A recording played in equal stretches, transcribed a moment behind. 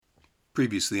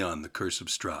Previously on The Curse of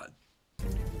Strahd.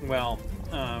 Well,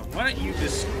 why don't you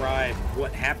describe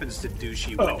what happens to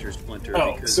douchey Winter Splinter?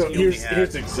 Because so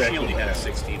here's exactly she only had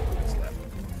 16 points left.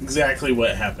 Exactly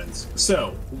what happens.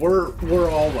 So we're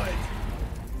all like,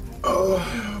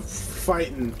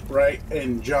 fighting, right?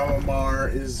 And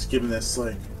Jama'mar is giving this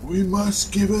like, we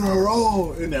must give it our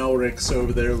all. And Elrich's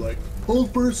over there like,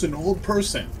 hold person.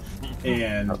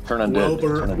 And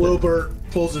Wilbur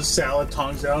pulls his salad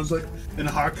tongs out. He's like, and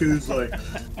Haaku's like,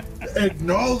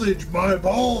 acknowledge my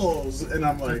balls. And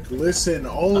I'm like, listen,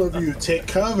 all of you, take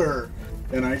cover.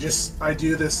 And I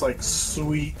do this like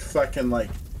sweet fucking like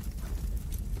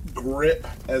grip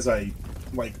as I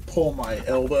like pull my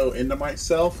elbow into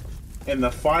myself, and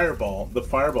the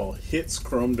fireball hits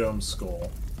Chrome Dome's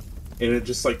skull. And it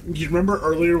just like, you remember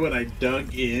earlier when I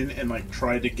dug in and like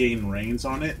tried to gain reins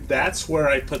on it? That's where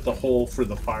I put the hole for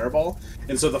the fireball.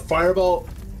 And so the fireball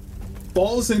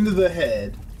falls into the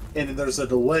head, and there's a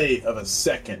delay of a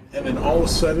second, and then all of a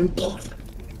sudden,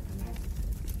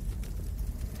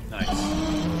 nice.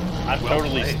 I'm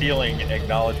totally stealing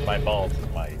acknowledge my balls as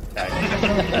my tag.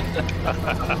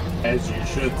 As you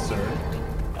should, sir.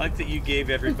 I like that you gave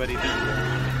everybody the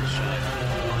shine.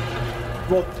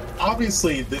 Well,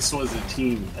 obviously this was a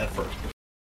team effort.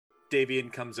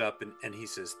 Davian comes up and he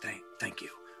says, "Thank you.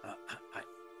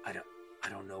 I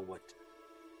don't know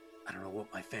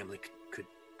what my family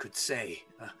could say.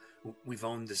 We've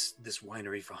owned this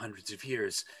winery for hundreds of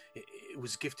years. It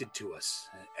was gifted to us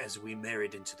as we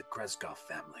married into the Kreskoff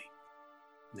family.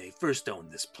 They first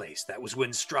owned this place. That was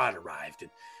when Strahd arrived,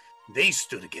 and they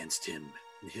stood against him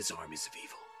and his armies of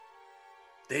evil.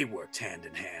 They worked hand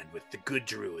in hand with the good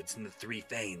druids and the three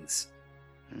Thanes.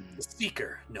 The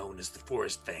Seeker, known as the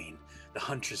Forest Thane, the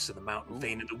Huntress of the Mountain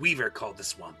Thane, and the Weaver called the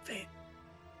Swamp Thane.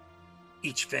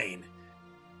 Each Thane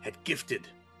had gifted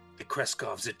the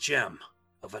Kreskoffs a gem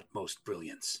of utmost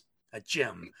brilliance. A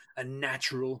gem, a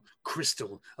natural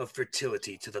crystal of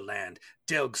fertility to the land.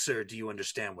 Delg, sir, do you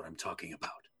understand what I'm talking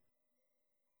about?"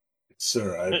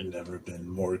 Sir, I've never been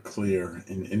more clear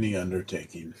in any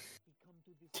undertaking.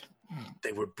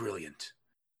 They were brilliant.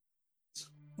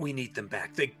 We need them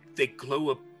back. They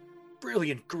glow a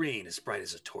brilliant green as bright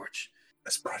as a torch.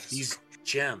 These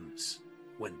gems,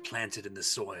 when planted in the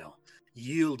soil,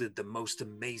 yielded the most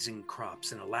amazing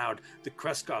crops and allowed the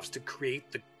Kreskoffs to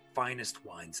create the finest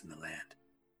wines in the land.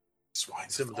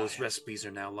 Some of those recipes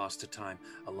are now lost to time,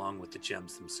 along with the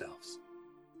gems themselves.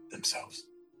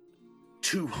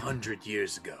 200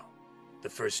 years ago, the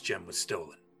first gem was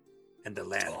stolen, and the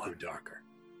land grew darker.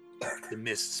 The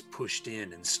mists pushed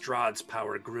in, and Strahd's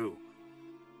power grew.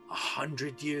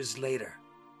 100 years later,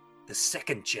 the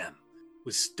second gem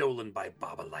was stolen by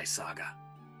Baba Lysaga.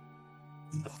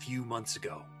 A few months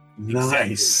ago,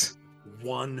 nice.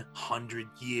 100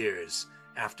 years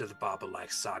after the Baba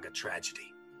Lysaga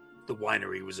tragedy, the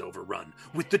winery was overrun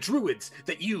with the druids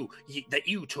that you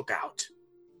took out.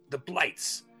 The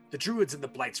blights, the druids and the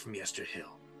blights from Yester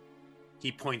Hill.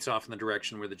 He points off in the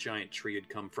direction where the giant tree had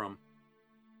come from.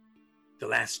 The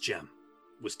last gem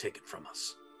was taken from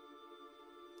us.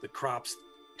 The crops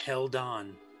held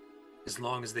on as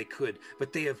long as they could,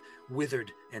 but they have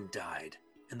withered and died,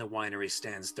 and the winery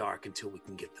stands dark until we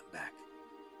can get them back.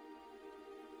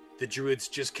 The druids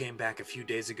just came back a few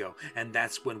days ago, and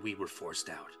that's when we were forced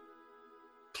out.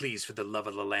 Please, for the love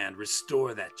of the land,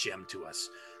 restore that gem to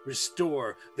us.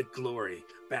 Restore the glory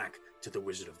back to the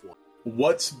Wizard of Wine.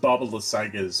 What's Baba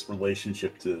Lysaga's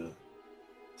relationship to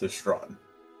Strahd?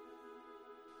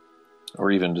 Or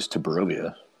even just to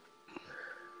Barovia.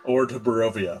 Or to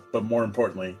Barovia, but more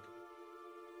importantly,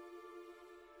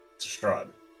 to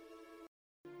Strahd.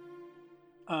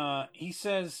 He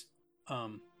says,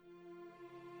 Baba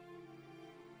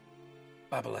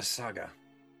Lysaga,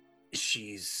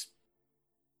 she's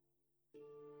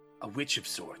a witch of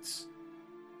sorts.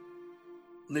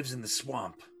 Lives in the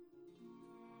swamp.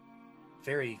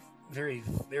 Very, very,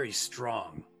 very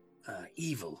strong.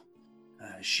 Evil.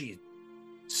 She had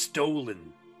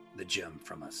stolen the gem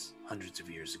from us hundreds of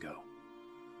years ago.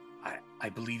 I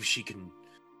believe she can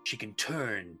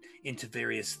turn into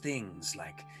various things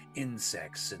like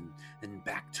insects and then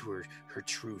back to her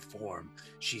true form.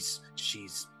 She's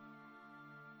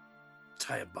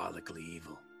diabolically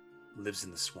evil. Lives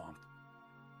in the swamp.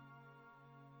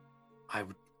 I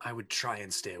would try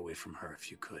and stay away from her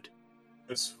if you could.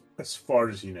 As far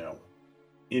as you know,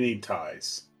 any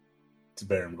ties to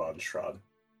Baron von Strahd?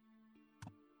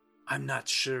 I'm not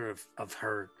sure of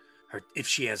her if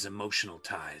she has emotional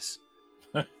ties.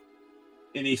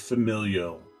 Any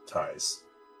familial ties?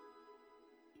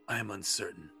 I am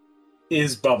uncertain.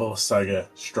 Is Baba Lysaga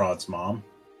Strahd's mom?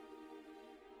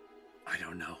 I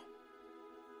don't know.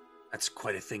 That's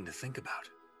quite a thing to think about.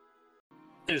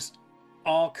 There's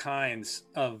all kinds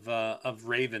of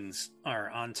ravens are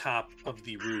on top of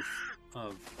the roof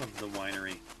of the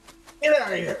winery. Get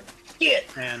out of here! Get!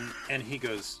 And he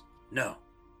goes, No.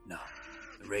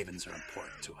 The ravens are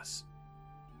important to us.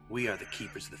 We are the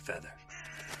keepers of the feather.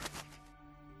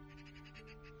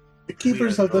 The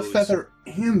keepers of the feather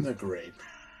and the grape.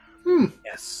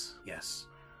 Yes.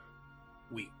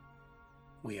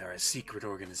 We are a secret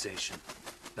organization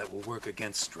that will work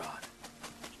against Strahd.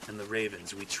 And the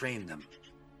ravens, we train them.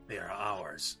 They are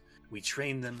ours. We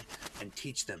train them and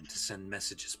teach them to send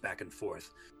messages back and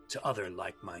forth to other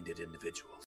like-minded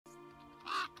individuals.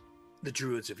 The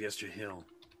druids of Yester Hill,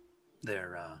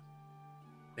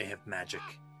 they have magic,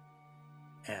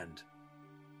 and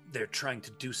they're trying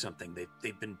to do something.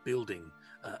 They've been building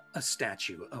a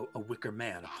statue, a wicker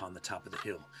man upon the top of the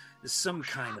hill. There's some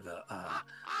kind of a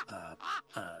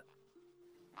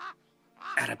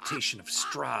adaptation of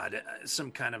Strahd, some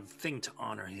kind of thing to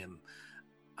honor him.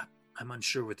 I'm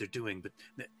unsure what they're doing, but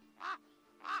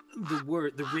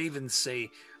the ravens say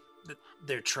that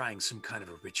they're trying some kind of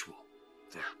a ritual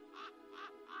there.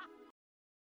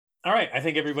 All right, I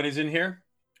think everybody's in here.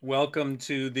 Welcome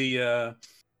to the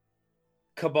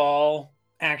Cabal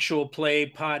actual play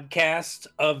podcast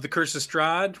of the Curse of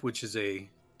Strahd, which is a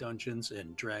Dungeons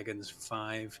and Dragons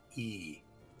 5e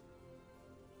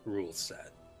rule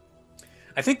set.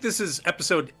 I think this is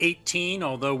episode 18,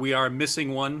 although we are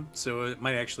missing one, so it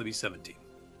might actually be 17.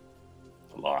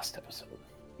 The lost episode.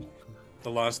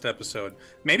 The lost episode.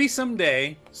 Maybe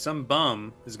someday some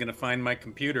bum is going to find my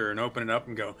computer and open it up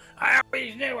and go, I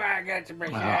always knew I got to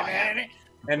bring that in.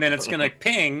 And then it's going to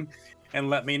ping and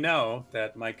let me know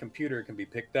that my computer can be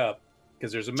picked up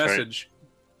because there's a message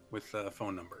with a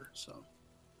phone number. So,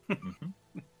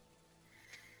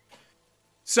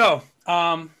 So,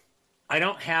 I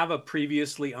don't have a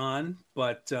previously on,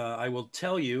 but I will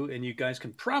tell you, and you guys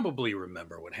can probably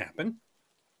remember what happened.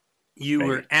 You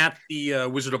were at the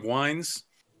Wizard of Wines,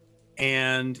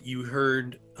 and you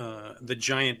heard the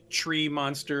giant tree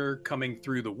monster coming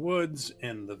through the woods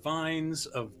and the vines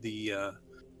of the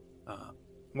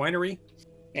winery,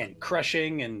 and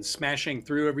crushing and smashing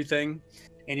through everything.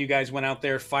 And you guys went out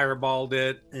there, fireballed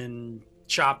it, and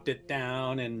chopped it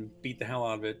down, and beat the hell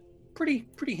out of it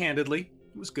pretty handedly.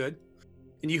 It was good.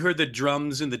 And you heard the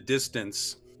drums in the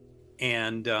distance,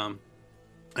 and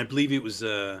I believe it was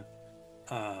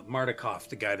Mardikoff,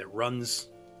 the guy that runs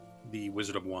the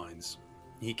Wizard of Wines.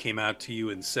 He came out to you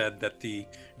and said that the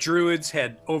druids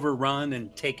had overrun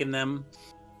and taken them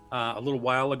a little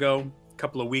while ago, a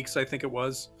couple of weeks, I think it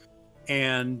was,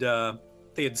 and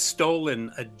they had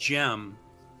stolen a gem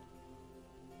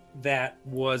that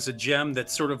was a gem that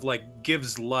sort of like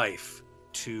gives life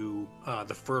to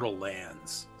the fertile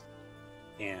lands.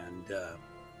 And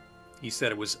he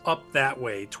said it was up that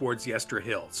way towards Yester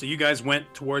Hill. So you guys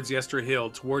went towards Yester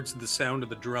Hill, towards the sound of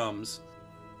the drums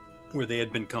where they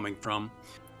had been coming from.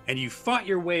 And you fought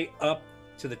your way up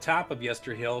to the top of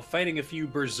Yester Hill, fighting a few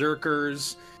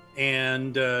berserkers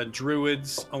and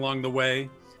druids along the way.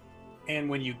 And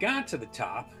when you got to the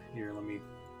top, here, let me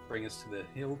bring us to the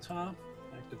hilltop,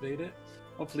 activate it.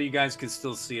 Hopefully you guys can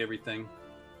still see everything.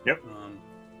 Yep.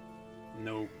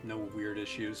 No weird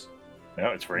issues.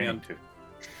 No, it's raining too.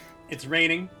 It's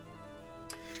raining.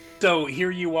 So here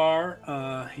you are.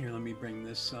 Here, let me bring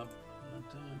this up.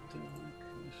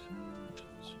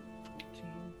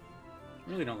 I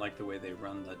really don't like the way they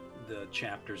run the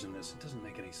chapters in this. It doesn't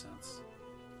make any sense.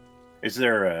 Is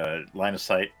there a line of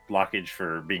sight blockage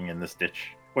for being in this ditch?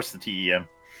 What's the TEM?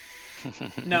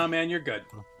 No, man, you're good.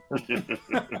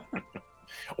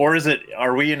 Or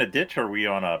are we in a ditch or are we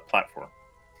on a platform?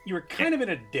 You were kind of in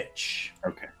a ditch.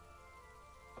 Okay.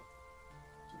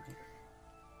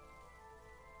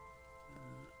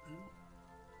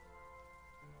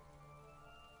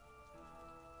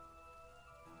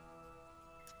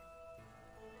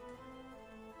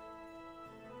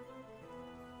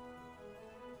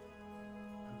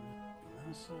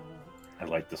 I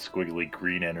like the squiggly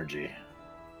green energy.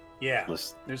 Yeah,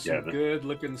 there's some good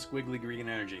looking squiggly green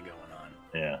energy going on.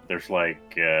 Yeah, there's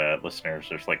like, listeners,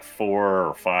 there's like 4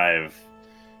 or 5,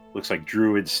 looks like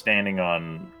druids standing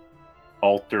on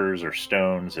altars or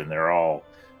stones, and they're all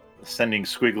sending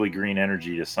squiggly green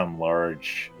energy to some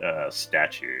large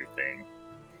statue thing.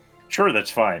 Sure,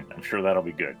 that's fine. I'm sure that'll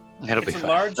be good. It'll be fine.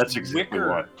 Large that's exactly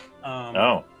wicker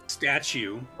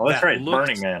statue. Well, that's right,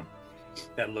 Burning Man.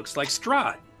 That looks like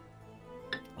Strahd.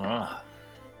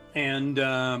 And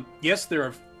yes,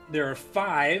 there are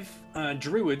 5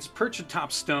 druids perched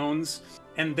atop stones,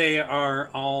 and they are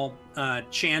all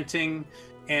chanting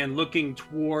and looking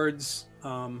towards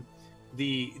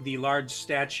the large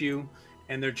statue,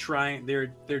 and they're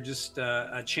just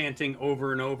chanting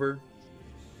over and over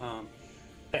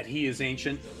that he is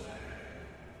ancient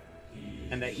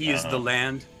and that he is the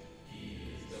land.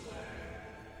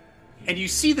 And you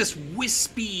see this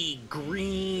wispy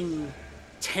green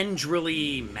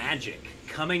tendrily magic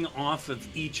coming off of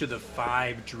each of the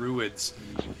 5 druids,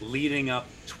 leading up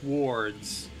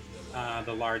towards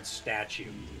the large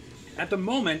statue. At the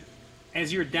moment,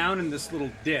 as you're down in this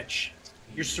little ditch,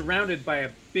 you're surrounded by a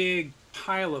big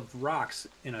pile of rocks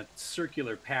in a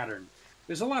circular pattern.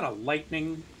 There's a lot of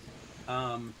lightning,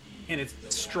 and it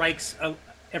strikes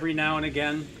every now and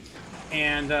again,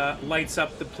 and lights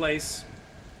up the place.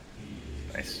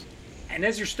 Nice. And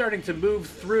as you're starting to move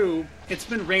through, it's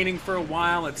been raining for a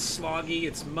while, it's sloggy,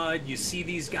 it's mud, you see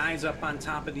these guys up on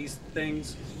top of these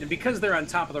things, and because they're on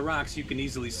top of the rocks, you can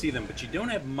easily see them, but you don't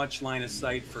have much line of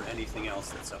sight for anything else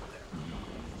that's up there.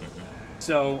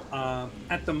 So,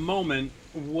 at the moment,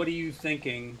 what are you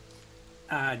thinking?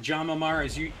 Jama'mar,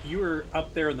 as you were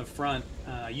up there in the front,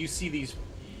 you see these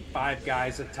 5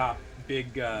 guys atop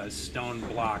big stone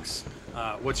blocks.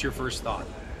 What's your first thought?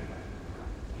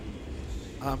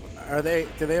 Do they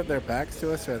have their backs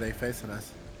to us, or are they facing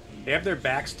us? They have their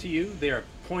backs to you. They are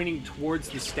pointing towards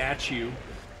the statue,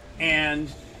 and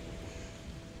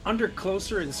under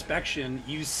closer inspection,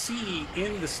 you see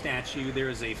in the statue there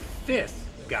is a 5th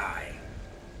guy,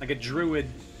 like a druid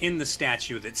in the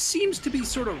statue that seems to be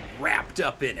sort of wrapped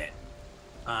up in it.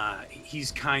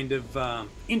 He's kind of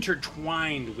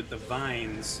intertwined with the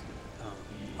vines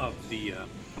of the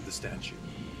statue.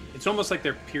 It's almost like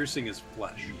they're piercing his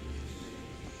flesh.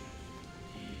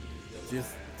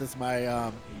 Does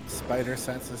my spider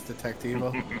senses detect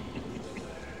evil?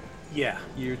 Yeah,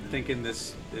 you're thinking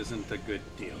this isn't a good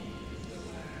deal.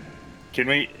 Can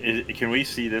we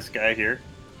see this guy here?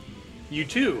 You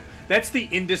too. That's the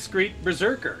indiscreet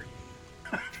berserker.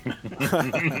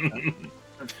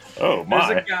 Oh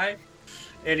my! There's a guy,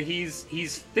 and he's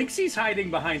thinks he's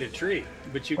hiding behind a tree,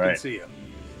 but you can see him.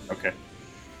 Okay.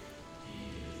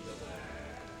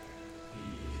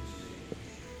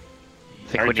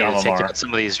 I think we need to take out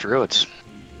some of these druids.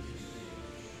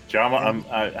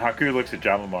 Haaku looks at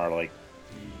Jama'mar like,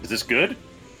 "Is this good?"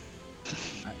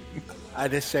 I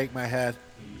just shake my head.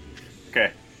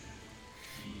 Okay.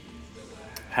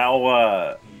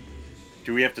 How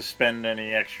do we have to spend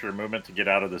any extra movement to get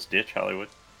out of this ditch, Hollywood?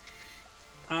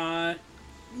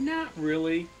 Not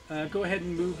really. Go ahead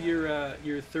and move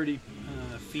your 30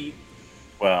 feet.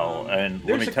 Well, and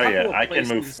let me tell you, I can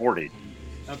move 40.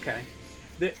 Okay.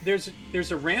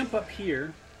 There's a ramp up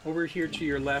here. Over here to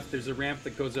your left, there's a ramp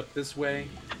that goes up this way.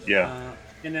 Yeah.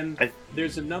 And then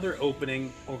there's another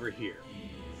opening over here.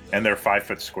 And they're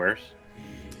 5-foot squares?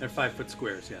 They're 5-foot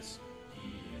squares, yes.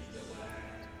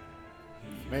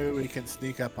 Maybe we can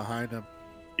sneak up behind them.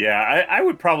 Yeah, I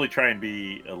would probably try and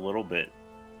be a little bit,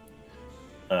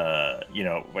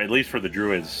 at least for the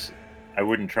druids, I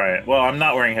wouldn't try it. Well, I'm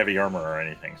not wearing heavy armor or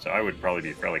anything, so I would probably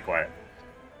be fairly quiet.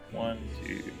 1,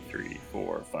 2, 3,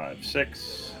 4, 5,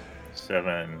 6,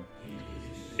 7,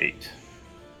 8.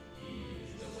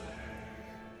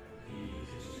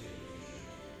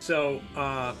 So,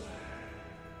 what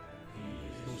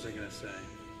was I going to say?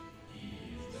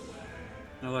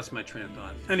 I lost my train of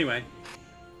thought. Anyway,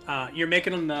 you're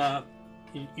making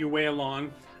your way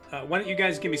along. Why don't you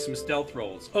guys give me some stealth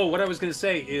rolls? Oh, what I was going to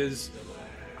say is,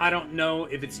 I don't know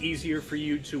if it's easier for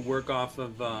you to work off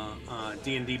of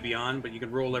D&D Beyond, but you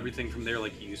can roll everything from there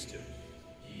like you used to.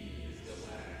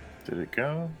 Did it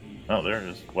go? Oh, there it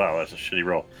is. Wow, that's a shitty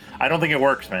roll. I don't think it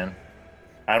works, man.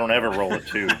 I don't ever roll a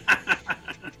 2.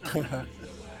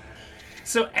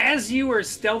 So as you are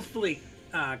stealthily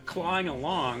clawing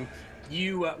along,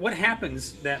 what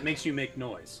happens that makes you make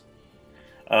noise?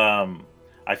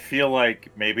 I feel like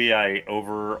maybe I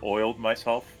over-oiled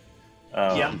myself.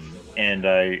 And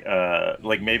I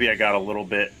maybe I got a little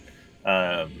bit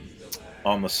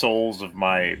on the soles of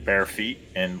my bare feet,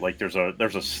 and like there's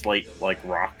a slate like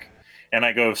rock, and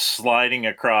I go sliding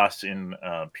across in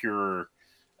pure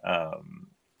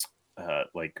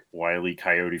like Wile E.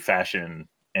 Coyote fashion,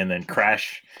 and then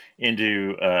crash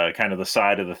into kind of the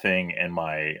side of the thing, and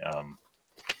my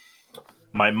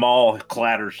maul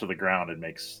clatters to the ground and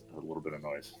makes a little bit of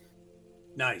noise.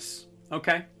 Nice.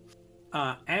 Okay.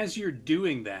 As you're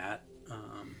doing that,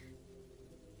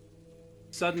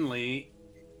 suddenly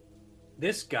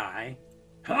this guy,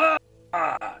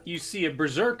 you see a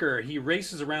berserker. He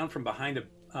races around from behind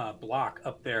a block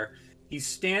up there. He's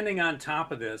standing on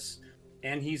top of this,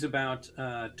 and he's about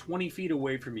 20 feet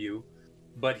away from you,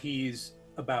 but he's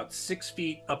about 6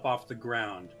 feet up off the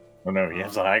ground. Oh no, he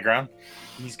has the high ground?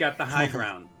 He's got the high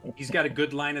ground. He's got a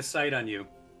good line of sight on you.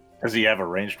 Does he have a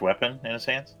ranged weapon in his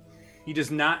hands? He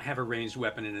does not have a ranged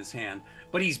weapon in his hand,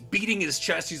 but he's beating his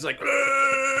chest. He's like,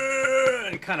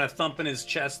 "Argh!" and kind of thumping his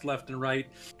chest left and right.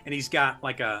 And he's got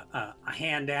like a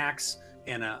hand axe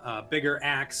and a bigger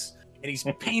axe. And he's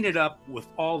painted up with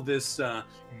all this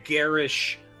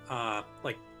garish,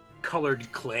 like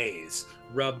colored clays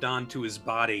rubbed onto his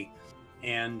body.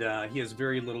 And he has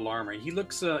very little armor. He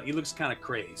looks kind of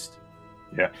crazed.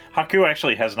 Yeah. Haaku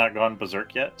actually has not gone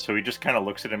berserk yet, so he just kind of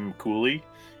looks at him coolly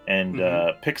and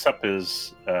picks up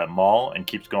his maul and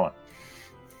keeps going.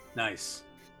 Nice.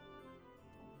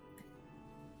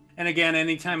 And again,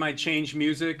 anytime I change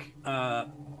music,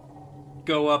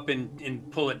 go up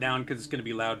and pull it down because it's going to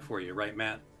be loud for you, right,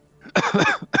 Matt?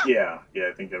 Yeah,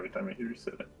 I think every time I hear you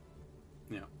say it.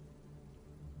 Yeah.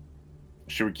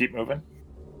 Should we keep moving?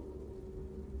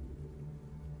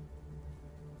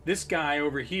 This guy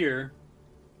over here,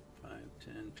 5,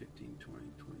 10, 15, 20,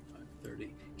 25,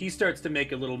 30. He starts to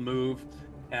make a little move.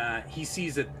 He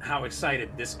sees how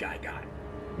excited this guy got.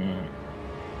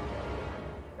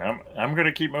 I'm going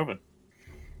to keep moving.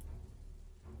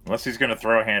 Unless he's going to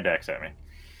throw a hand axe at me.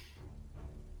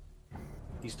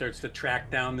 He starts to track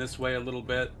down this way a little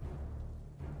bit.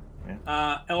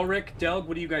 Yeah. Elrich, Delg,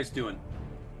 what are you guys doing?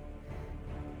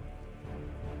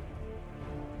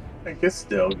 I guess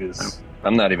Delg is...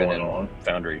 I'm not even in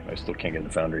Foundry. I still can't get in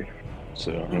the Foundry.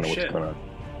 So I don't know what's going on.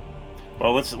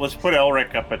 Well, let's put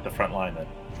Elrich up at the front line then.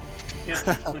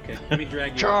 Yeah, okay. Let me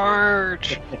drag you.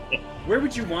 Charge! Where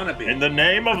would you want to be? In the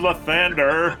name of the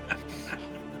Thunder!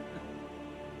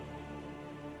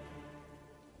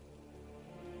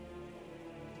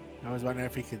 I was wondering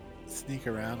if he could sneak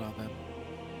around on them.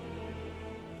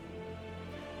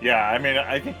 Yeah, I mean,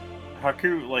 I think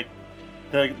Haaku, like,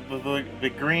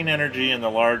 the green energy and the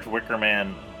large wicker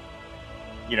man,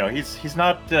 you know, he's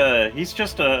not, he's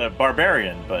just a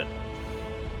barbarian, but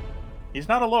he's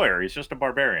not a lawyer, he's just a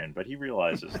barbarian, but he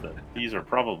realizes that these are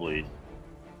probably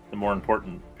the more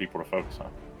important people to focus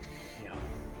on. Yeah.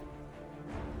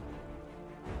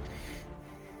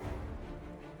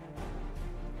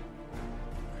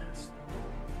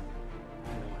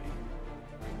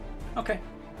 Okay.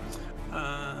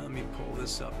 Let me pull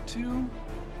this up too.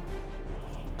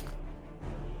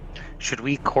 Should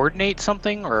we coordinate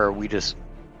something, or are we just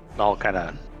all kind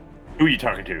of... Who are you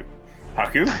talking to?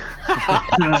 Haaku?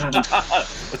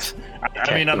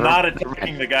 I mean, I'm not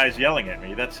attacking the guys yelling at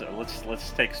me. That's let's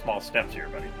take small steps here,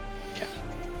 buddy. Yeah.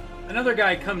 Another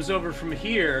guy comes over from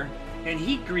here, and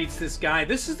he greets this guy.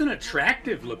 This is an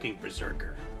attractive-looking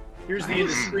berserker. Here's the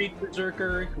indiscreet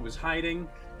berserker who was hiding.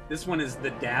 This one is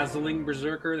the dazzling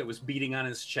berserker that was beating on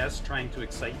his chest, trying to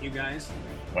excite you guys.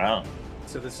 Wow.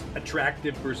 So this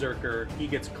attractive berserker, he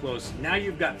gets close. Now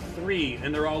you've got 3,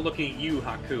 and they're all looking at you,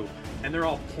 Haaku, and they're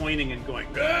all pointing and going,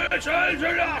 you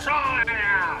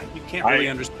can't really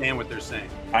understand what they're saying.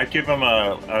 I give them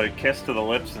a kiss to the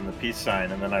lips and the peace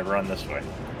sign, and then I run this way,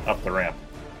 up the ramp.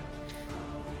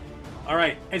 All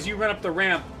right, as you run up the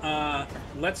ramp,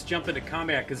 let's jump into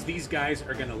combat, because these guys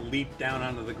are going to leap down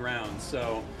onto the ground.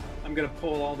 So I'm going to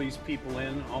pull all these people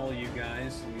in, all of you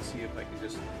guys. Let me see if I can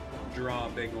just draw a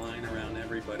big line around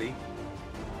everybody.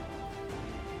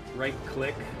 Right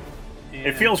click.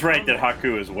 It feels right that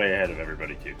Haaku is way ahead of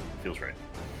everybody, too. It feels right.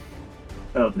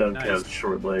 Oh, Doug has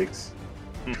short legs.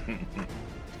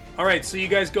 All right, so you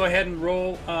guys go ahead and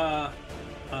roll.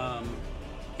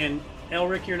 And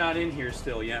Elrich, you're not in here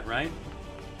still yet, right?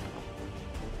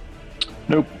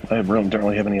 Nope. I don't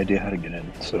really have any idea how to get in,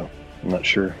 so I'm not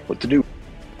sure what to do.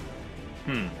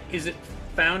 Is it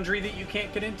Foundry that you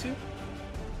can't get into?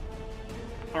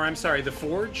 Or I'm sorry, the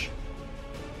Forge?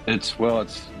 It's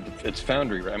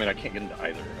Foundry, right? I mean, I can't get into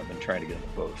either. I've been trying to get into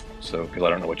both, so because I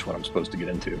don't know which one I'm supposed to get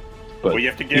into. But well, you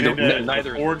have to get into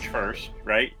the Forge first,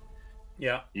 right?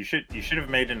 Yeah. You should have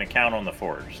made an account on the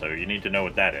Forge, so you need to know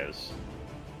what that is.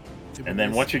 And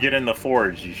then once you get in the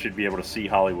Forge, you should be able to see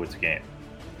Hollywood's game.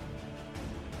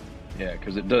 Yeah,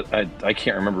 because it does. I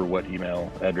can't remember what email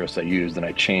address I used, and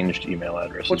I changed email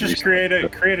addresses. Well, just create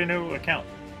a new account.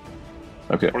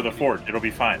 Okay. For the Forge, it'll be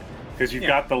fine because you've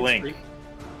got the link. Free.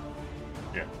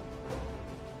 Yeah.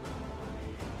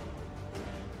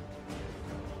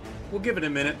 We'll give it a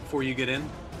minute before you get in.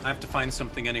 I have to find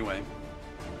something anyway.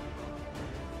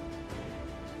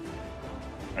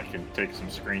 I can take some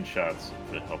screenshots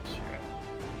if it helps you.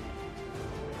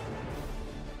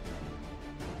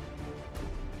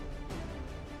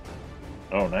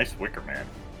 Oh, nice wicker man.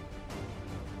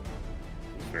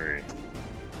 It's very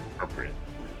appropriate.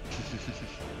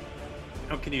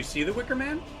 Oh, can you see the Wicker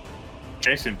Man?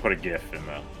 Jason put a GIF in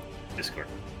the Discord.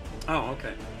 Oh,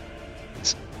 okay.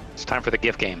 It's time for the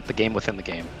gift game. The game within the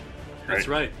game. That's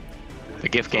right. The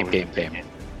gift game.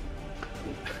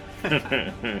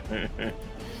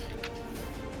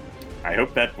 I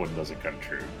hope that one doesn't come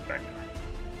true.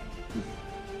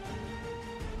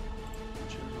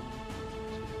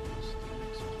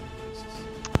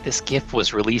 This GIF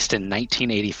was released in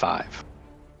 1985.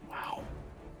 Wow.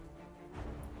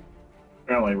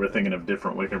 Apparently, we're thinking of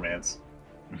different Wickermans.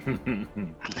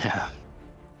 Yeah.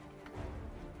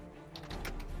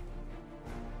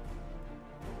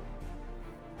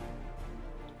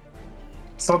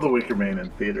 Saw The Wicker Man in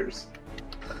theaters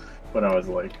when I was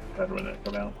like, God, when did it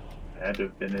come out? I had to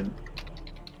have been in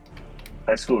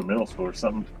high school or middle school or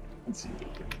something. Let's see.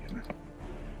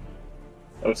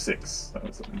 06. I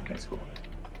was in high school.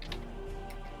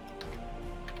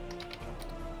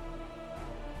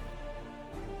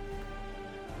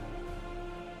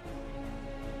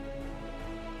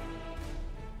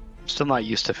 Still not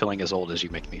used to feeling as old as you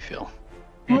make me feel.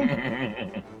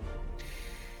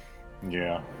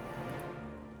 Yeah.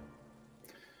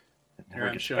 Here,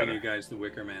 I'm showing you guys the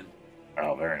Wicker Man.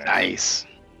 Oh, very nice. Nice.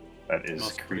 That is I'm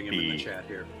also putting him in the creepy. chat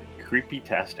here.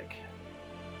 Creepy-tastic.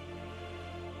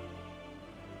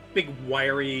 Big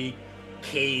wiry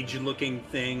cage-looking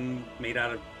thing made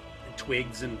out of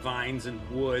twigs and vines and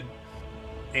wood.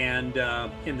 And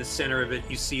in the center of it,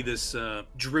 you see this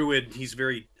druid. He's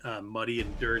very muddy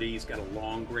and dirty. He's got a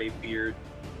long gray beard.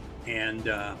 And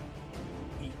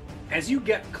as you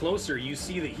get closer, you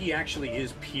see that he actually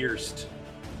is pierced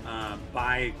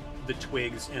by the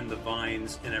twigs and the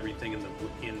vines and everything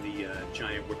in the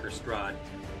giant wicker Strahd.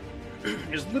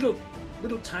 There's little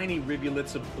tiny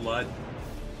rivulets of blood,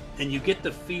 and you get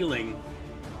the feeling,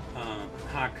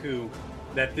 Haaku,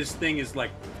 that this thing is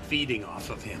like feeding off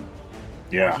of him.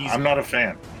 Yeah, I'm not a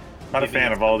fan. Not a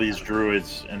fan of all these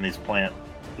druids and this plant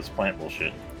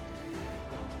bullshit.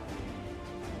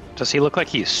 Does he look like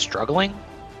he's struggling?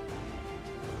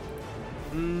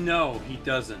 No, he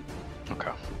doesn't.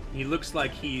 Okay. He looks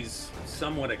like he's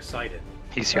somewhat excited.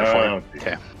 He's here for it.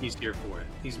 Okay. He's here for it.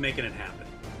 He's making it happen.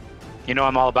 You know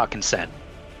I'm all about consent.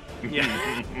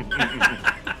 Yeah.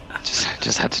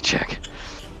 Just had to check.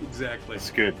 Exactly.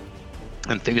 That's good.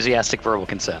 Enthusiastic verbal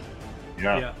consent.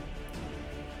 Yeah.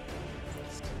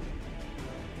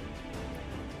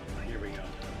 Here we go.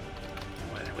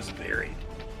 Boy, that was buried.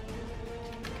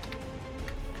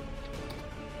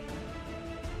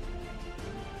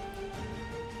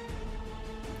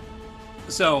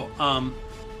 So,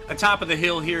 atop of the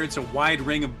hill here, it's a wide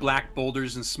ring of black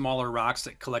boulders and smaller rocks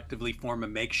that collectively form a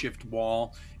makeshift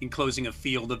wall enclosing a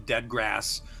field of dead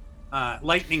grass.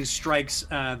 Lightning strikes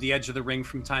the edge of the ring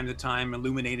from time to time,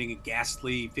 illuminating a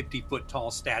ghastly 50-foot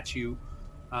tall statue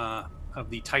of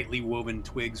the tightly woven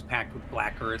twigs packed with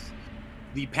black earth.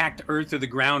 The packed earth of the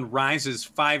ground rises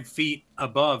 5 feet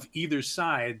above either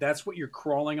side. That's what you're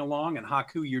crawling along, and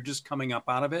Haaku, you're just coming up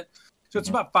out of it. So it's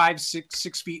about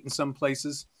 6 feet in some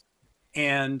places.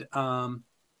 And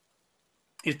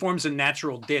it forms a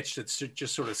natural ditch that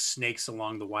just sort of snakes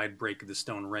along the wide break of the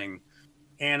stone ring.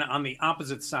 And on the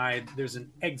opposite side, there's an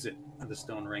exit of the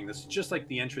stone ring. That's just like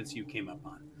the entrance you came up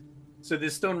on. So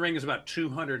this stone ring is about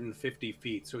 250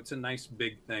 feet. So it's a nice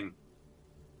big thing.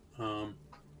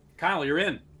 Kyle, you're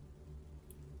in.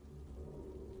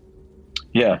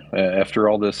 Yeah, after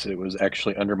all this, it was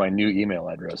actually under my new email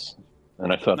address.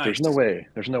 And I thought, Nice. there's no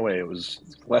way. It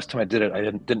was, last time I did it, I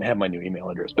didn't have my new email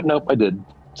address. But nope, I did.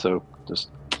 So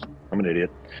I'm an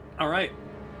idiot. All right.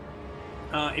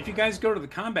 If you guys go to the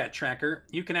combat tracker,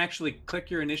 you can actually click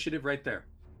your initiative right there.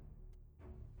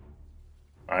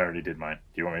 I already did mine.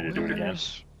 Do you want me to do it again?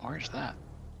 Where's that?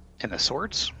 In the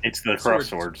swords? It's the cross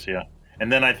swords, yeah.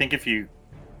 And then I think if you...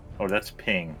 Oh, that's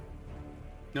ping.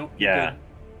 Nope. Yeah.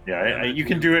 Yeah, you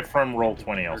can do it from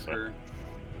Roll20 also.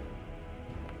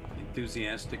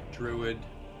 Enthusiastic druid.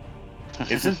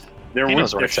 Isn't there? He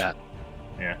knows where it's at.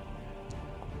 Yeah.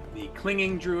 The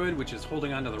clinging druid, which is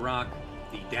holding onto the rock.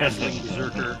 The dazzling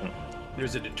berserker.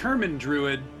 There's a determined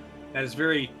druid that is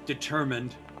very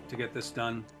determined to get this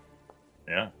done.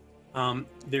 Yeah.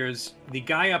 There's the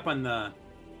guy up in the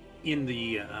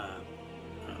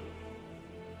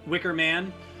Wicker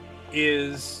Man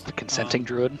is The consenting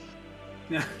druid?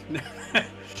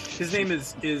 his name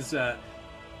is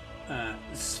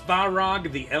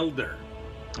Svarog the Elder.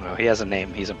 Oh, he has a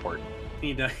name. He's important.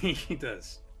 He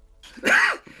does.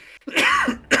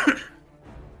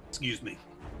 Excuse me.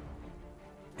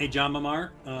 Hey,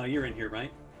 Jama'mar, you're in here,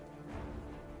 right?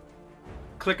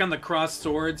 Click on the cross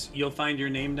swords. You'll find your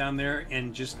name down there,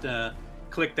 and just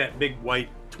click that big white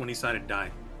 20-sided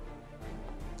die.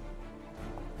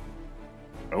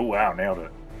 Oh wow, nailed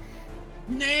it.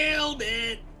 Nailed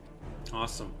it.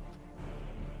 Awesome.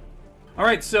 All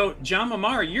right, so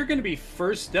Jama'mar, you're going to be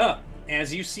first up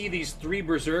as you see these three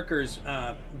berserkers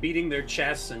beating their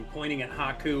chests and pointing at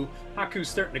Haaku. Haku's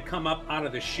starting to come up out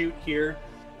of the chute here.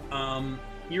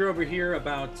 You're over here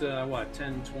about,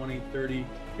 10, 20, 30.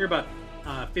 You're about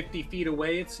 50 feet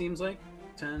away, it seems like.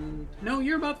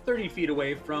 You're about 30 feet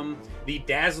away from the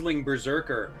dazzling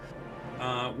berserker.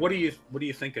 What are you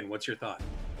thinking? What's your thought?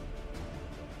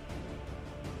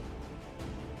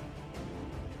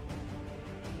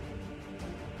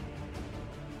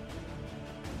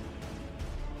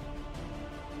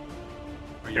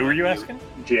 Who were you asking?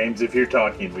 James, if you're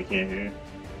talking, we can't hear you.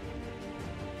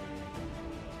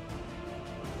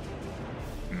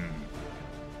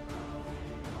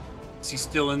 Is he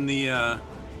still in the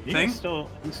thing? He's still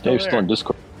Dave's still in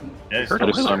Discord. Yeah, I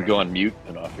just saw him go on mute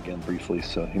and off again briefly,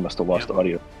 so he must have lost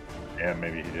audio. Yeah,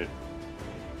 maybe he did.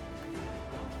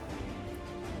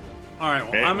 All right,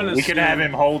 well, I'm gonna. We could have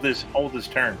him hold his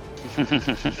turn.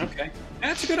 Okay,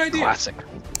 that's a good idea. Classic.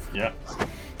 Yeah.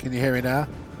 Can you hear me now?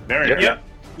 There you go. Yep.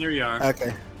 There you are.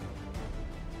 Okay.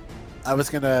 I was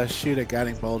gonna shoot a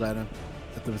guiding bolt at him,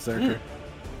 at the berserker.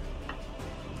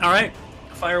 All right,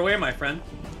 fire away, my friend.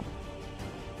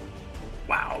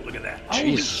 Wow, look at that!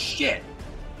 Holy shit!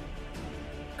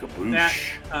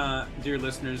 Kaboosh. That, dear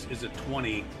listeners, is a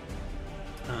 20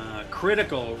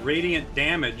 critical radiant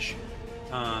damage.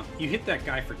 You hit that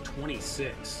guy for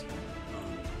 26.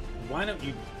 Why don't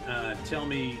you tell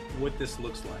me what this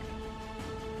looks like?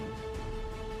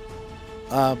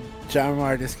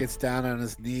 Jama'mar just gets down on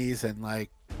his knees and like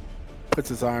puts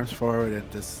his arms forward and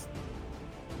just,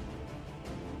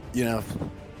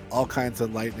 all kinds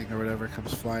of lightning or whatever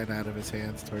comes flying out of his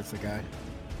hands towards the guy.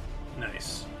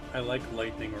 Nice. I like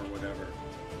lightning or whatever.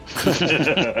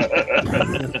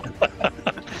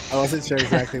 I wasn't sure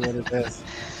exactly what it is.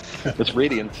 It's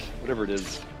radiant, whatever it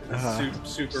is.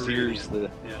 Super Sears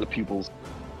radiant. the pupils.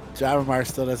 Jama'mar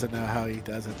still doesn't know how he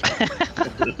does it.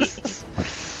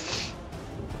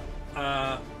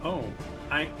 I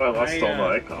lost all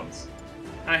my icons.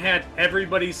 I had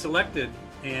everybody selected,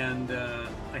 and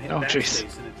I hit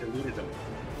backspace and it deleted them.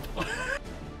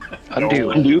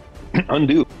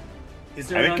 Undo. Is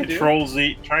there I an think undo? Control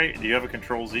Z. Do you have a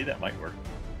Control Z? That might work.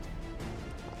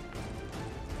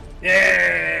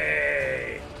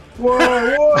 Yay!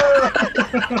 Whoa!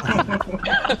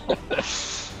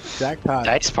 Jackpot.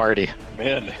 Dice party.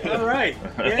 Man. All right.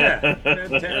 Yeah.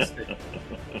 Fantastic.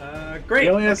 Great. He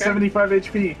only has Okay. 75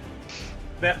 HP.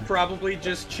 That probably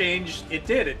just changed. It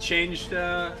did. It changed.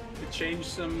 It changed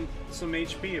some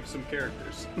HP of some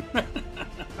characters.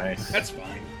 Nice. That's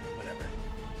fine. Whatever.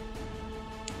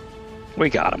 We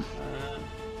got him.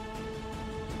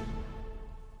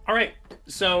 All right.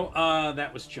 So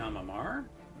that was Jama'mar.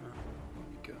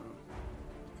 Let me go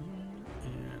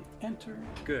and enter.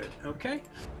 Good. Okay.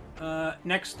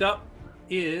 Next up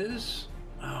is.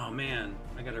 Oh man,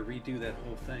 I got to redo that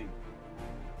whole thing.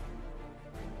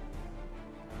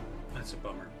 That's a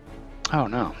bummer. Oh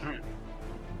no. All right.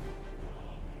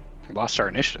 We lost our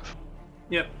initiative.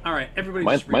 Yep. All right. Everybody.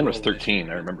 Mine was 13.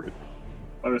 I remember it.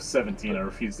 Mine was 17. I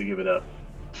refuse to give it up.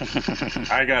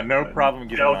 I got no problem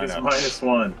giving Elk mine is up.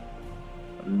 -1.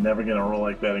 I'm never gonna roll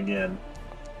like that again.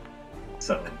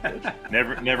 So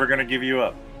Never gonna give you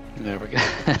up. There we go.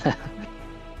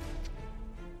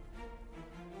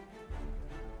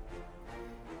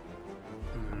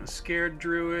 Scared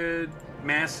druid,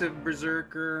 massive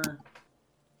berserker.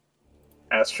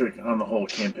 asterisk on the whole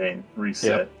campaign.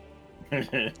 Reset. We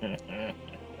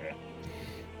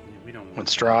don't. When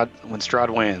Strahd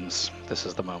wins, this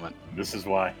is the moment. This is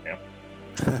why. Yeah.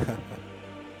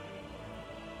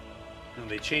 No,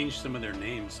 they changed some of their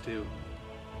names too.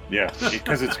 Yeah,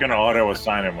 because it's going to auto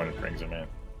assign him when it brings him in.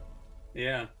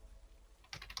 Yeah.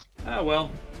 Oh well.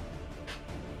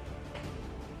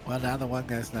 Well, now the one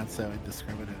guy's not so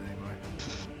indiscriminate anymore.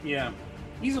 Yeah.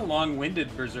 He's a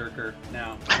long-winded berserker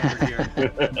now over here.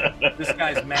 This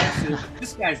guy's massive.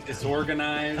 This guy's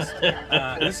disorganized.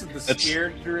 This is the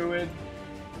scared druid.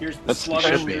 Here's the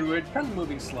sluggish druid, kind of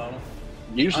moving slow.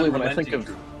 Usually when I think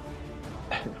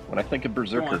Unrelenting of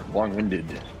berserker,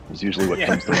 long-winded is usually what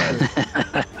comes to mind.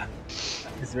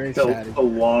 He's very chatty. A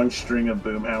long string of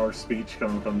Boomhauer speech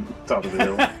coming from the top of the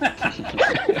hill.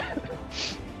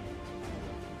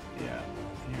 Yeah.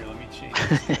 Here, let me change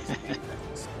this.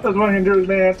 Those fucking druids,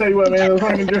 man. I'll tell you what, man. Those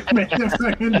fucking druids, man. Those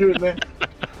fucking druids, man.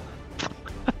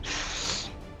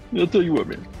 I'll tell you what,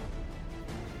 man.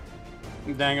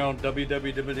 Dang on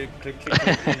www. Click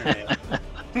internet.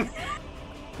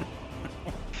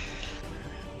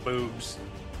 Boobs.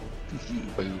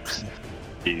 Boobs.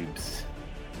 Boobs.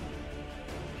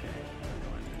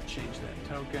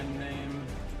 token name.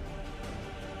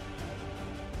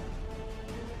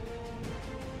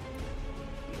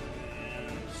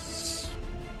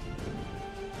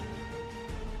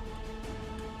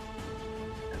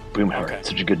 Boomhauer, Okay.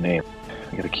 such a good name.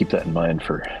 I got to keep that in mind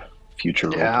for future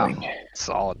role-playing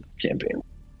Solid. campaign.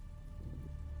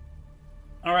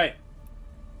 All right.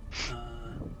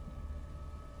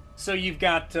 So you've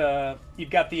got the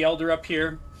elder up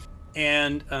here,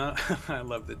 and I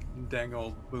love the dang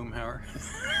old Boomhauer.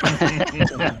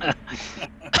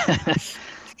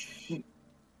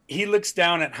 He looks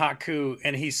down at Haaku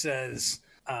and he says,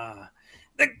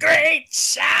 "The Great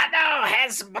Shadow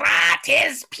has brought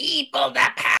his people the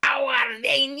power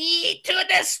they need to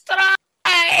destroy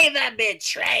the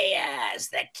betrayers,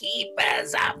 the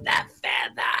keepers of the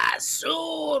feather.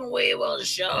 Soon we will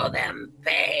show them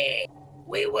pain.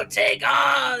 We will take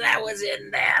all that was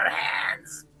in their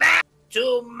hands back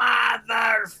to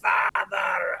Mother,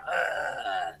 Father,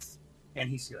 Earth." And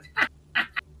he's like,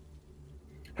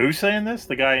 Who's saying this?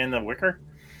 The guy in the wicker?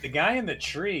 the guy in the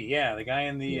tree, yeah, the guy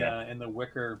in the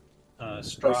wicker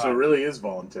straw. Oh, so it really is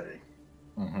voluntary.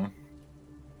 Mm-hmm.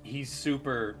 He's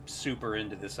super, super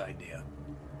into this idea.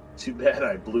 Too bad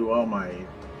I blew all my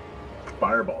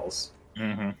fireballs.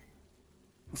 Mm-hmm.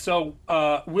 So,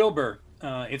 Wilbur,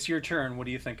 it's your turn. What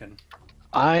are you thinking?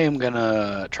 I am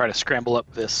gonna try to scramble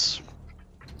up this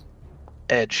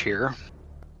edge here.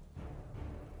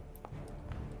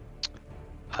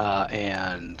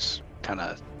 And kind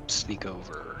of sneak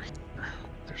over.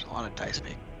 There's a lot of dice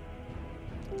making.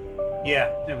 Yeah,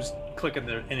 it was clicking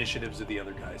the initiatives of the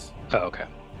other guys. Oh, okay.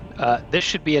 This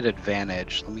should be an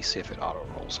advantage. Let me see if it auto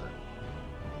rolls it.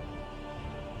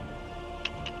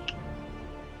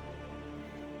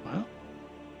 Well,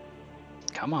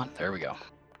 come on. There we go.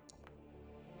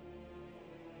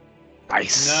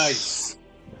 Nice.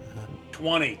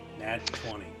 20. Nat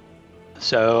 20.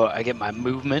 So I get my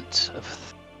movement of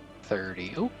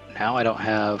 30. Oh, now I don't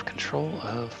have control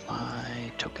of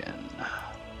my token.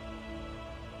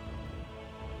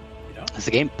 You know? Is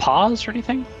the game paused or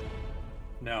anything?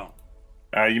 No.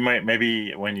 You might,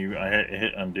 maybe when you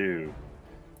hit undo,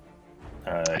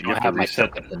 you have to have my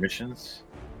reset the token. permissions.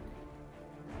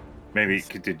 Maybe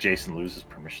did Jason lose his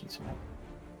permissions somehow?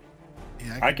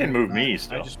 Yeah, I can move that. me I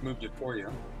still. just moved it for you.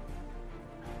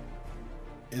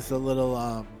 Is the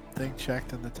little thing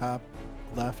checked in the top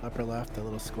left, upper left, the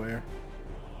little square?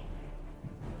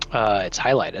 It's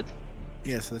highlighted.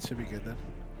 Yeah, so that should be good then.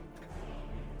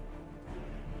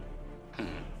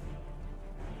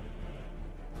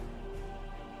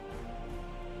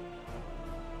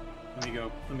 Let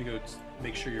me go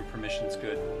make sure your permission's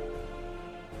good.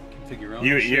 Configure own.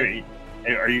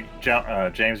 Are you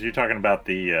James? You're talking about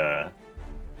the.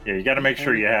 Yeah, you got to make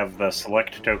sure you have the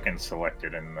select token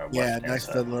selected in the Yeah, left-hand next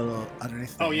side. to the little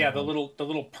underneath. Oh yeah, the little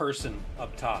person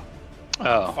up top,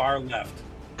 Oh, far left.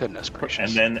 goodness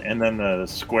gracious. And then the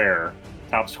square,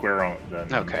 top square on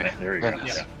the. Okay. There you go.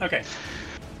 Goodness. Yeah. Okay.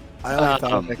 I only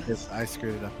thought of it because I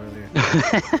screwed it up earlier.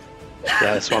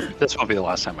 Yeah, this won't be the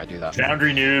last time I do that.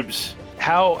 Foundry noobs.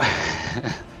 How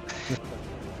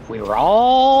we were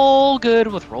all good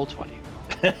with roll 20.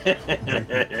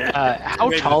 How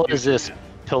Wait, tall wait, is this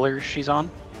pillar she's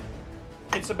on?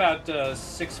 It's about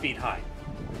 6 feet high.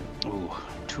 Ooh,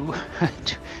 too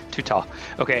tall.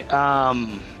 Okay.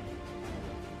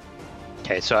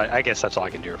 Okay, so I guess that's all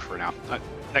I can do for now.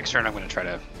 Next turn, I'm going to try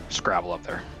to scrabble up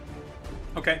there.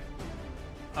 Okay.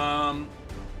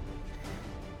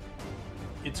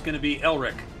 It's going to be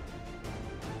Elrich.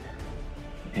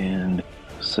 And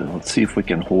so let's see if we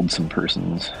can hold some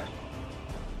persons.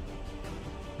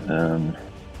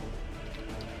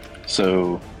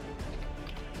 So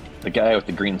the guy with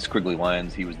the green squiggly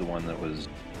lines, he was the one that was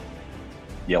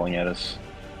yelling at us.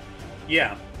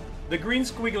 Yeah. The green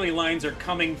squiggly lines are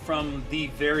coming from the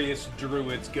various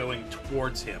druids going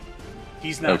towards him.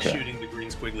 He's not Okay. shooting the green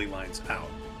squiggly lines out.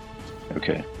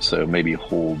 Okay, so maybe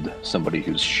hold somebody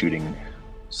who's shooting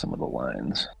some of the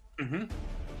lines. Mm-hmm.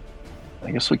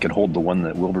 I guess we could hold the one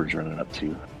that Wilbur's running up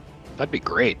to. That'd be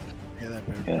great. Yeah, that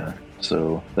better. Yeah.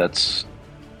 So that's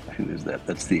who is that?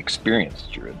 That's the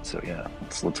experienced druid. So yeah,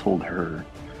 let's hold her.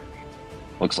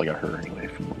 Looks like a her anyway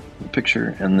from the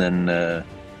picture. And then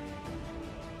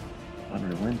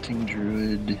unrelenting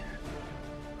druid.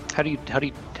 How are you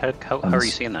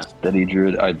seeing that? Steady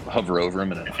druid. I hover over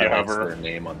him and it If you highlights hover- their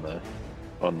name on the.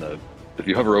 If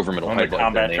you hover over him, it'll On the highlight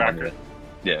combat their name on tracker?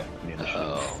 the. Yeah, the initiative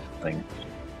Oh. thing.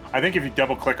 I think if you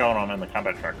double click on them in the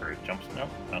combat tracker, it jumps. No.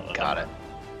 Got it.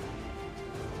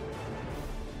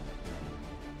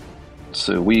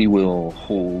 So we will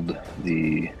hold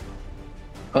the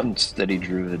unsteady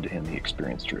druid and the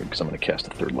experienced druid because I'm going to cast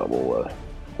a third level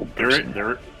Hold person.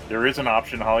 There is an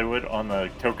option, Hollywood, on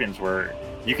the tokens where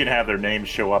you can have their names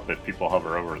show up if people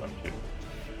hover over them too.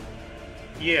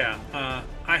 Yeah,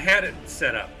 I had it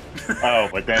set up. Oh,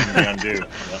 but then you undo.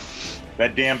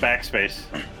 That damn backspace.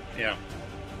 Yeah.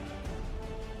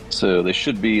 So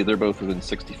they're both within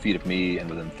 60 feet of me and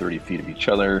within 30 feet of each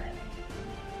other.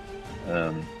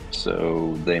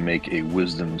 So they make a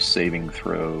wisdom saving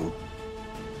throw.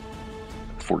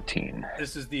 14.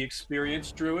 This is the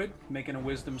experienced druid making a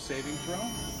wisdom saving throw?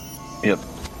 Yep.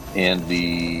 And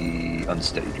the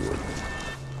unsteady druid.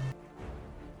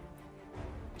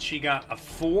 She got a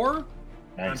 4.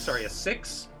 Nice. I'm sorry, a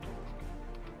 6.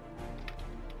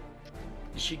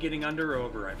 Is she getting under or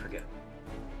over? I forget.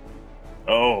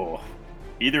 Oh,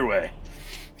 either way.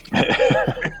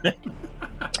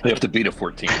 They have to beat a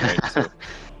 14, right? So.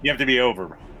 You have to be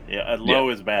over. Yeah, low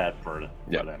is bad for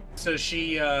them. So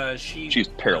she's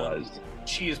paralyzed.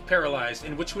 She is paralyzed.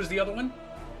 And which was the other one?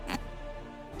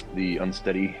 The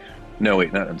unsteady. No,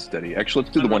 wait, not unsteady. Actually,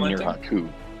 let's do the one near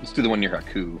Haaku. Let's do the one near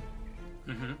Haaku.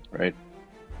 Mm-hmm. Right?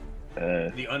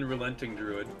 The unrelenting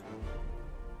druid.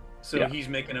 So he's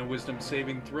making a wisdom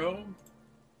saving throw.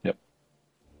 Yep.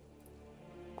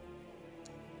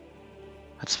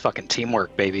 That's fucking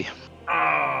teamwork, baby.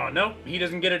 Oh, no, he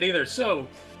doesn't get it either. So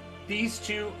these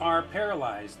two are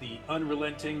paralyzed, the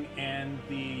unrelenting and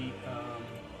the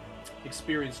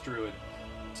experienced druid.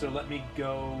 So let me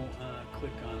go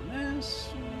click on this.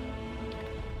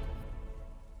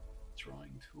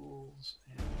 Drawing tools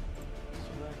and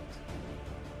select.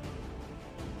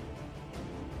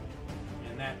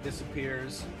 And that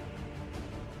disappears.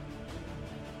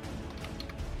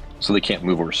 So they can't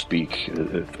move or speak.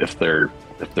 If they're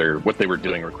what they were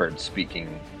doing required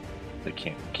speaking, they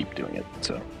can't keep doing it.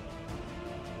 So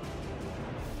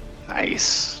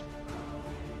nice.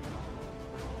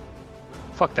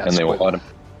 Fuck that. And they will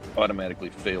automatically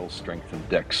fail strength and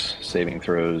dex saving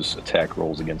throws. Attack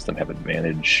rolls against them have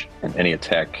advantage, and any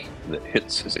attack that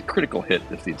hits is a critical hit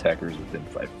if the attacker is within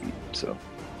 5 feet. So,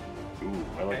 ooh,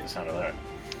 I like the sound of that.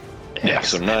 Yeah,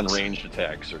 so non-ranged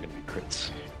attacks are going to be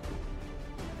crits.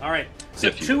 All right,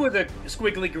 so 2 of the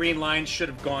squiggly green lines should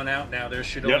have gone out now. There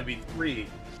should only be 3.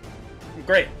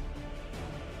 Great.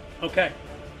 Okay.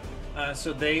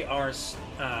 So they are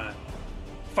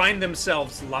find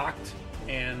themselves locked,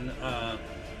 and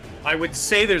I would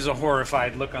say there's a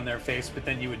horrified look on their face, but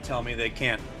then you would tell me they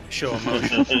can't show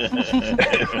emotion.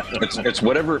 It's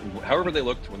however they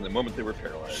looked when the moment they were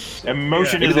paralyzed. So,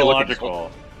 emotion is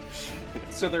illogical.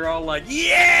 So they're all like,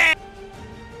 yeah!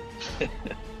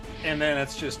 And then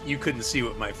it's just, you couldn't see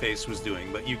what my face was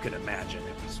doing, but you could imagine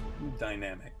it was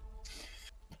dynamic.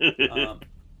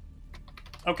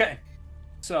 Okay.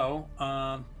 So,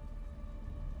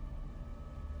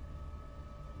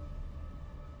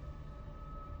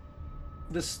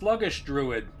 the sluggish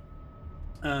druid,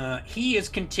 he is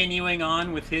continuing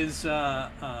on with his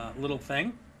little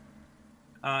thing.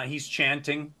 He's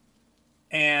chanting.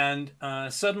 And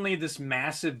suddenly this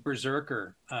massive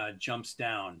berserker jumps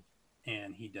down.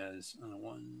 And he does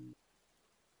 1.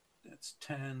 That's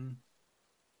 10.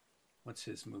 What's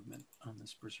his movement on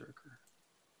this berserker?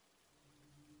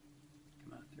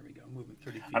 Come on, there we go. Movement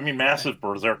 30 feet. I mean, massive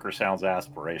berserker sounds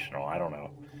aspirational. I don't know.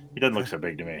 He doesn't look so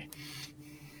big to me.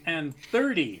 And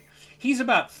 30. He's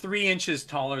about 3 inches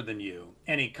taller than you,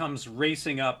 and he comes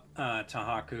racing up to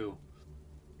Haaku.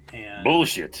 And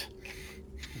bullshit.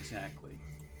 Exactly.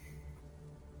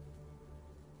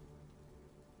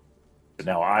 But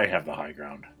now I have the high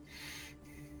ground.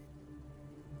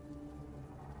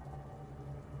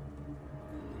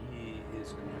 He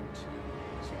is going to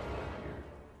start here.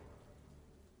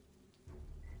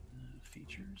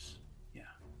 Features. Yeah.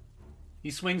 He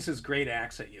swings his great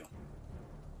axe at you.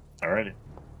 Alrighty.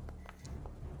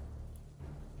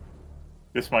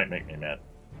 This might make me mad.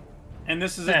 And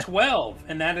this is a 12,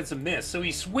 and that is a miss. So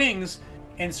he swings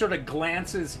and sort of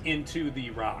glances into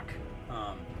the rock.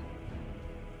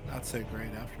 Not so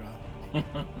great after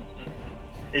all.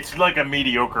 It's like a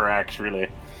mediocre axe, really.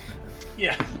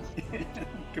 Yeah,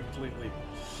 completely.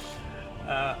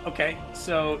 Okay,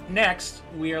 so next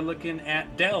we are looking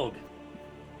at Delg.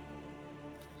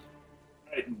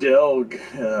 Delg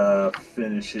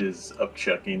finishes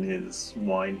upchucking his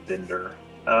wine vendor.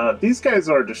 These guys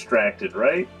are distracted,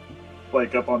 right?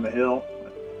 Like up on the hill?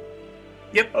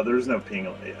 Yep. Oh, there's no ping.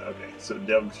 Yeah, okay. So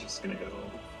Delg's just going to go.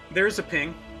 There's a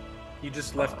ping. You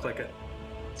just left click it.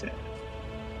 10,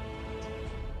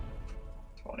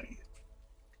 20,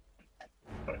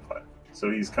 25. So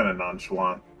he's kind of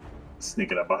nonchalant,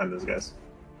 sneaking up behind those guys.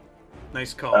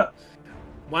 Nice call.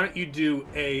 Why don't you do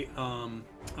a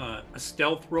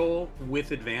stealth roll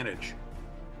with advantage?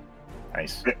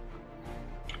 Nice. I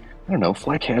don't know,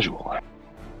 fly casual.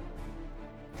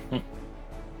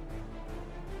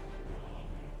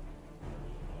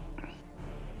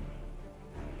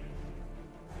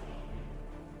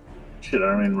 Shit, I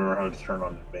don't even remember how to turn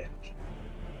on advantage.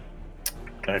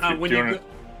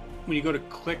 When you go to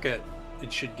click it,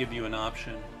 it should give you an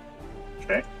option.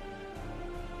 Okay.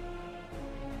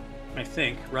 I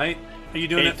think, right? Are you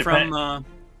doing it from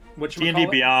what you D&D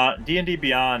Beyond? D&D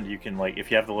Beyond, you can if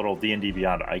you have the little D&D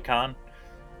Beyond icon.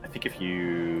 I think if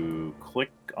you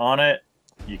click on it,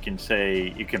 you can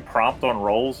prompt on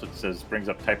rolls. It says brings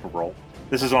up type of roll.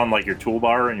 This is on your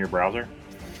toolbar in your browser,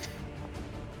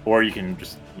 or you can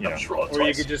just roll it twice. Or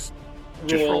you could just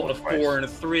roll a 4 and a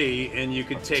 3, and you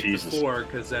could take Jesus. the 4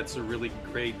 because that's a really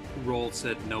great roll.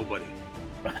 Said nobody.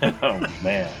 Oh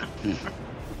man!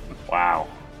 Wow.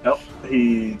 Nope.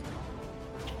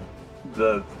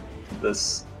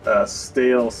 The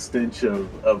stale stench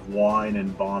of wine and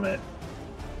vomit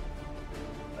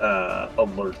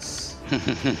alerts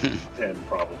him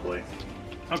probably.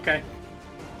 Okay.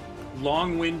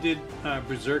 Long-winded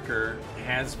berserker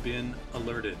has been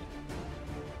alerted.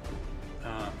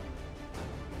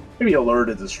 Maybe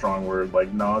alerted is a strong word,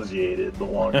 nauseated, the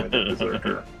long-winded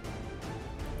berserker.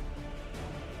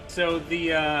 So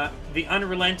the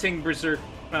unrelenting berserk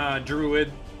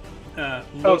druid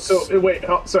looks...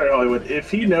 Sorry, Hollywood. If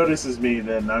he notices me,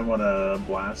 then I want to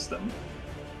blast him.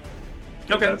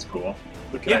 Okay. That's cool.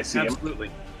 But can I see him? Absolutely.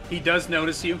 He does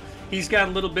notice you. He's got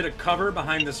a little bit of cover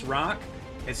behind this rock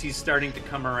as he's starting to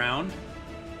come around.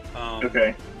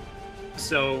 Okay.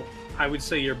 So I would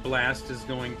say your blast is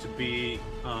going to be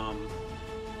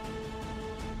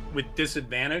with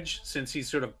disadvantage, since he's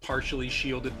sort of partially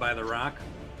shielded by the rock,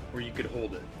 or you could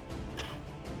hold it.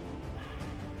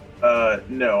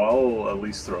 No, I'll at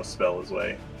least throw a spell his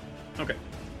way. Okay.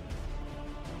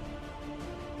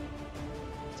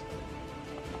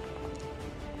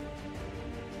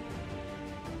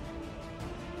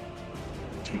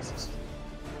 Jesus.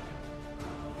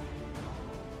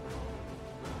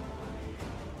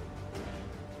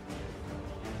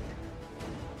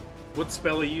 What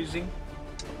spell are you using?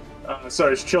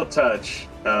 Sorry, it's Chill Touch.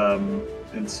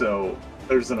 And so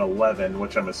there's an 11,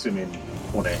 which I'm assuming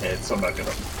when it hits, so I'm not going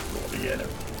to roll it again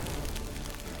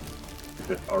if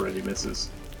it already misses.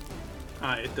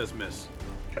 It does miss.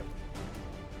 Okay.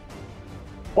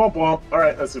 Womp womp.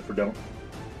 Alright, that's it for Dylan.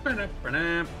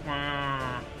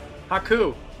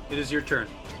 Haaku, it is your turn.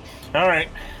 Alright.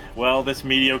 Well, this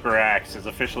mediocre axe has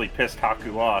officially pissed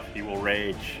Haaku off. He will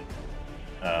rage.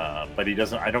 But he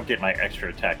doesn't. I don't get my extra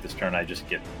attack this turn. I just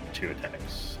get 2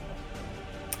 attacks.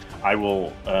 I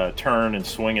will turn and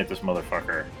swing at this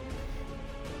motherfucker.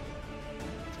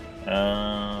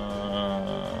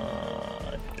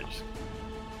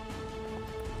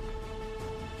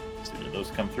 See, did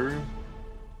those come through?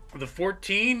 The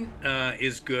 14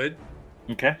 is good.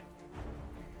 Okay.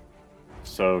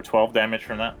 So 12 damage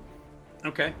from that.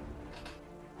 Okay.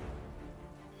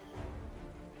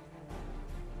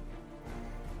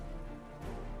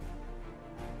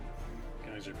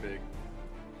 Guys are big.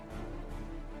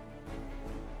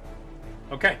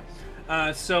 Okay.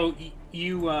 So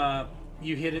you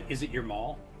hit it. Is it your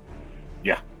maul?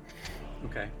 Yeah.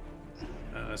 Okay.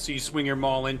 So you swing your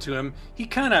maul into him. He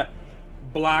kind of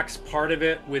blocks part of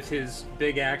it with his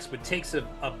big axe, but takes a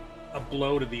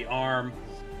blow to the arm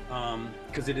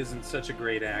because it isn't such a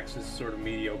great axe. It's sort of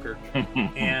mediocre.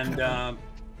 And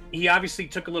he obviously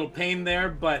took a little pain there,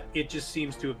 but it just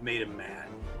seems to have made him mad.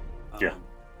 Yeah.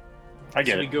 I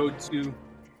get it. So we go to...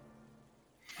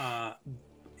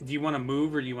 do you want to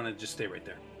move, or do you want to just stay right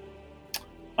there?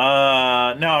 No,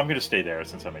 I'm going to stay there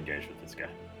since I'm engaged with this guy.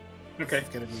 Okay. It's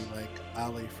going to be like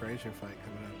Ali Frazier fight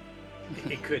coming up.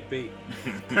 It could be.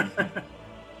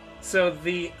 So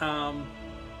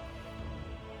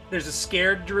there's a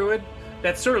scared druid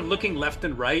that's sort of looking left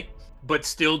and right, but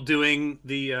still doing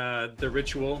the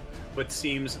ritual, but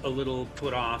seems a little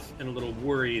put off and a little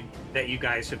worried that you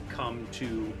guys have come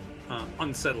to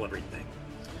unsettle everything.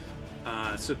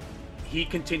 So he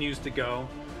continues to go.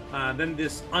 Then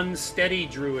this unsteady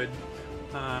druid,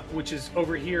 which is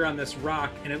over here on this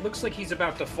rock, and it looks like he's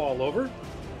about to fall over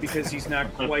because he's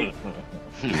not quite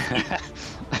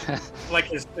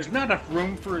there's not enough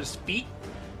room for his feet.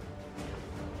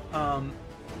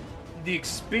 The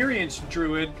experienced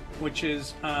druid, which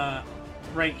is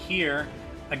right here,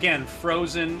 again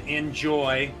frozen in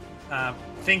joy,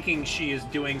 thinking she is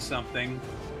doing something.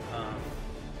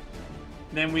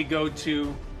 Then we go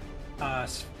to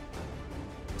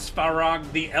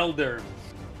Svarog the Elder.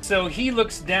 So he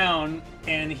looks down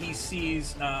and he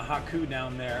sees Haaku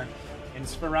down there, And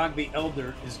Svarog the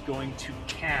Elder is going to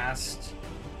cast.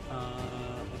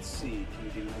 Let's see. Can we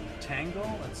do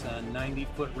Entangle? That's a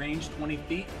 90-foot range, 20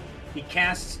 feet. He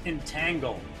casts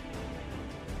Entangle.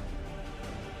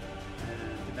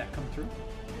 Did that come through?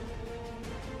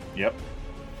 Yep.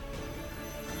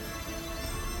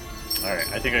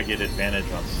 Alright, I think I get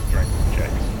advantage on strength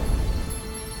checks.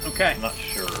 Okay. I'm not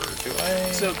sure. Do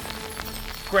I? So,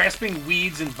 grasping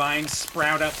weeds and vines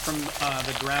sprout up from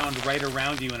the ground right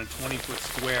around you in a 20-foot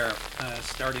square,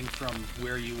 starting from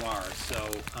where you are. So,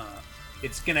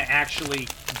 it's going to actually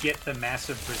get the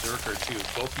massive berserker, too.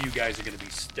 Both of you guys are going to be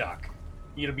stuck.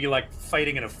 You're going to be like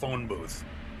fighting in a phone booth.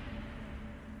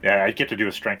 Yeah, I get to do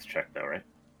a strength check, though, right?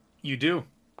 You do.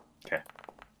 Okay.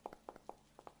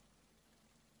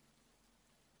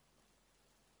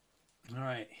 All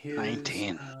right. His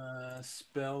 19.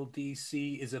 Spell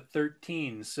DC is a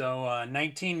 13. So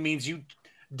 19 means you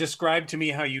describe to me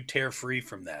how you tear free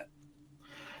from that.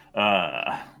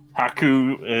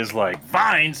 Haaku is like,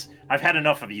 vines! I've had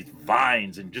enough of these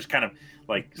vines, and just kind of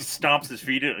like stomps his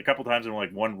feet a couple times, and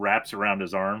like one wraps around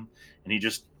his arm, and he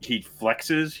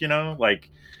flexes, like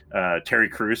Terry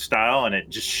Crews style, and it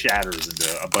just shatters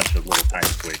into a bunch of little tiny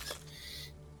twigs.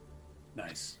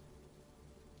 Nice.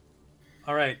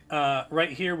 All right,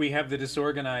 right here we have the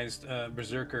disorganized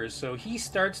berserker. So he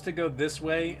starts to go this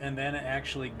way, and then it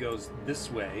actually goes this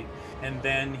way, and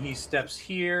then he steps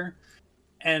here,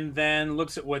 and then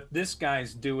looks at what this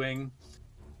guy's doing,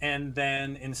 and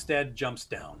then instead jumps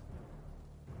down.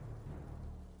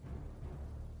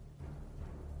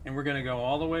 And we're going to go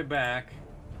all the way back.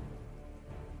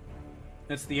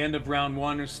 That's the end of round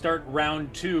 1. We'll start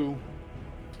round 2.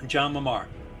 Jama'mar.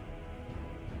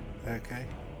 Okay.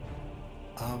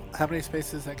 How many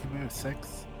spaces I can move?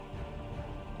 6?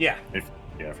 Yeah. If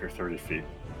you're 30 feet.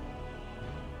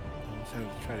 I'm trying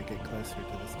to try to get closer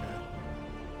to this guy.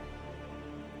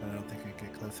 I don't think I can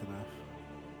get close enough.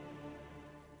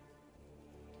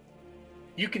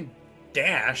 You can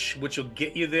dash, which will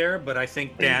get you there, but I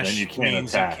think dash means you can't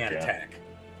attack.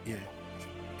 Yeah.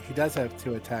 He does have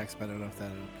 2 attacks, but I don't know if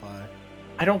that would apply.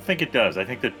 I don't think it does. I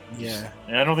think that. Yeah.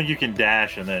 I don't think you can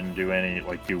dash and then do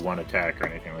do one attack or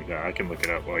anything like that. I can look it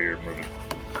up while you're moving.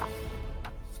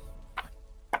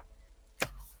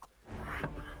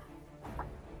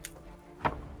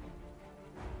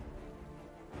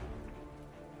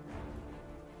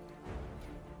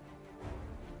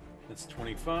 That's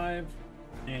 25,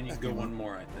 and you can go one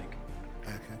more, I think.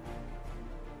 Okay.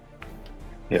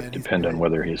 Yep, depend on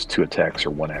whether he has 2 attacks or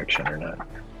 1 action or not.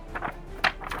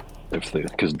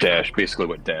 Because dash, basically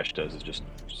what dash does is just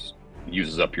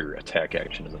uses up your attack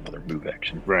action as another move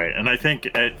action. Right, and I think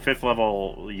at 5th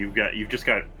level you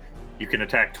can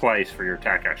attack twice for your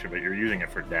attack action, but you're using it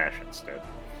for dash instead.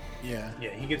 Yeah.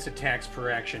 Yeah, he gets attacks per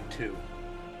action too.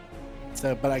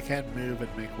 So, but I can move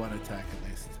and make 1 attack at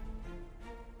least.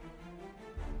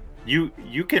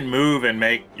 You can move and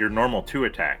make your normal 2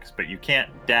 attacks, but you can't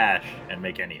dash and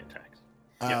make any attacks.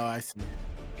 Oh, Yep. I see.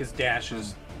 Because dash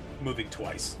is moving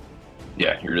twice.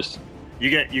 Yeah, you're just... You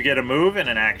get a move and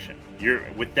an action.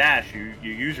 With dash, you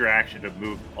use your action to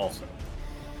move also.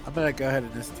 I'm gonna go ahead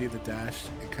and just do the dash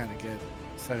and kind of get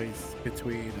so he's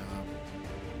between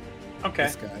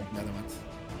this guy and the other ones,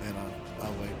 and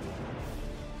I'll wait.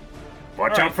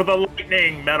 Watch out for the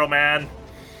lightning, Metal Man.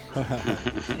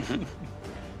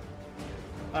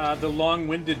 The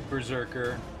long-winded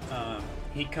berserker,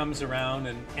 he comes around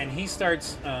and he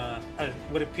starts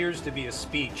what appears to be a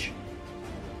speech.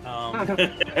 And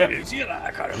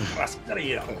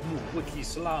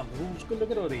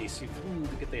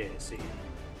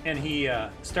he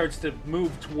starts to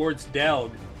move towards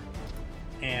Delg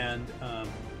and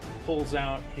pulls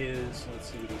out his, let's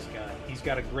see what he's got. He's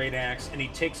got a great axe, and he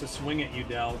takes a swing at you,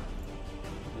 Delg.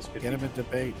 Get him in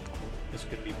debate. This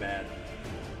could be bad.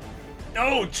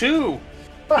 No, 2!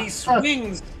 He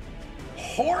swings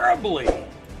horribly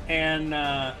and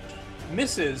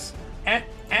misses.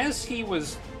 As he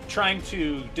was trying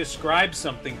to describe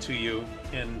something to you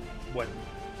in what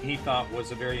he thought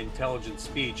was a very intelligent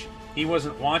speech, he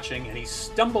wasn't watching, and he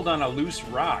stumbled on a loose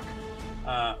rock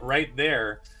right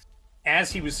there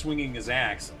as he was swinging his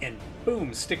axe, and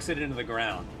boom, sticks it into the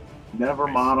ground. Never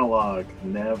monologue.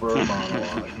 Never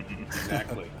monologue.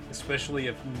 Exactly. Especially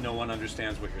if no one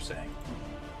understands what you're saying.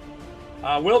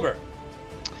 Wilbur.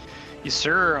 Yes,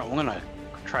 sir. I'm going to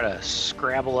try to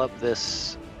scrabble up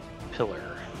this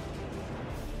pillar.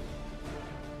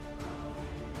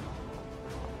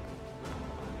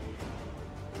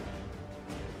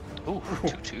 Ooh,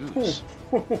 2 2s.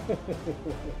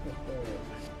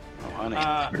 Oh, honey.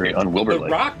 Very unwilbur-like. The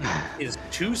rock is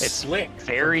too It's slick.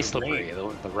 very for the slippery.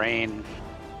 rain. The rain.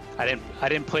 I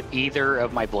didn't put either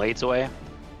of my blades away.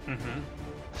 Mm-hmm.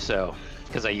 So,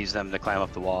 because I used them to climb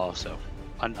up the wall, so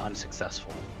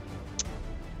unsuccessful.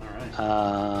 All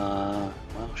right.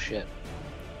 Well, shit.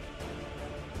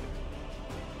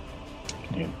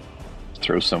 Can you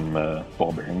throw some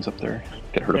ball bearings up there?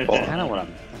 Get her to fall. That's kind of what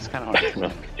I'm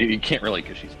Well, you can't really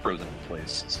because she's frozen in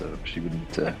place, so she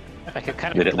wouldn't. I could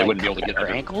kind they of wouldn't be able to get her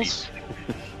under ankles.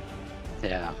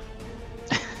 Yeah.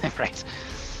 Right.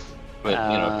 But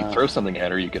if you throw something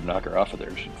at her, you could knock her off of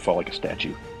there. She'd fall like a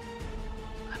statue.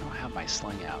 I don't have my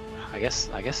sling out. I guess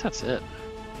that's it.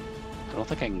 I don't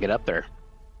think I can get up there.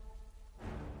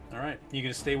 All right. You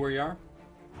gonna stay where you are?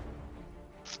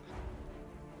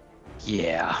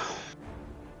 Yeah.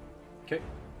 Okay.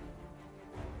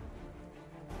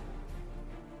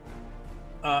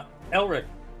 Elrich.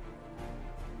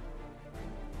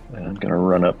 I'm gonna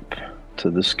run up to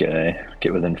this guy,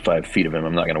 get within 5 feet of him.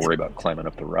 I'm not gonna worry about climbing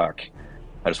up the rock.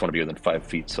 I just want to be within 5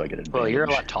 feet so I get advantage. Well, you're a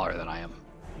lot taller than I am.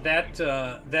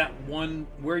 That one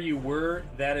where you were,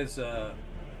 that is a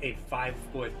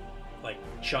 5-foot like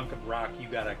chunk of rock you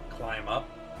gotta climb up.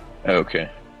 Okay.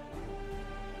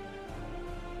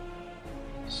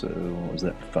 So what was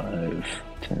that? 5,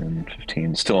 10,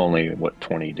 15. Still only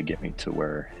 20 to get me to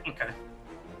where? Okay.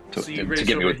 To So you get me race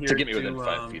over here within to,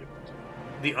 5 feet of him.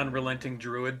 The unrelenting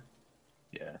druid.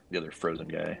 Yeah, the other frozen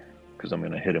guy, because I'm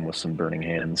gonna hit him with some burning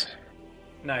hands.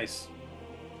 Nice.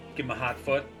 Give him a hot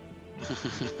foot.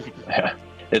 Yeah,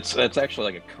 it's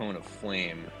actually like a cone of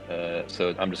flame.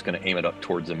 So I'm just gonna aim it up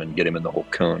towards him and get him in the whole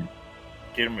cone.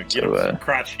 Get him some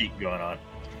crotch heat going on.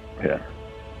 Yeah,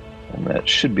 and that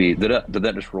should be. Did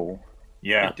that just roll?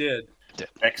 Yeah. It did.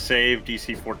 Dex save,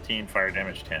 DC 14, fire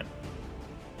damage 10.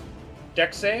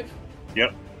 Dex save?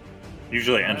 Yep.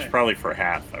 Usually ends Right. probably for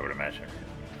half, I would imagine.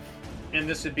 And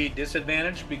this would be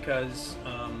disadvantage because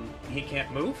he can't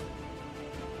move?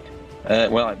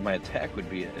 Well, my attack would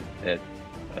be at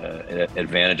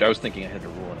advantage. I was thinking I had to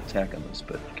roll an attack on this,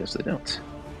 but I guess I don't.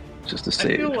 It's just a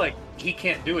save. I feel like he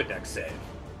can't do a dex save.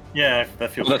 Yeah,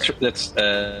 that feels Well, right. that's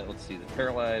let's see. The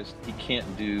paralyzed, he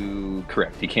can't do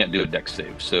He can't do a dex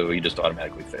save, so he just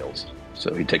automatically fails.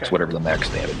 So he takes Okay. whatever the max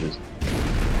damage is.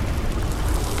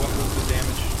 What was the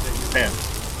damage that you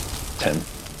 10.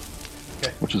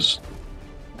 Okay. Which is,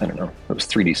 I don't know. It was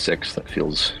 3d6. That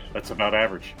feels. That's about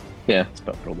average. Yeah, it's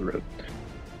about middle of the road.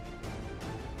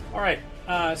 All right.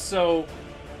 So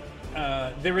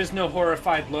there is no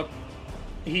horrified look.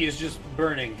 He is just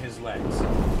burning his legs.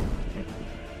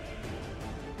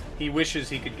 He wishes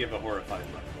he could give a horrified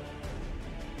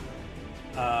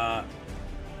look.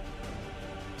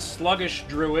 Sluggish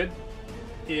druid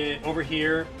over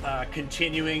here,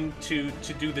 continuing to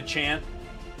do the chant.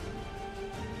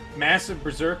 Massive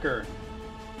berserker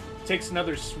takes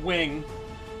another swing.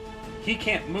 He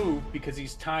can't move because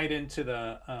he's tied into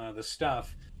the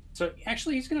stuff. So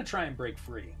actually, he's going to try and break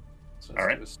free. So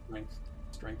let's do a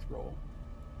strength roll,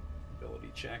 ability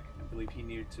check. I believe he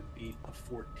needed to beat a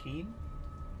 14.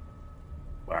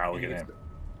 Wow, look at him.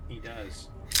 He does.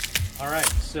 All right,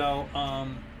 so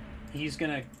he's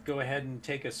going to go ahead and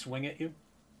take a swing at you.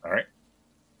 All right.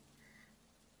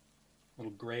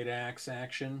 Little great axe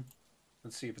action.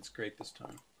 Let's see if it's great this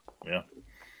time. Yeah.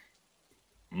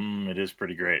 It is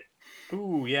pretty great.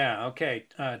 Ooh, yeah. Okay.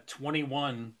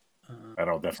 21.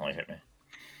 That'll definitely hit me.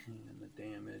 And the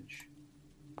damage.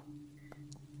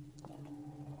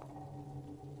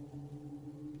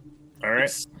 All right.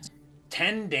 It's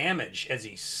 10 damage as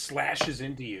he slashes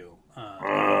into you.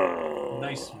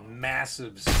 Nice,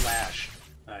 massive slash,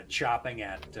 chopping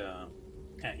at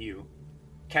you.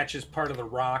 Catches part of the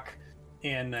rock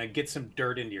and gets some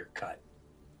dirt into your cut.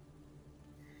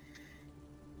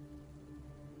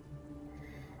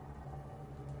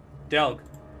 Delg.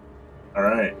 All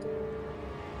right.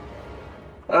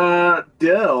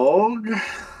 Delg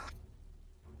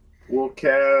will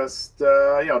cast.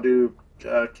 I'll do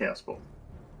cast bolt.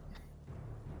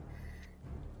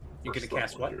 You're gonna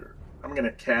cast what? I'm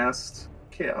gonna cast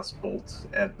Chaos Bolt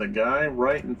at the guy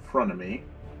right in front of me.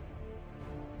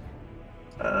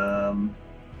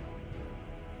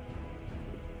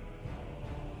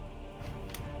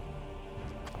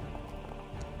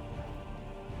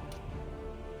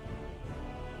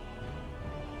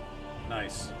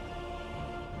 Nice.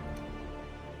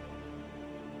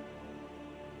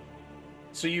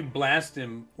 So you blast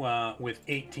him with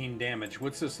 18 damage.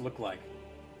 What's this look like?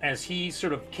 As he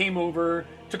sort of came over,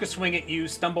 took a swing at you,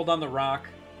 stumbled on the rock.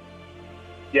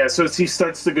 Yeah, so as he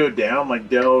starts to go down, like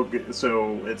Delg,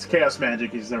 so it's chaos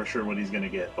magic, he's never sure what he's going to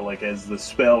get, but like as the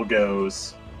spell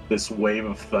goes, this wave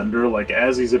of thunder. Like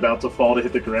as he's about to fall to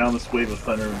hit the ground, this wave of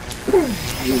thunder,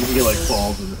 he like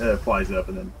falls and flies up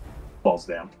and then falls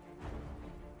down.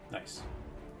 Nice.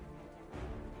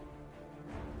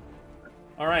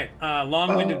 All right,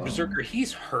 long-winded berserker.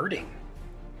 He's hurting.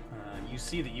 You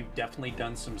see that you've definitely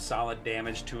done some solid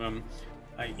damage to him.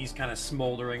 He's kind of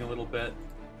smoldering a little bit.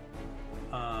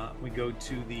 We go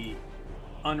to the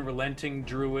unrelenting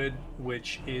druid,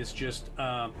 which is just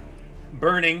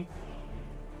burning.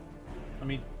 I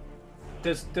mean,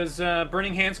 does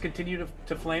burning hands continue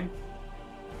to flame?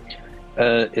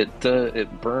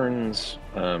 It burns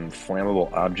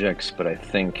flammable objects, but I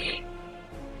think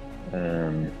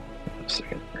a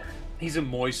second. He's a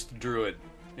moist druid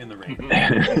in the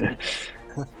rain.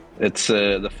 It's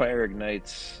the fire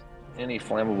ignites any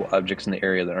flammable objects in the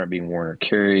area that aren't being worn or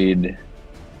carried.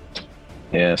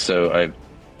 Yeah, so I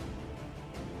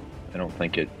don't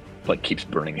think it like keeps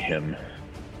burning him.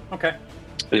 Okay.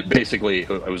 It basically,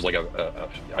 it was like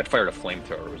I fired a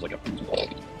flamethrower. It was like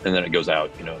and then it goes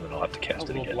out, and then I'll have to cast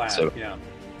it again. Blast, so, yeah.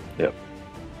 Yep.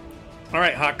 All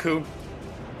right, Haaku.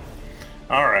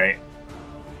 All right.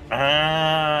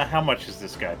 How much does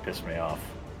this guy piss me off?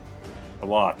 A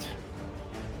lot.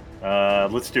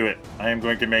 Let's do it. I am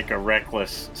going to make a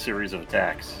reckless series of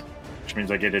attacks, which means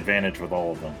I get advantage with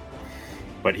all of them.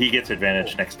 But he gets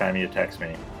advantage next time he attacks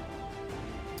me.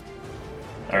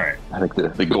 All right. I think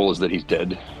the goal is that he's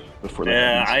dead before that.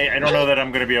 Yeah, I don't know that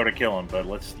I'm going to be able to kill him, but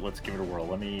let's give it a whirl.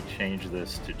 Let me change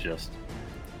this to just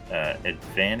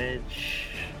advantage,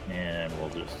 and we'll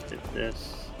just hit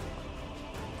this.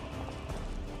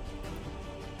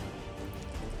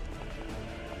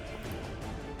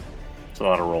 It's a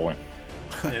lot of rolling.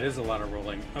 It is a lot of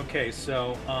rolling. Okay,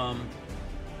 so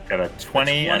got a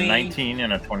 20, a 19,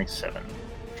 and a 27.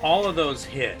 All of those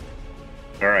hit.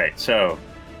 All right, so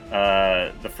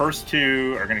the first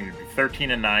two are going to do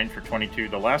 13 and 9 for 22.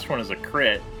 The last one is a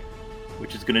crit,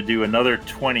 which is going to do another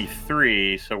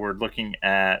 23. So we're looking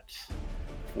at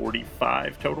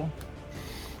 45 total.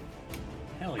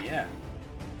 Hell yeah.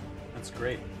 That's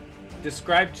great.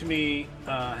 Describe to me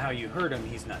how you hurt him.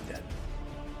 He's not dead.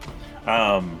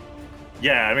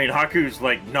 Yeah, I mean, Haaku's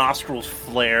like nostrils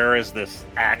flare as this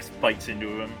axe bites into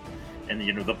him, and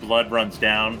the blood runs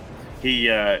down. He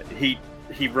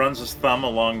runs his thumb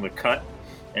along the cut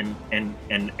and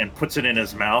puts it in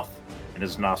his mouth, and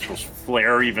his nostrils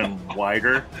flare even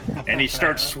wider, and he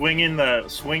starts swinging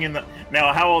the.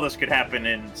 Now, how all this could happen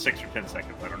in 6 or 10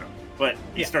 seconds, I don't know, but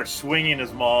he starts swinging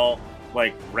his maul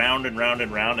like round and round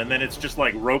and round, and then it's just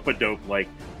like rope-a-dope, like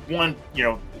one,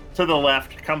 to the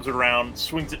left, comes around,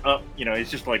 swings it up, he's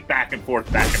just like back and forth,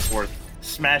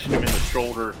 smashing him in the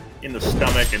shoulder, in the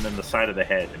stomach, and then the side of the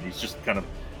head, and he's just kind of,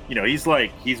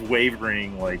 he's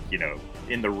wavering,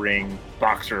 in the ring,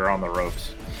 boxer on the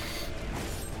ropes.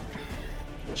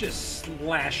 Just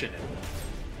slashing it.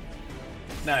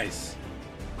 Nice.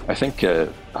 I think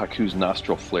Haaku's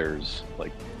nostril flares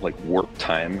like warp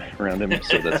time around him,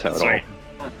 so that's how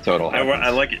it all happens. I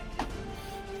like it.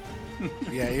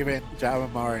 Yeah, even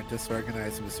Jama'mar and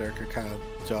Disorganized Berserker kind of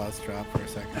jaws drop for a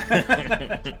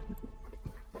second.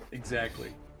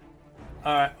 Exactly.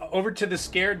 Over to the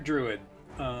scared druid,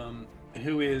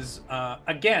 who is,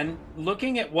 again,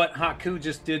 looking at what Haaku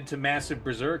just did to Massive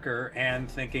Berserker and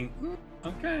thinking,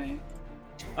 okay.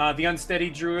 The unsteady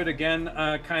druid, again,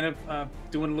 kind of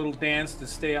doing a little dance to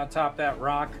stay on top of that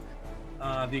rock.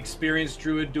 The experienced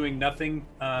druid doing nothing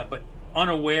but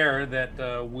unaware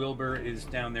that Wilbur is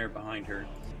down there behind her.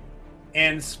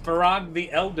 And Strahd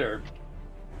the Elder,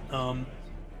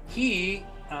 he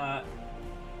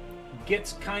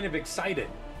gets kind of excited.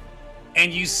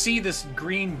 And you see this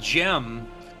green gem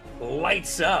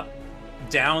lights up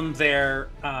down there,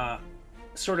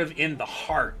 sort of in the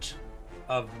heart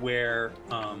of where,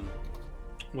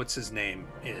 what's his name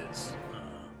is.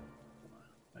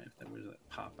 Where did that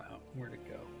pop out? Where'd it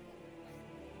go?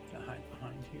 Did I hide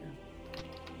behind here?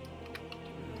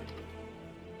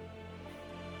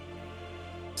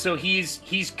 So he's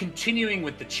continuing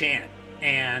with the chant,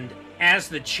 and as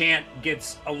the chant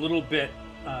gets a little bit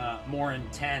more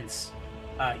intense,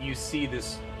 you see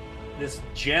this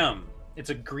gem.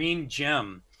 It's a green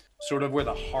gem, sort of where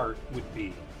the heart would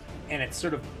be, and it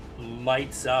sort of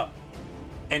lights up.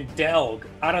 And Delg,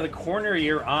 out of the corner of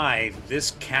your eye,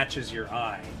 this catches your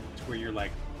eye, to where you're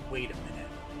like, wait a minute.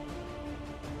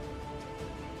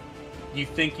 You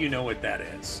think you know what that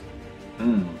is?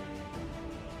 Do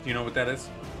you know what that is?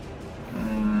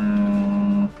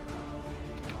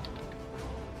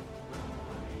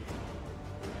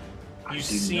 You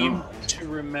seem to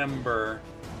remember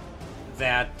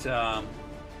that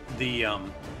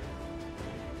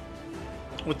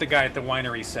what the guy at the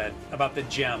winery said about the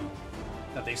gem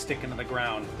that they stick into the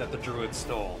ground that the druid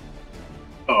stole.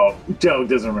 Oh, Doug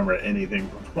doesn't remember anything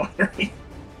from the winery.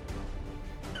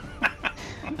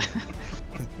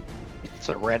 It's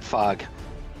a red fog.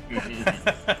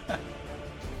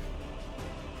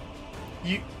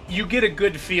 You get a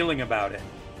good feeling about it.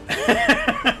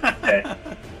 Okay.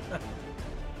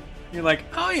 You're like,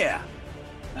 oh yeah,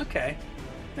 okay,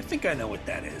 I think I know what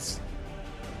that is.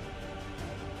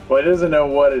 Well, he doesn't know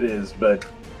what it is, but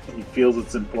he feels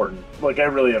it's important. Like I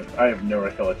have no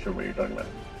recollection of what you're talking about.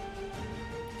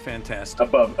 Fantastic.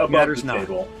 Above Matters the not.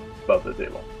 table. Above the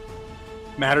table.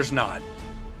 Matters not.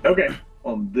 Okay.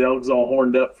 Well, Delg's all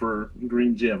horned up for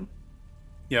Green Gem.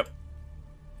 Yep.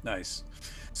 Nice.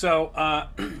 So,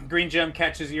 Green Gem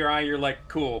catches your eye. You're like,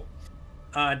 cool.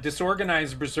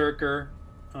 Disorganized Berserker.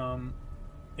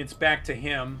 It's back to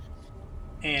him.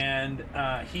 And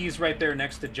he's right there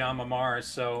next to Jama'mar.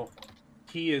 So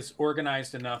he is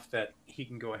organized enough that he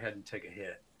can go ahead and take a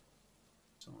hit.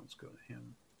 So let's go to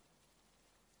him.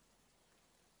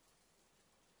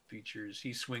 Features.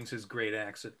 He swings his great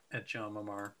axe at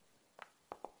Jama'mar.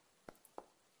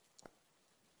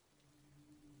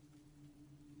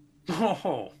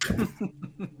 Oh.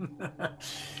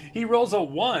 He rolls a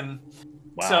 1.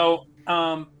 Wow.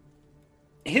 So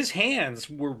his hands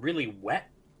were really wet.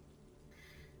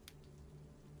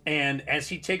 And as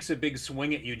he takes a big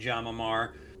swing at you,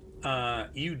 Jama'mar,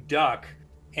 you duck,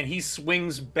 and he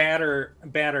swings batter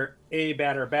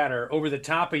over the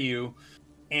top of you,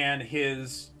 and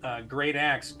his great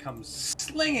axe comes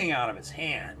slinging out of his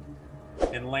hand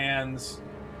and lands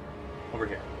over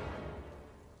here.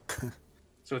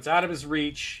 So it's out of his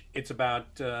reach. It's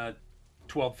about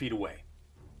 12 feet away.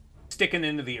 Sticking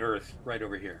into the earth right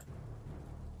over here.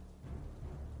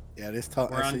 Yeah, this tall.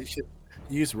 So you should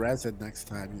use resin next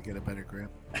time. You get a better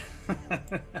grip.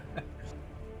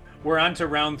 We're on to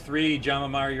round 3.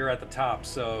 Jama'mar, you're at the top.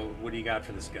 So what do you got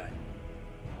for this guy?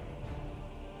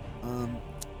 I'm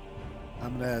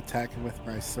gonna attack him with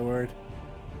my sword,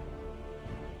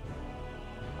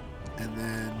 and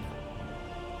then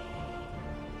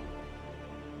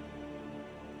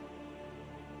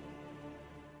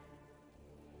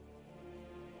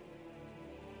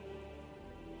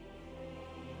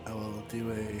I will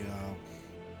do I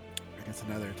guess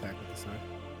another attack with the sword.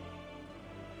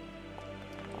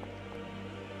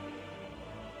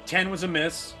 10 was a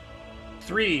miss.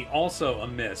 3 also a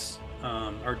miss.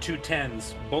 Or 2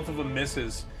 10s. Both of them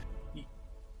misses.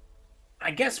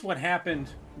 I guess what happened...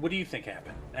 What do you think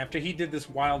happened? After he did this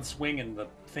wild swing and the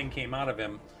thing came out of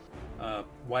him,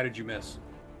 why did you miss?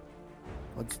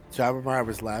 Well, Jama'mar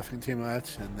was laughing too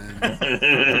much, and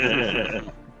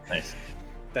then... Nice.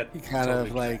 That he kind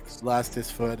of like lost his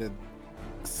foot and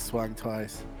swung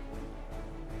twice.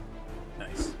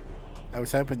 Nice. I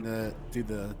was hoping to do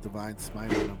the divine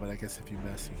smite on him, but I guess if you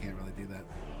miss, you can't really do that.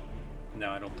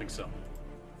 No, I don't think so.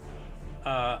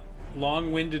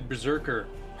 Long-winded Berserker,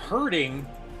 hurting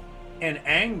and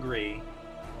angry,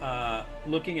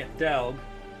 looking at Delg,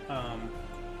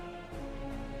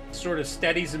 sort of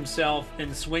steadies himself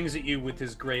and swings at you with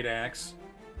his great axe.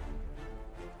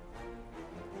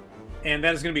 And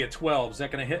that is going to be a 12. Is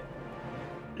that going to hit?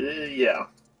 Yeah.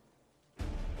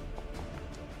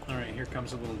 All right, here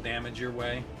comes a little damage your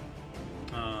way.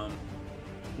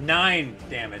 9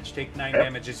 damage. Take 9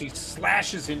 damage as he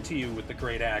slashes into you with the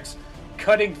great axe,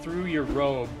 cutting through your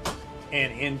robe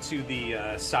and into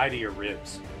the side of your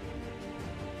ribs.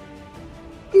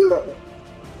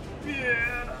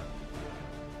 Yeah.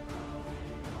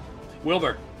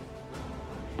 Wilbur.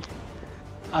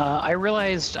 I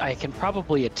realized I can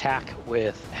probably attack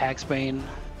with Hagsbane.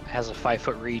 Has a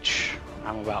 5-foot reach.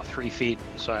 I'm about 3 feet,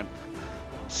 so I'd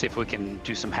see if we can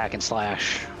do some hack and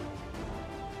slash.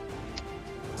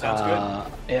 Sounds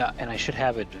good. Yeah, and I should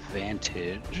have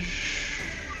advantage.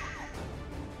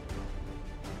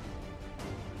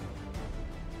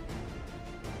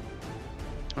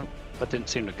 Oh, but didn't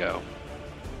seem to go.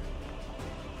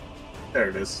 There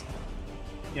it is.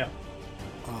 Yeah.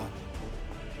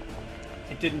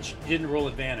 It didn't roll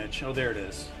advantage. Oh, there it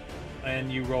is.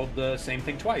 And you rolled the same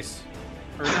thing twice.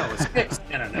 Or no, it's 6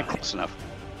 and a 9. Close enough.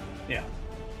 Yeah.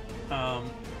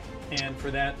 And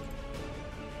for that,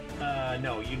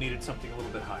 no, you needed something a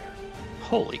little bit higher.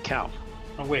 Holy cow.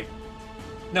 Oh, wait.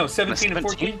 No, 17 and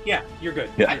 14? Yeah, you're good.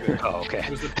 Yeah. You're good. Oh, okay. It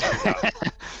was the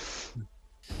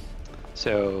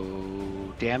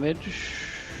So, damage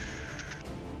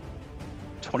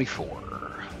 24.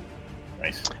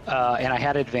 Nice. And I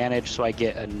had advantage, so I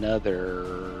get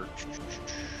another.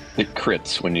 It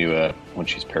crits when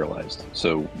she's paralyzed.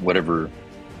 So whatever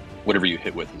you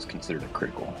hit with is considered a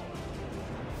critical.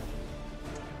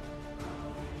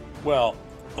 Well,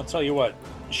 I'll tell you what.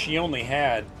 She only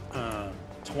had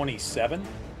 27.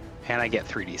 And I get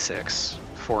 3d6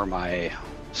 for my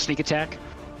sneak attack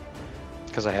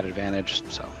because I had advantage.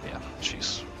 So yeah,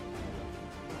 she's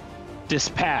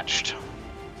dispatched.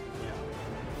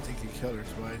 I think you killed her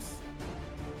twice.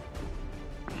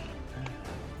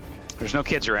 There's no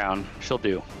kids around. She'll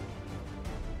do.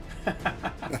 Let me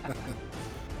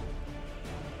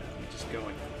just go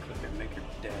and click and make her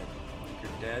dead. Make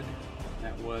her dead.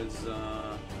 That was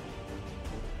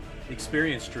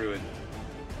experienced druid.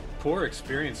 Poor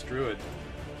experienced druid.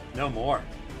 No more.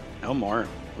 No more.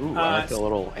 Ooh, I like the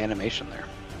little animation there.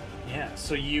 Yeah.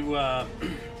 So you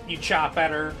you chop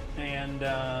at her, and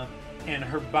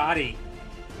her body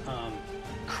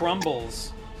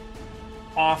crumbles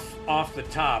off the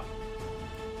top.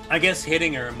 I guess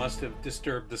hitting her must have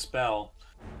disturbed the spell,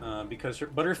 because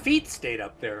her feet stayed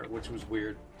up there, which was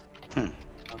weird.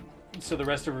 So the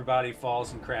rest of her body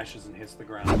falls and crashes and hits the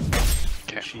ground.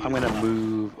 Okay, I'm gonna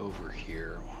move over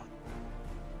here.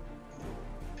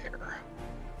 There.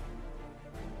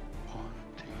 1,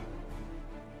 2.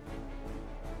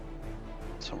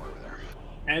 Somewhere over there.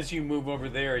 As you move over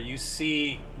there, you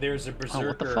see there's a berserker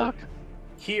what the fuck?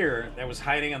 here that was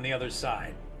hiding on the other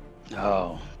side.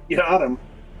 Oh. Got him.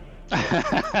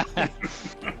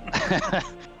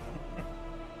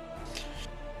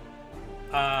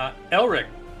 Elrich.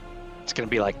 It's gonna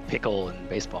be like pickle in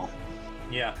baseball.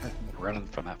 Yeah. Running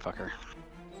from that fucker.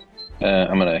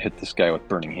 I'm gonna hit this guy with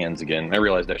burning hands again. I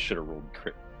realized I should have rolled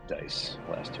crit dice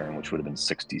last turn, which would have been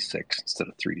 6d6 instead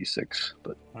of 3d6.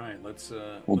 But all right, let's.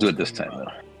 We'll do it this time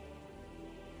though.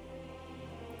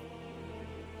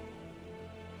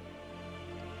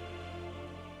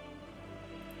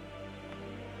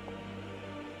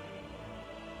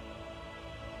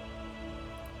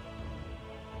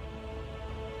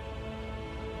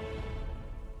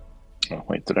 Oh,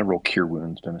 wait, did I roll Cure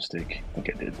Wounds by mistake? I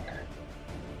think I did.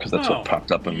 Because that's what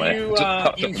popped up in my...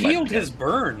 You healed his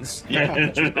burns. Yeah.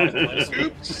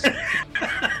 Oops. Just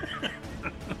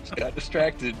got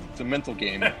distracted. It's a mental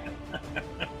game. Let's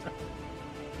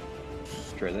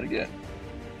try that again.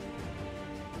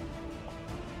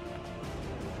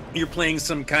 You're playing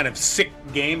some kind of sick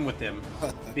game with him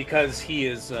because he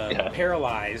is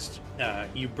paralyzed.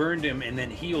 You burned him and then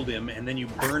healed him, and then you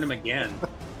burn him again.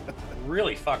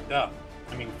 Really fucked up.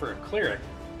 I mean, for a cleric.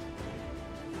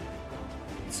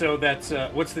 So that's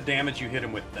what's the damage you hit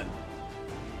him with then?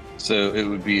 So it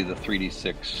would be the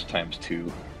 3d6 times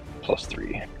 2 plus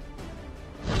 3.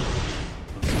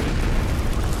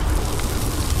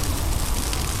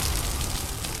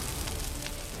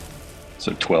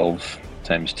 So 12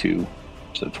 times 2,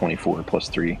 so 24 plus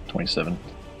 3, 27.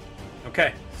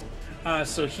 Okay.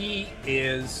 So he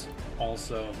is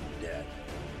also dead.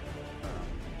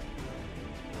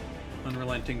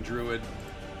 Unrelenting druid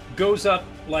goes up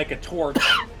like a torch,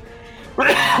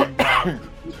 and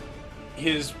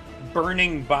his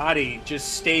burning body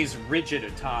just stays rigid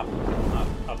atop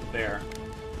up there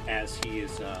as he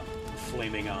is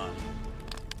flaming on.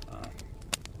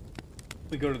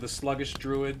 We go to the sluggish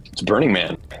druid. It's Burning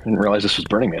Man. I didn't realize this was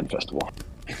Burning Man Festival.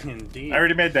 Indeed. I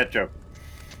already made that joke.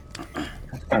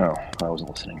 Oh, I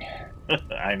wasn't listening.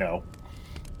 I know.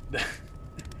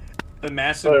 The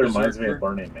massive It reminds berserker. me of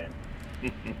Burning Man.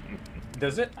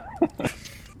 Does it?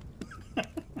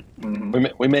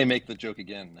 We may make the joke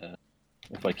again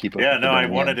if I keep up. Yeah, with the no, I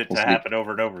Burning wanted Man. it to We'll see. happen over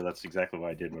and over. That's exactly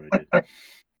why I did what I did.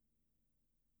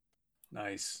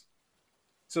 Nice.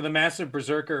 So the massive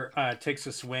berserker takes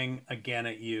a swing again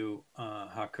at you,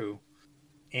 Haaku,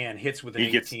 and hits with an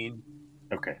 18.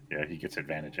 Okay, yeah, he gets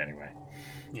advantage anyway.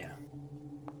 Yeah.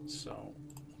 So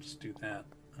let's do that,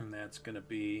 and that's going to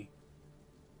be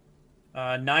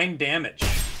 9 damage.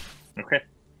 Okay.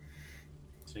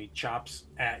 So he chops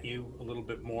at you a little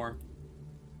bit more.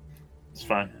 It's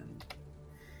fine. And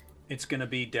it's going to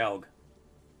be Delg.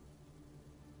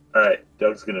 All right,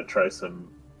 Doug's gonna try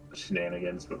some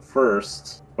shenanigans, but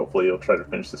first, hopefully, he'll try to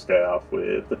finish this guy off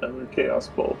with another Chaos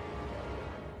Bolt.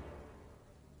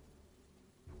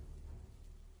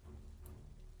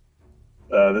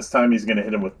 This time, he's gonna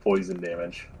hit him with poison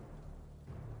damage.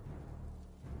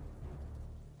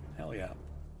 Hell yeah.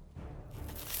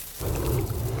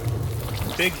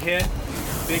 Big hit,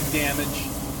 big damage.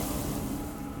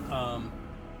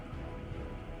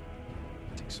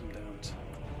 Take some downs.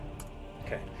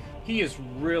 Okay. He is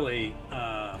really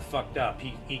fucked up.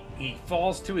 He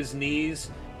falls to his knees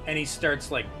and he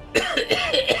starts like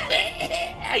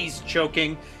he's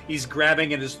choking. He's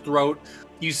grabbing at his throat.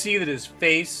 You see that his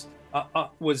face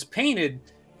was painted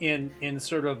in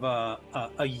sort of a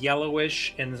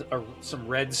yellowish and some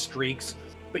red streaks.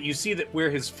 but you see that where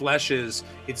his flesh is,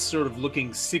 it's sort of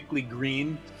looking sickly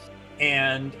green,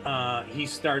 and he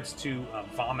starts to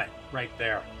vomit right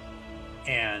there,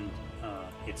 and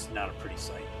it's not a pretty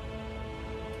sight.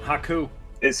 Haaku.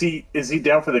 Is he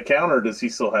down for the count, or does he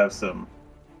still have some?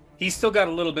 He's still got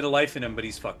a little bit of life in him, but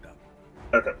he's fucked up.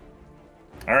 Okay.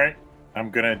 All right. I'm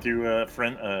gonna do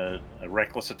a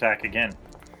reckless attack again.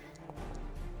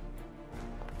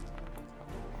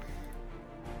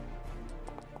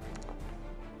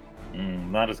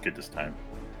 Not as good this time.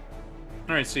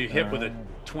 All right, so you hit with a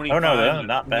 25. Oh no,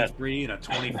 not bad. 23 and a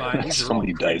 25. These so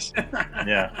many dice.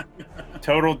 Yeah.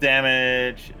 Total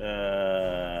damage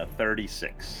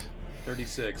 36.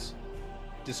 36.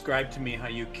 Describe to me how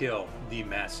you kill the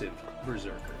massive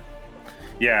berserker.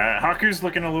 Yeah, Haaku's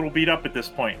looking a little beat up at this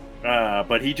point,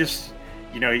 but he just,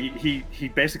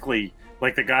 he basically,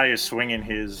 like, the guy is swinging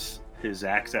his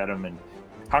axe at him, and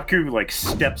Haaku like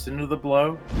steps into the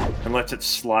blow and lets it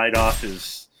slide off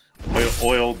his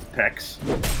oiled pecs,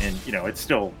 and it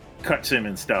still cuts him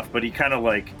and stuff, but he kind of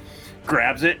like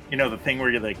grabs it, the thing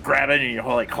where you like grab it and you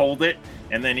like hold it,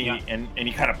 and then he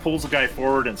he kind of pulls the guy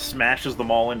forward and smashes them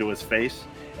all into his face,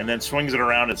 and then swings it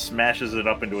around and smashes it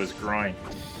up into his groin.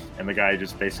 And the guy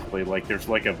just basically, like, there's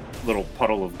like a little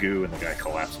puddle of goo, and the guy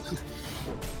collapses.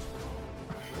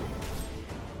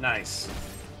 Nice.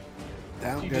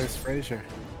 Down goes Fraser.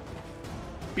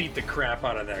 Beat the crap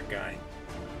out of that guy.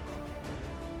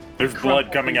 There's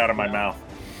blood coming out of my mouth.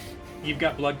 You've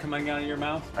got blood coming out of your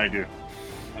mouth? I do.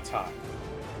 That's hot.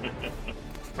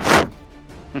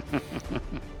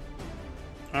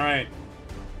 All right.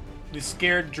 The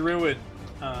scared druid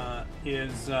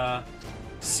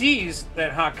sees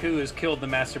that Haaku has killed the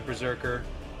Master Berserker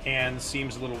and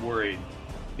seems a little worried.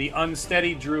 The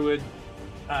unsteady druid,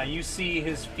 you see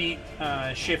his feet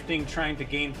shifting, trying to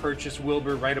gain purchase.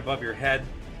 Wilbur right above your head.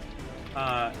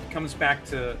 Comes back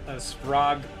to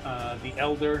Strahd, the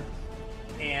Elder,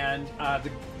 and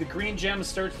the green gem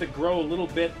starts to glow a little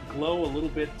bit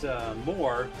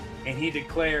more, and he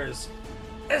declares,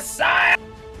 "The sire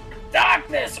of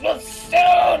darkness will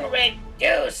soon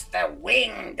reduce the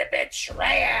winged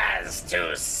betrayers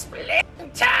to splinters."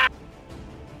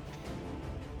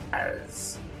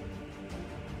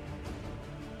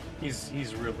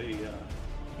 He's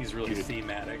really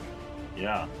thematic.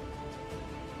 Yeah.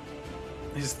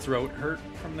 His throat hurt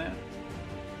from that.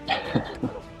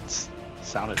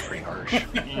 Sounded pretty harsh.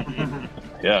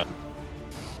 Yeah.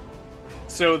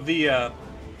 So the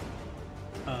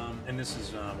and this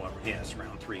is it's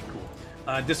round 3.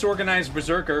 Cool. Disorganized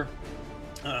Berserker.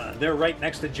 They're right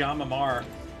next to Jama'mar.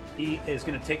 He is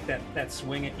going to take that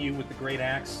swing at you with the great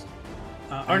axe.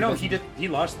 He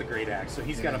lost the great axe, so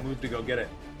he's got to move to go get it.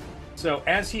 So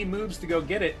as he moves to go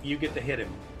get it, you get to hit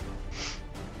him.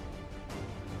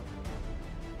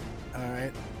 All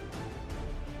right.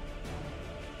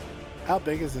 How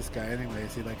big is this guy anyway?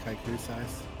 Is he like Haiku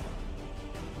size?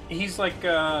 He's like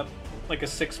a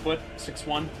 6 foot,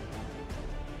 6'1".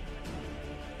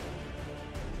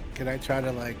 Can I try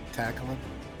to like tackle him?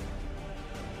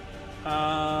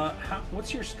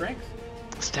 What's your strength?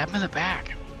 Stab him in the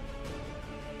back.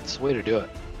 That's the way to do it.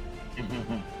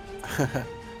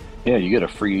 Yeah, you get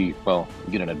you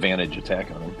get an advantage attack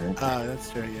on him, right? Oh,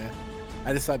 that's true, yeah.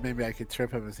 I just thought maybe I could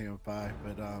trip him as he went by,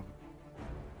 but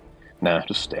Nah,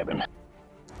 just stab him.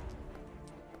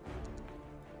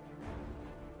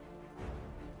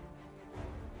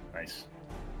 Nice.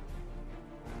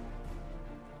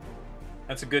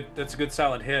 That's a good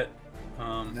solid hit.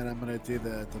 then I'm gonna do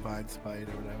the Divine Spite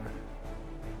or whatever.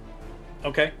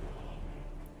 Okay.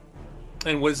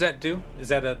 And what does that do? Is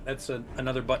that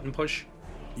another button push?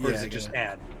 Or does it just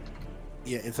add?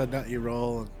 Yeah, it's a nut you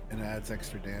roll and it adds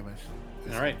extra damage.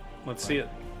 All right, let's see it.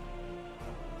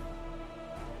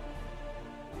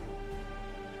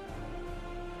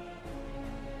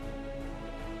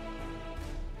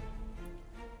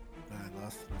 I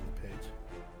lost it on the page.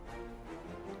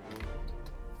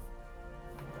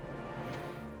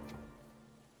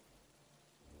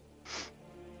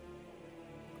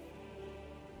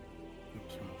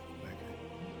 Oops, okay.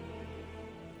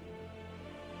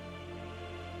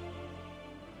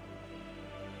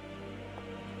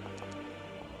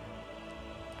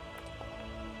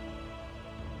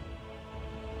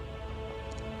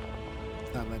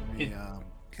 It's not letting me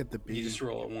hit the beat. You just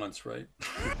roll it once, right?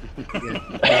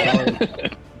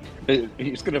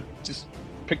 He's gonna just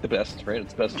pick the best, right?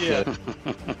 It's best. Yeah.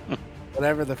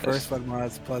 Whatever the first one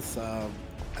was, plus I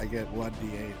get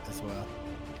 1d8 as well.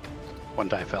 One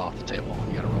die fell off the table.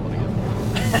 You gotta roll it again.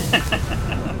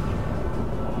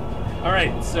 All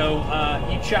right, so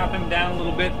you chop him down a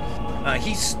little bit.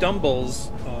 He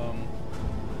stumbles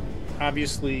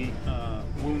obviously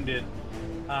wounded,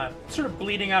 sort of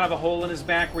bleeding out of a hole in his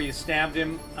back where you stabbed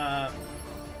him,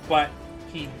 but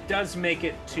he does make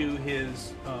it to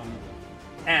his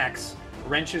axe,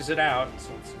 wrenches it out.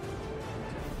 So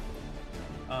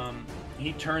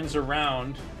he turns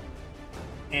around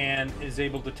and is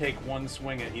able to take one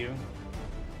swing at you.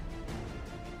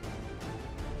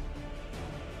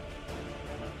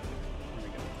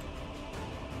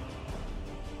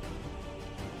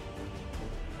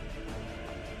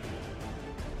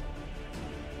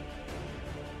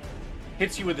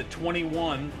 Hits you with a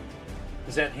 21.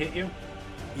 Does that hit you?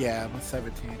 Yeah, I'm a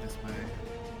 17 is my...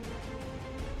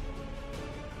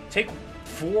 Take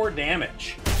 4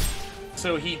 damage.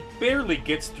 So he barely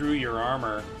gets through your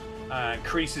armor,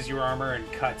 creases your armor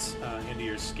and cuts into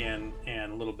your skin,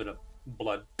 and a little bit of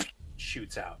blood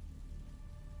shoots out.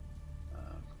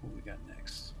 Who we got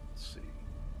next? Let's see.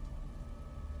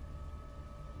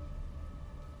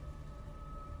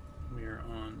 We're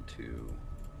on to...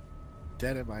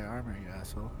 Dead in my armor, you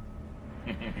asshole.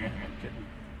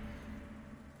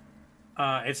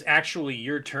 It's actually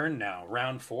your turn now.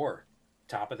 Round 4.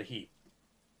 Top of the heap.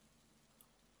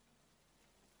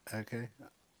 Okay.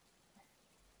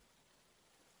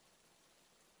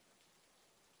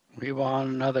 We want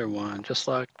another one, just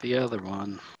like the other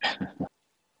one.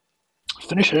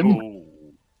 Finish him.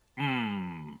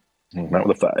 Not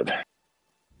with a 5.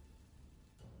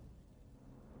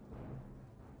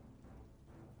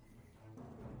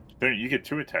 You get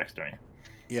 2 attacks, don't you?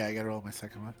 Yeah, I gotta roll my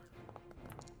second one.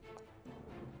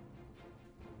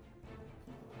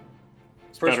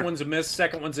 First one's a miss,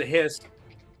 second one's a hiss.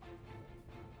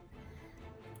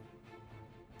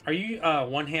 Are you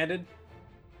one-handed?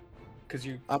 Because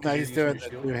you. I'm not. He's doing the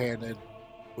two-handed,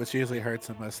 which usually hurts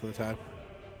him most of the time.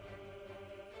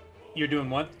 You're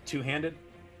doing what? Two-handed?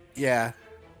 Yeah.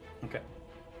 Okay.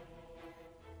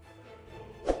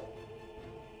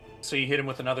 So you hit him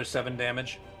with another 7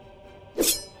 damage.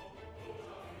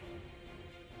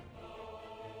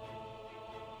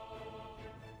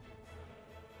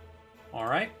 All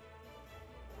right.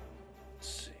 Let's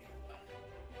see.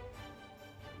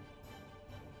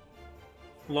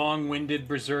 Long-winded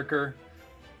berserker,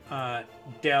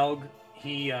 Delg.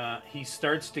 He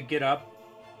starts to get up,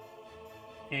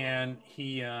 and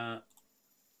he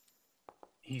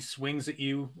swings at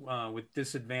you with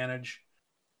disadvantage.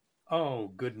 Oh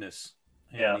goodness!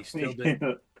 And Yeah, he still did.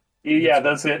 Yeah,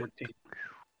 that's it.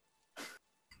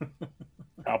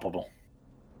 Palpable.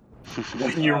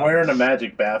 When you're wearing a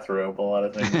magic bathrobe, a lot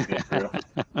of things get through.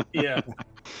 Yeah.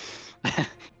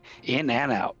 In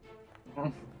and out.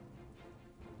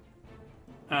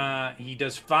 He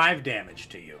does 5 damage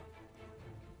to you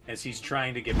as he's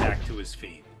trying to get back to his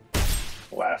feet.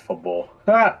 Laughable.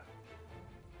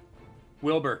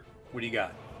 Wilbur, what do you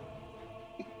got?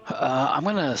 I'm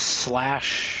gonna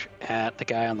slash at the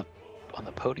guy on the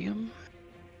podium.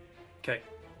 Okay.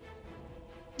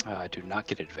 I do not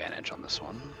get advantage on this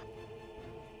one.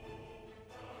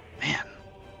 Man.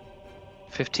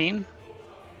 15?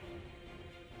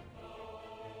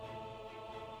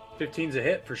 15's a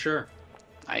hit for sure.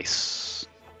 Nice.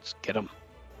 Let's get him.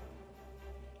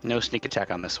 No sneak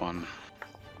attack on this one.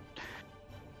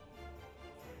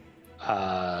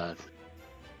 Does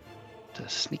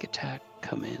sneak attack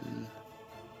come in?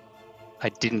 I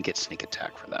didn't get sneak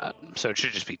attack for that, so it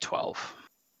should just be 12.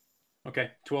 Okay,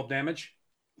 12 damage.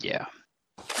 Yeah.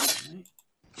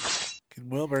 Can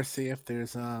Wilbur see if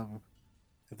there's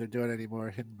if they're doing any more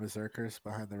hidden berserkers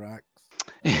behind the rocks?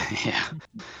 Yeah.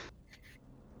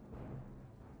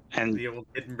 And the old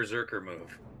hidden berserker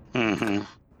move. Mm-hmm.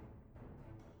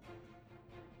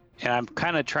 And I'm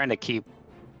kind of trying to keep.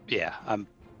 Yeah, I'm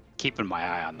keeping my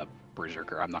eye on the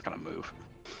berserker. I'm not going to move.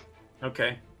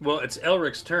 Okay. Well, it's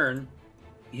Elrich's turn.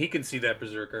 He can see that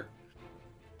berserker.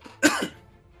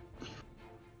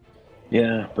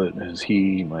 Yeah, but is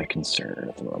he my concern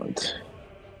at the moment?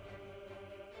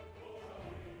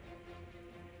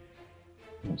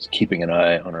 I'm just keeping an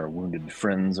eye on our wounded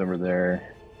friends over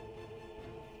there.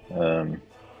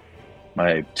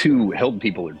 My 2 held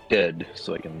people are dead,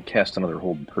 so I can cast another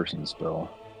hold person spell.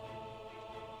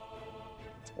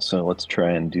 So let's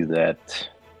try and do that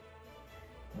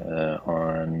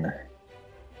on...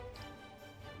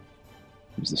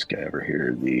 Who's this guy over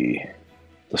here?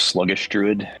 The sluggish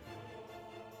druid?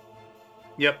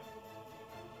 Yep.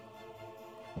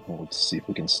 Well, let's see if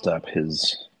we can stop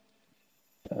his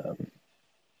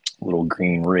little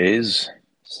green rays.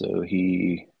 So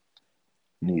he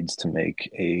needs to make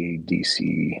a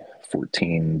DC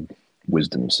 14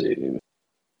 wisdom save.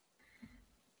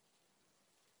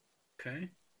 Okay.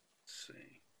 Let's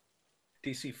see.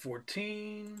 DC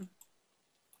 14.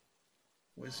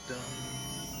 Wisdom.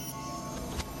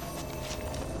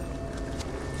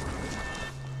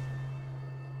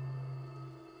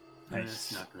 Nice.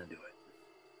 It's not going to do it.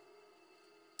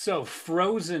 So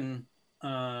Frozen,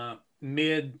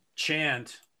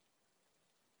 mid-chant,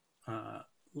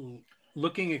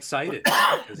 looking excited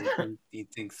because he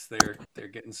thinks they're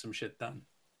getting some shit done.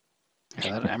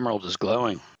 Yeah, that emerald is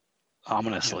glowing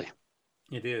ominously.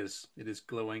 Yeah, it is. It is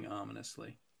glowing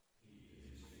ominously.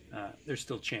 They're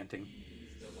still chanting.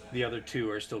 The other two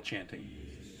are still chanting.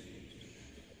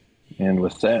 And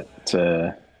with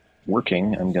that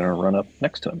working, I'm going to run up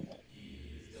next to him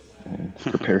and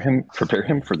prepare him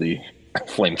for the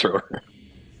flamethrower.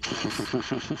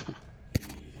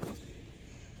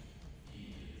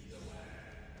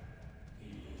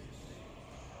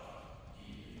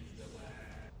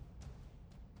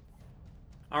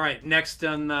 All right, next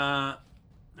on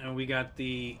we got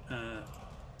the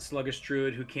sluggish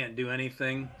druid who can't do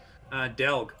anything.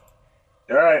 Delg.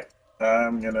 All right,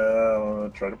 I'm gonna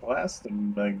try to blast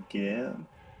him again.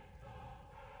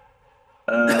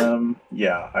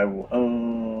 Yeah, I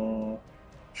will.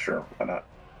 Sure, why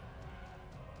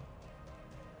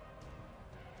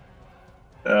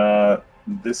not?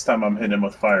 This time I'm hitting him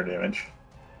with fire damage.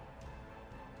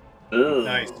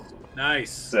 Ugh.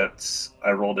 Nice.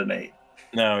 I rolled an 8.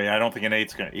 No, yeah, I don't think an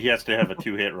 8's gonna. He has to have a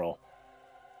 2-hit roll.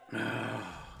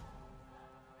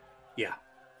 Yeah.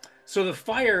 So the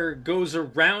fire goes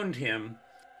around him.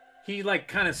 He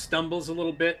kind of stumbles a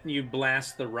little bit, and you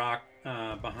blast the rock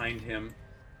behind him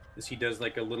as he does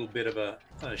a little bit of a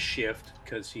shift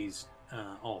because he's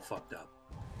all fucked up.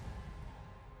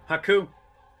 Haaku.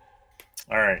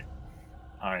 All right,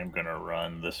 I'm gonna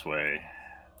run this way.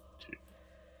 2,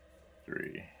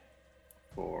 3,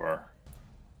 4,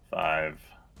 5,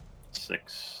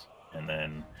 6, and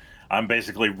then I'm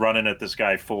basically running at this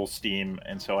guy full steam,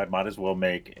 and so I might as well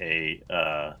make a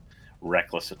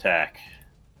reckless attack.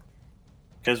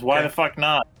 Because why the fuck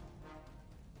not?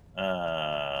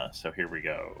 So here we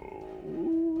go.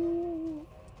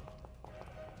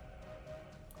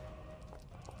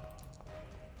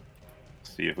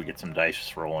 See if we get some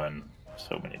dice rolling.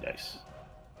 So many dice.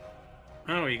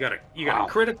 Oh, you got a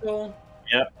critical.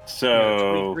 Yep.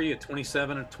 So 23, a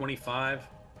 27, a 25.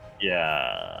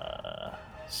 Yeah.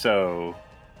 So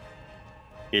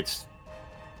it's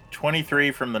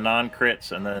 23 from the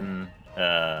non-crits, and then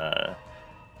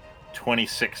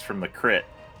 26 from the crit.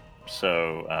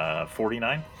 So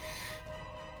 49.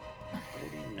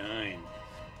 49.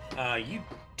 You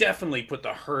definitely put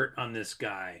the hurt on this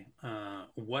guy.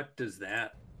 What does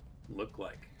that look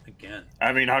like again?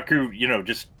 I mean, Haaku,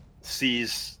 just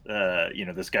sees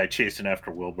this guy chasing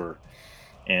after Wilbur,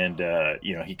 and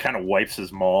he kind of wipes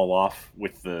his maul off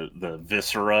with the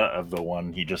viscera of the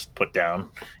one he just put down.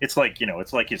 It's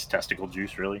like his testicle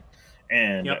juice, really,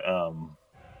 and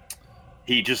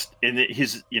he just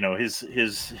his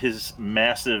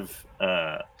massive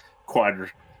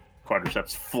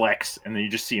quadriceps flex, and then you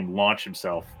just see him launch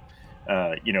himself,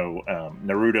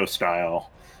 Naruto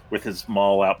style, with his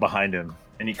maul out behind him,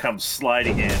 and he comes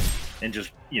sliding in and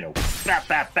just bap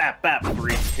bap bap bap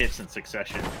 3 hits in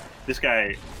succession. This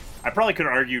guy, I probably could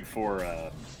have argued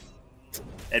for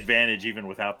advantage even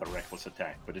without the reckless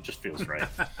attack, but it just feels right.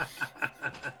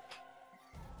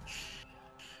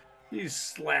 You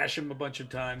slash him a bunch of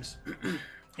times,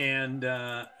 and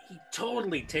he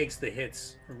totally takes the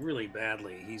hits really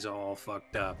badly. He's all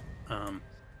fucked up.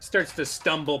 Starts to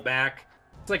stumble back.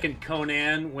 It's like in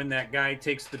Conan when that guy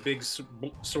takes the big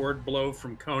sword blow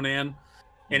from Conan,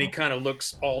 and he kind of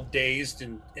looks all dazed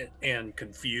and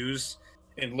confused,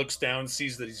 and looks down,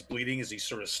 sees that he's bleeding as he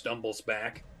sort of stumbles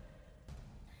back.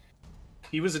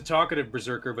 He was a talkative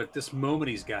berserker, but at this moment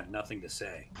he's got nothing to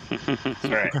say. That's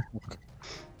right.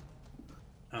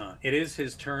 It is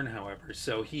his turn, however,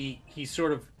 so he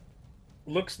sort of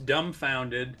looks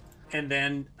dumbfounded and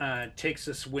then takes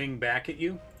a swing back at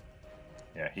you.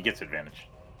 Yeah, he gets advantage.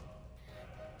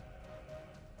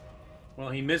 Well,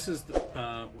 he misses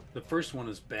the first one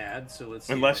is bad, so let's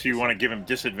see. Unless you want to give him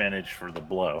disadvantage for the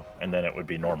blow, and then it would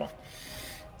be normal.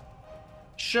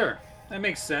 Sure, that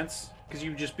makes sense, because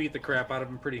you just beat the crap out of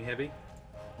him pretty heavy.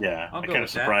 Yeah, I kind of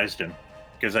surprised him,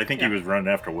 because I think he was running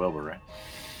after Wilbur, right?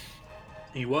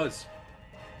 He was.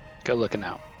 Good looking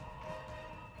out.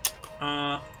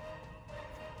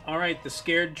 All right, the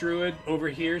scared druid over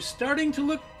here starting to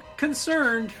look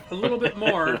concerned a little bit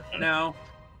more now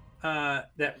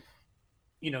that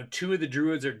 2 of the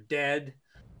druids are dead,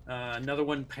 another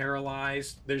one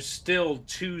paralyzed. There's still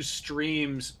 2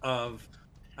 streams of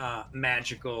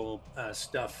magical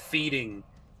stuff feeding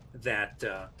that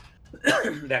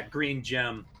that green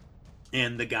gem,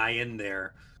 and the guy in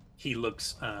there. he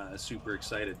looks super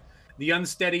excited. The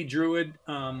unsteady druid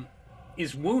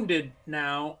is wounded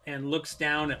now and looks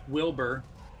down at Wilbur,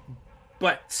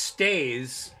 but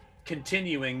stays,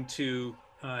 continuing to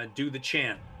do the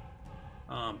chant.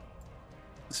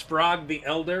 Strahd the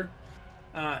Elder,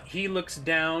 he looks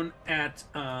down at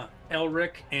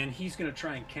Elrich, and he's going to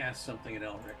try and cast something at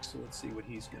Elrich. So let's see what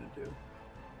he's going to do.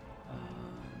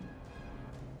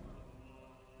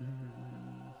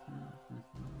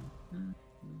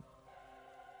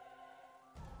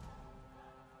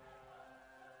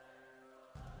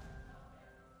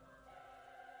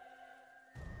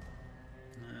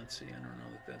 Let's see. I don't know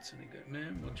that that's any good.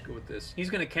 Man, let's go with this. He's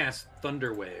going to cast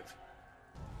Thunder Wave.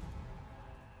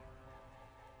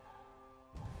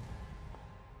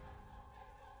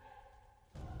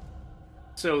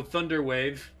 So Thunder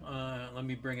Wave, let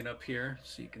me bring it up here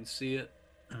so you can see it.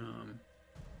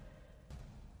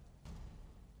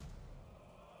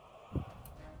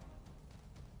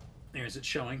 There's it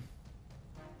showing.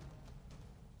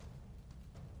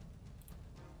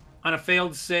 On a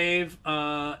failed save,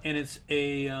 and it's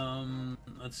a,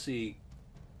 let's see,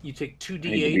 you take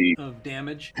 2d8 of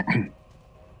damage.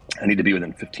 I need to be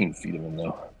within 15 feet of him,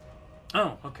 though.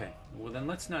 Oh, okay. Well, then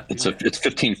let's not do that. It's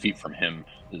 15 feet from him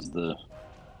is the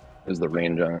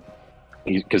range on it.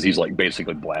 Because he's like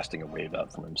basically blasting a wave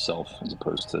out from himself as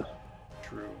opposed to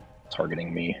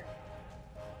targeting me.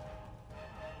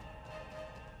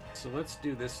 So let's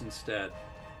do this instead.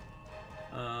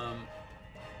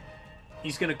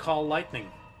 He's going to call lightning.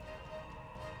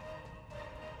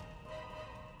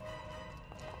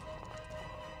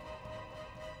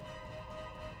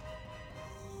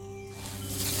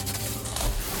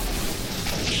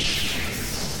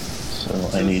 So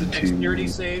I need to... Dexterity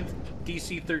save,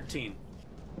 DC 13.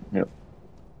 Yep.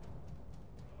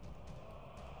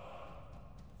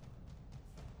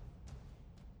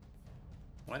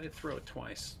 Why did it throw it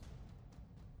twice?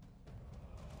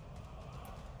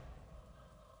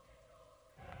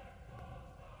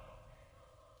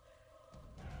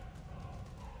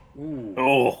 Ooh.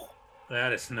 Oh.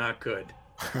 That is not good.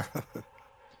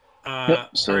 Yep,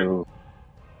 so...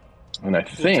 And I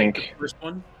think... Take the first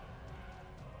one.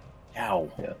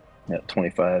 Ow. Yeah,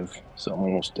 25, so I'm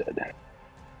almost dead.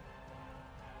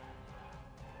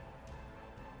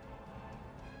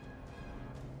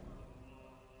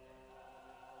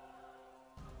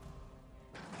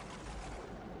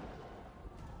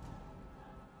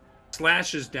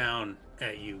 Slashes down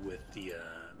at you with the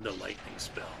lightning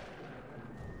spell.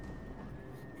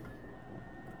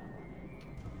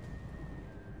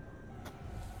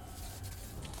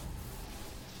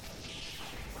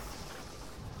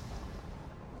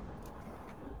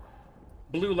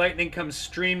 Blue lightning comes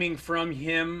streaming from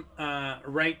him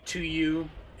right to you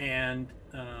and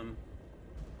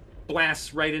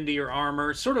blasts right into your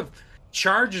armor. Sort of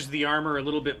charges the armor a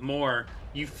little bit more.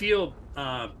 You feel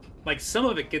like some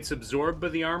of it gets absorbed by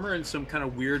the armor in some kind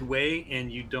of weird way,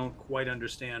 and you don't quite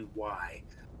understand why.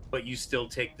 But you still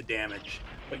take the damage.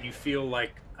 But you feel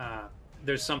like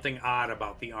there's something odd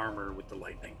about the armor with the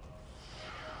lightning.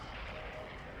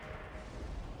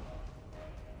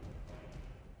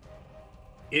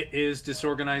 It is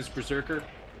Disorganized Berserker.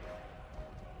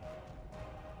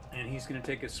 And he's going to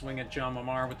take a swing at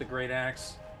Jama'mar with the Great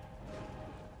Axe.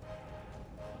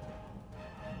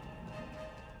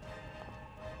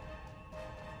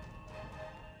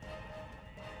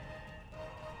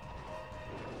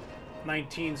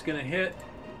 $19's going to hit.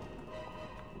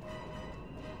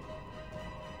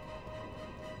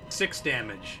 6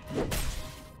 damage.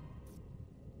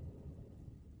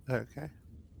 Okay.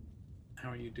 How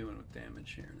are you doing with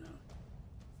damage here now?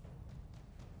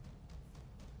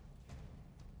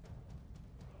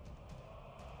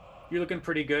 You're looking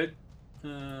pretty good.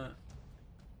 I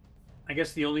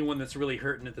guess the only one that's really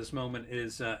hurting at this moment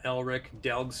is Elrich.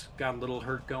 Delg's got a little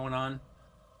hurt going on.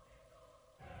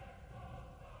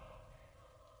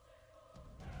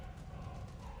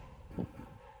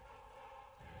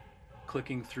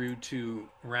 Clicking through to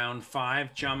round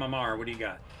 5. Jama'mar, what do you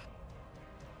got?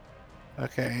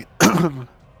 Okay. I'm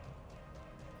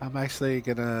actually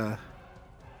gonna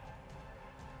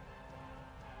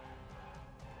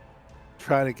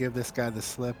try to give this guy the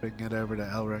slip and get over to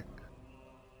Elrich.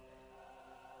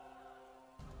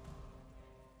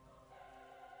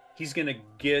 He's gonna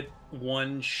get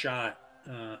one shot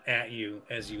at you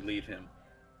as you leave him.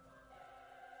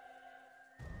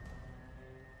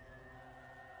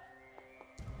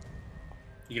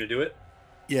 You gonna do it?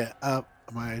 Yeah.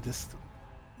 I just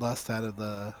lost out of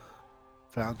the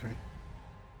foundry.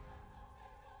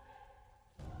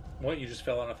 What? You just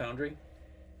fell on a foundry?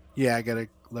 Yeah, I gotta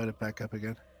load it back up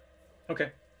again.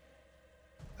 Okay.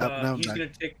 No, he's going to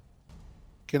take...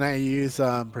 Can I use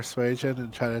persuasion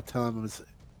and try to tell him?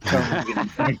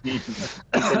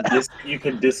 You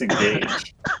can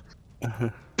disengage.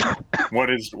 What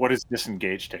does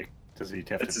disengage take? Does he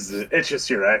have It's just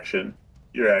your action.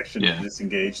 Your action to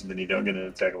disengage, and then you don't get an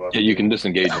attack of opportunity. Yeah, you can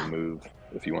disengage and move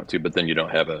if you want to, but then you don't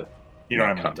have an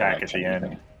attack at the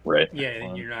end. Right. Yeah,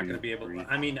 and you're not going to be able to...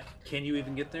 I mean, can you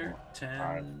even get there?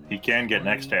 10... He can get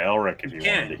next to Elrich if you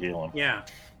wanted to heal him. Yeah.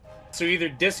 So either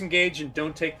disengage and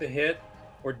don't take the hit,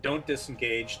 or don't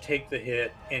disengage, take the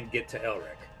hit, and get to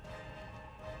Elrich.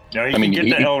 No, he can get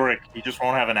to Elrich. He just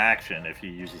won't have an action if he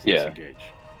uses disengage.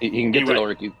 He can get to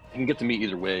Elrich. He can get to me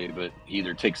either way, but he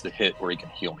either takes the hit or he can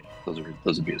heal me. Those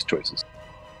would be his choices.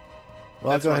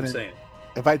 Well, that's what I'm saying.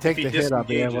 If I take the hit, I'll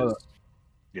be able to...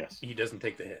 Yes. He doesn't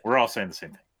take the hit. We're all saying the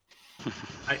same thing.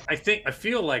 I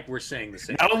feel like we're saying the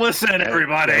same thing. Now listen,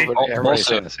 everybody. Everybody's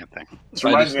saying the same thing. This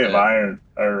reminds me of Iron...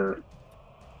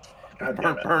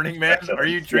 Burning Man? Are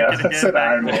you drinking again? I said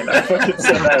Iron Man. I fucking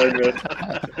said Iron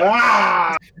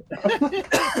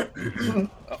Man.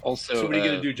 Also, so what are you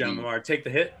going to do, Jama'mar? Take the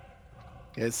hit?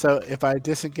 Okay, so if I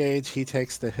disengage, he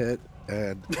takes the hit,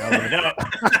 and...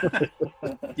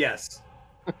 Yes.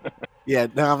 Yeah,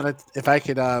 no, I'm going to... If I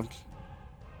could... I'll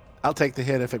take the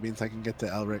hit if it means I can get to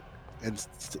Elrich and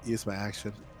use my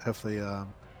action. Hopefully,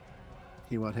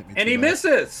 he won't hit me. And he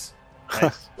misses!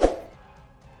 Nice.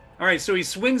 All right, so he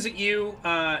swings at you.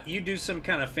 You do some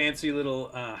kind of fancy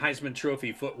little Heisman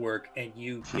Trophy footwork, and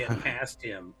you get past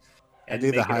him. And I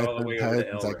do the Heisman pose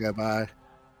as I go by.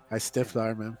 I stiff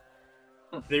arm him.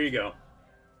 There you go.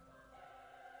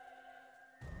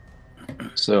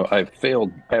 So I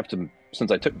failed. I have to,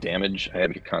 since I took damage, I have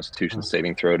a Constitution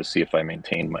saving throw to see if I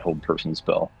maintained my hold person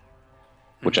spell,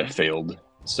 which I failed.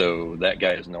 So that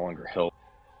guy is no longer held.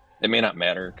 It may not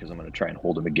matter because I'm going to try and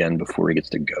hold him again before he gets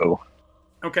to go.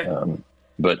 Okay.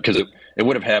 But because it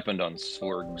would have happened on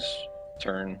Slorg's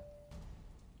turn,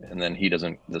 and then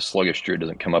the sluggish druid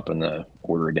doesn't come up in the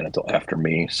order again until after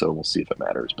me, so we'll see if it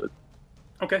matters. But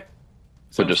okay.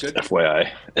 So just good. FYI,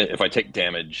 if I take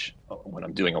damage when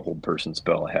I'm doing a hold person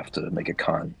spell, I have to make a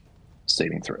con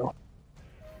saving throw.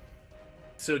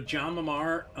 So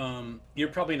Jama'mar, you're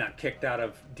probably not kicked out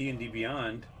of D&D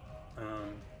Beyond.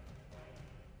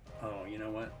 Oh, you know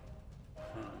what?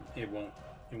 It won't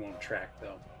track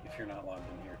though if you're not logged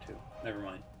in here too. Never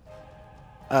mind.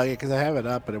 Oh yeah, because I have it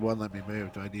up, but it won't let me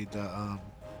move. Do I need to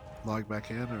log back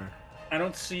in or? I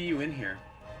don't see you in here.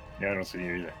 Yeah, I don't see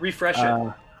you either. Refresh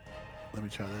it. Let me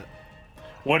try that.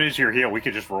 What is your heal? We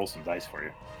could just roll some dice for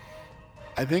you.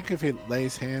 I think if he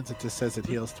lays hands, it just says it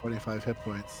heals 25 hit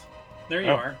points. There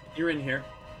you are. You're in here.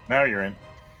 Now you're in.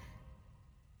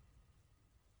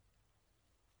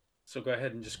 So go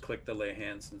ahead and just click the lay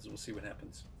hands, and we'll see what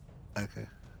happens. Okay,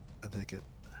 I'll take it.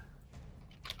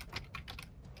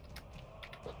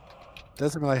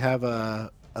 Doesn't really have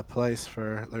a place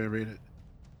for. Let me read it.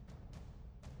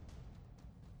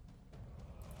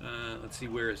 Let's see.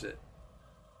 Where is it?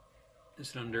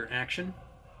 Is it under action?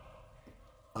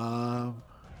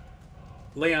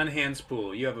 Lay on hands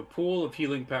pool. You have a pool of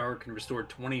healing power, can restore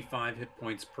 25 hit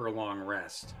points per long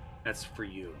rest. That's for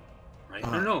you, right?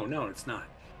 No, it's not.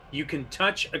 You can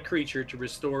touch a creature to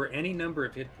restore any number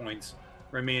of hit points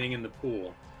remaining in the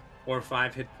pool, or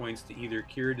 5 hit points to either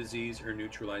cure disease or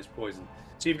neutralize poison.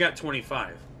 So you've got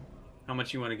 25. How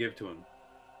much you want to give to him?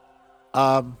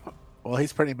 Well,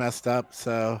 he's pretty messed up,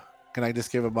 so can I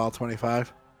just give him all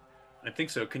 25? I think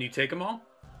so. Can you take them all,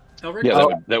 Elrich? Yeah,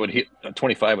 that would hit.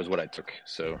 25 was what I took.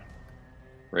 So,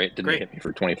 right? Didn't he hit me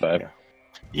for 25? Yeah.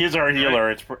 He's our healer.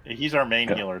 Right. He's our main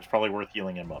healer. It's probably worth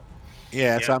healing him up.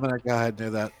 Yeah, so I'm gonna go ahead and do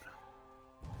that.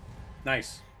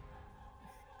 Nice.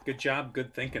 Good job.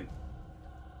 Good thinking.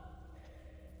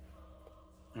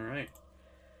 All right.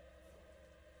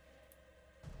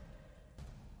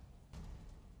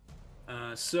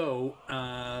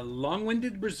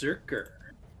 Long-winded Berserker.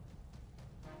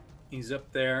 He's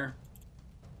up there.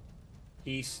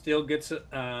 He still gets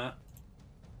a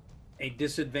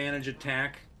disadvantage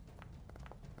attack.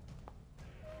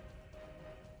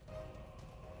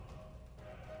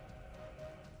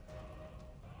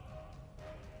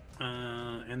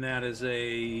 And that is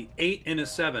a 8 and a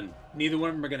 7. Neither one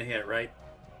of them are going to hit, right?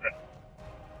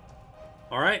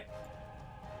 All right.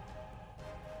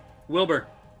 Wilbur.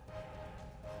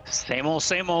 Same old,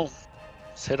 same old.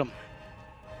 Let's hit him.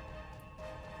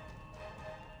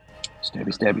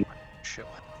 Stabby. Shit.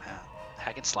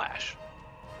 Hack and slash.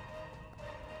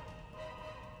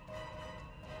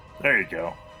 There you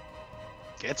go.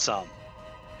 Get some.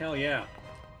 Hell yeah.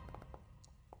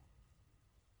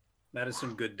 That is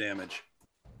some good damage.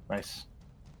 Nice.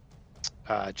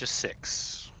 Just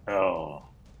 6. Oh.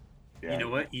 Yeah. You know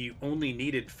what? You only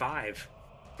needed 5.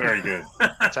 Very good.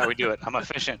 That's how we do it. I'm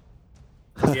efficient.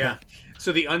 Yeah.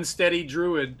 So the unsteady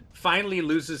druid finally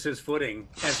loses his footing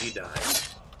as he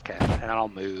dies. Okay, and I'll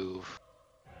move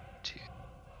to.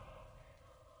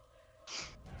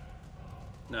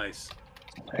 Nice.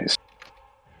 Nice.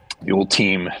 The old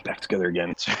team back together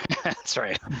again. That's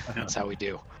right. That's how we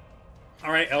do.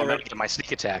 All right, I'm gonna Elrich. get my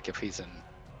sneak attack if he's in.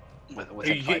 Are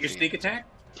Within you 5 get your feet. sneak attack?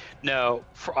 No,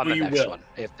 on the you next will. one.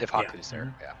 If Haaku's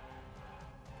there, yeah.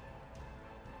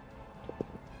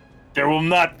 There will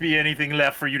not be anything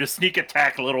left for you to sneak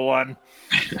attack, little one.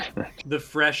 The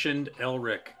freshened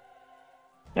Elrich.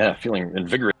 Yeah, feeling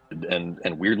invigorated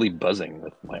and weirdly buzzing.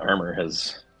 With my armor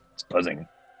it's buzzing.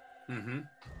 Mm-hmm.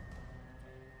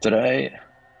 I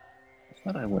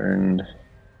thought I learned.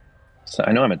 So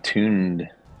I know I'm attuned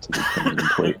to the Crimson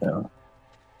Plate now,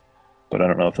 but I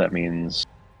don't know if that means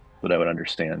that I would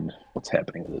understand what's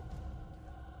happening with it.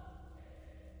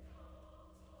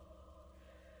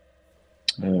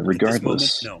 Regardless, At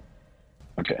this moment,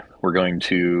 okay, we're going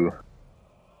to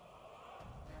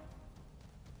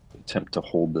attempt to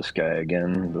hold this guy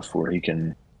again before he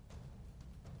can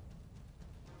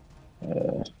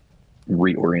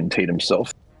reorientate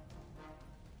himself.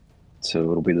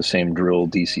 So it'll be the same drill,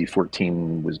 DC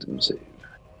 14 Wisdom save.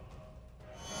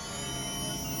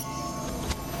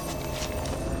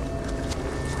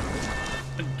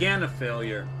 Again, a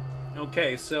failure.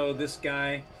 Okay, so this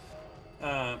guy,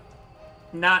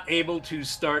 not able to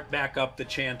start back up the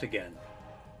chant again.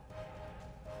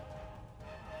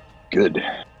 Good.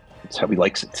 That's how he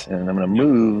likes it. And I'm going to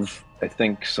move, I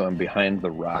think, so I'm behind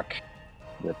the rock.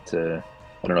 That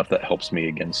I don't know if that helps me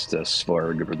against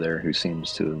Svarg over there, who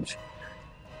seems to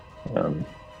have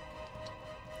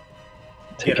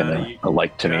taken a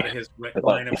like to me. Out of his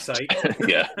line of sight.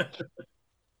 Yeah.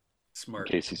 Smart.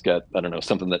 In case he's got, I don't know,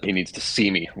 something that he needs to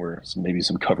see me, where maybe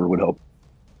some cover would help.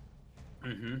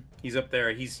 Mm-hmm. He's up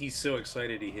there. He's so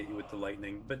excited he hit you with the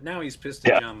lightning, but now he's pissed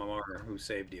at Jama'mar, who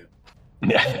saved you.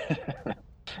 Yeah.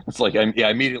 It's like, I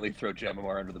immediately throw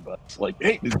Jama'mar under the bus. Like,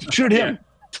 hey, shoot him!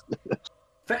 Yeah.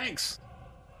 Thanks.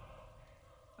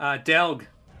 Delg,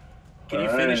 can you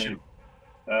finish him?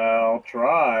 I'll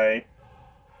try.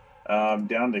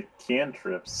 Down to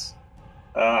cantrips.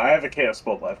 I have a chaos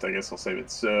bolt left. I guess I'll save it.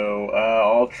 So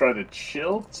I'll try to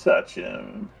chill touch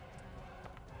him.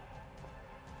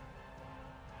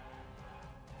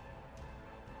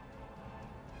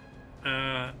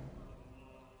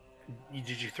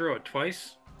 Did you throw it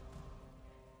twice?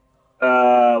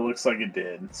 Looks like it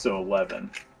did. So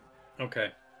 11.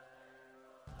 Okay.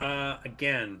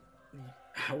 Again,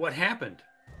 what happened?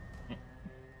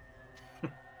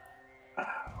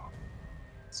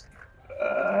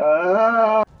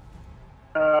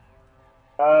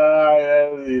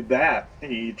 That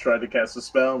he tried to cast a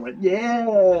spell and went, yeah,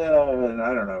 and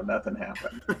I don't know, nothing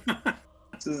happened.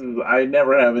 I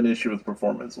never have an issue with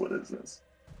performance. What is this?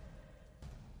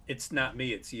 It's not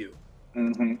me, it's you.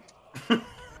 Mm-hmm.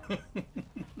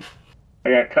 I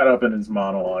got caught up in his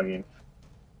monologuing.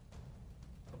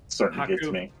 It's starting to get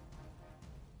to me.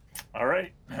 All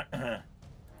right.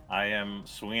 I am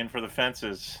swinging for the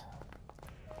fences.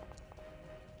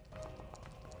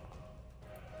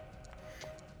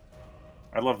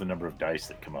 I love the number of dice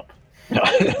that come up.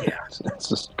 Yeah, it's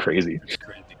just crazy. It's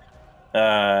crazy.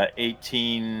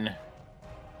 18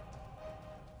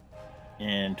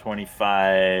 and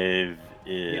 25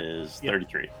 is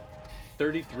 33.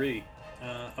 33.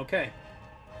 Okay.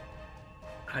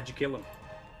 How'd you kill him?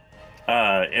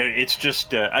 It's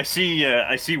just I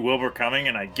see Wilbur coming,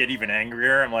 and I get even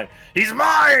angrier. I'm like, he's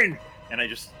mine! And I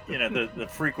just, the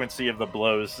frequency of the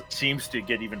blows seems to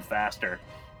get even faster.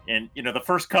 And the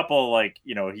first couple,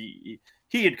 he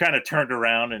had kind of turned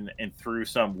around and threw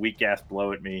some weak ass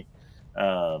blow at me,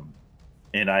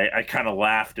 and I kind of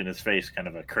laughed in his face, kind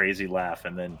of a crazy laugh.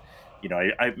 And then,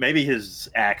 I maybe his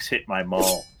axe hit my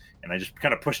maul, and I just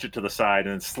kind of pushed it to the side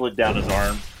and then slid down his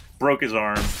arm, broke his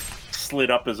arm,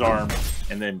 slid up his arm,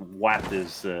 and then whacked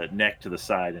his neck to the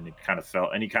side, and he kind of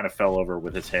fell over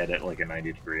with his head at like a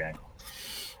 90-degree angle.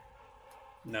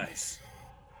 Nice.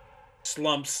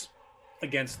 Slumps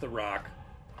against the rock.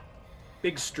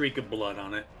 Big streak of blood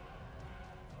on it.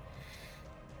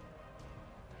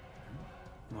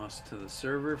 Lost to the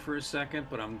server for a second,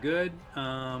 but I'm good.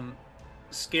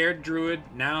 Scared druid,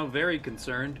 now very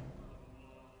concerned.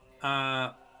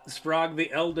 Strahd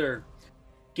the Elder,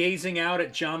 gazing out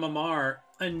at Jama'mar,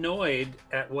 annoyed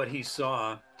at what he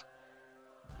saw.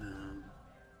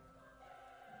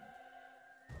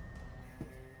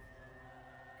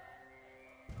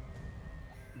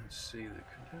 Let's see the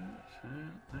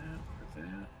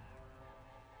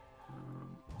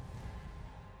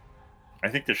I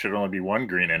think there should only be one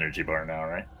green energy bar now,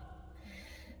 right?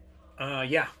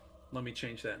 Yeah. Let me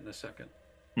change that in a second.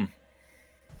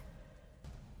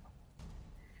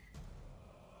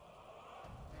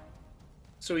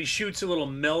 So he shoots a little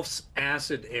MILF's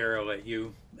acid arrow at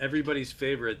you. Everybody's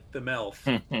favorite, the MILF.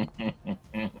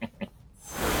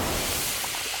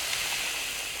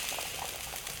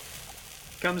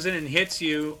 Comes in and hits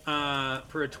you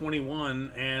for a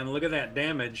 21, and look at that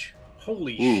damage.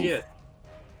 Holy shit.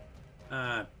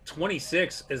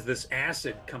 26 as this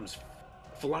acid comes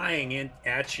flying in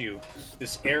at you.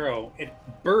 This arrow, it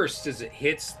bursts as it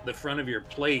hits the front of your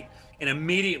plate and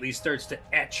immediately starts to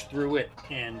etch through it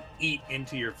and eat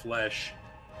into your flesh.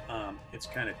 It's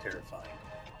kind of terrifying.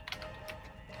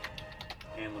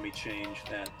 And let me change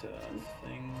that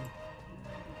thing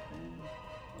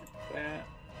like that.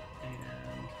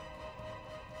 And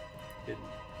didn't.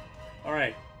 All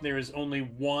right, there is only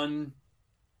one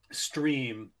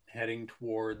stream heading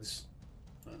towards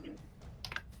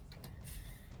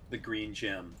the green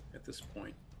gem at this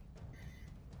point.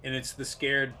 And it's the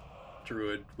scared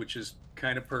druid, which is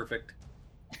kind of perfect.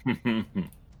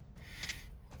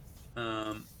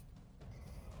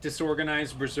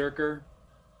 Disorganized berserker.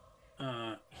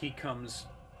 He comes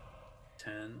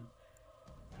 10,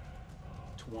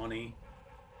 20.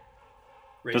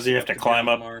 Does he have to climb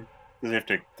up? Does he have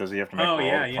to make a roll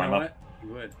to climb up?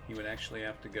 What? He would actually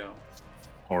have to go.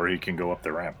 Or he can go up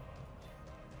the ramp.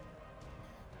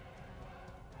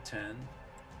 10,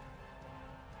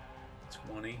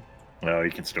 20. No, he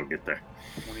can still get there.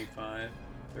 25,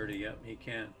 30. Yep, he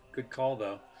can. Good call,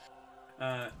 though.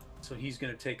 So he's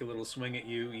going to take a little swing at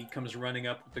you. He comes running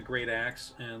up with the great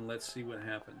axe, and let's see what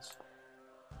happens.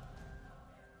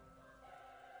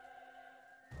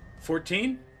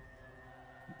 14?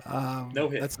 No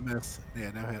hit. That's a miss.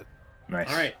 Yeah, no hit. Nice.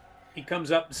 All right. He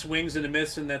comes up, swings and a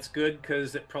miss, and that's good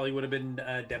because it probably would have been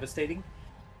devastating.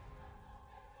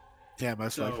 Yeah,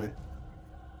 most likely.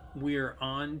 We're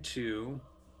on to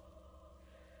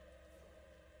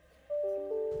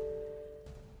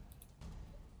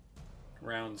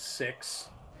round 6.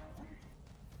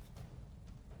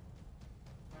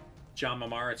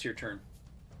 Jama'mar, it's your turn.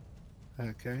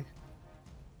 Okay.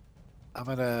 I'm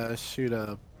gonna shoot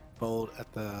a bolt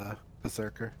at the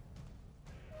berserker.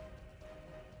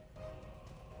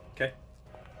 Okay.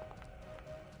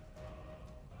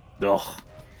 Ugh.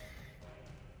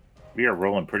 We are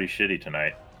rolling pretty shitty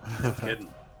tonight. No kidding.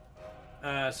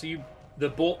 So the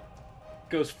bolt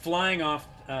goes flying off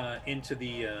into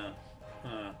the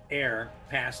air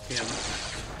past him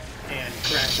and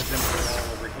crashes into the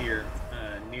wall over here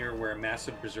near where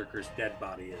Massive Berserker's dead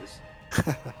body is.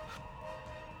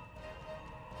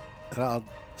 And I'll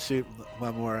shoot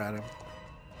one more at him.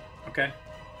 Okay.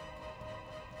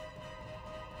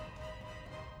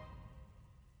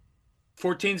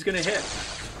 14's gonna hit.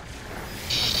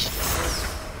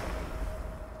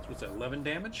 So what's that, 11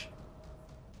 damage?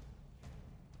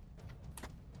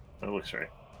 That looks right.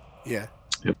 Yeah.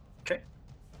 Okay.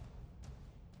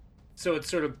 So it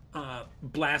sort of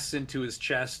blasts into his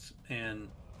chest, and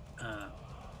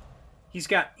he's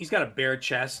got a bare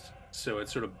chest, so it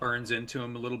sort of burns into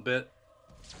him a little bit,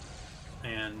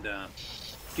 and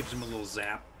gives him a little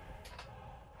zap.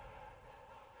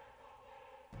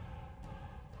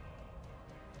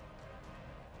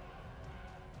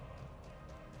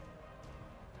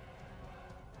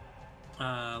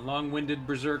 Long-winded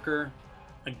berserker,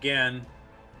 again.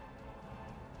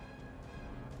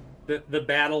 The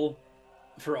battle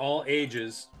for all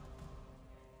ages.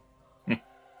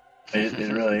 It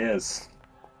really is.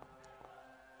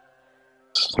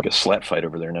 It's like a slap fight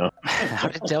over there now. How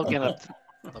did Del get up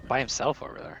by himself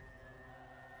over there?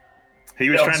 He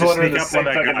was trying to sneak up on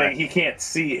that guy. Thing. He can't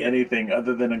see anything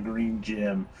other than a green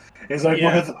gem. He's like,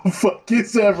 where the fuck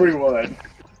is everyone?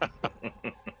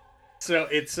 So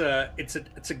it's a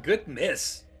good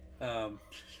miss.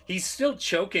 He's still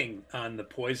choking on the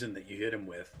poison that you hit him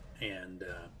with, and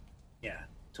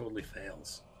totally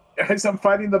fails. Guys, I'm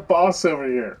fighting the boss over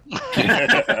here.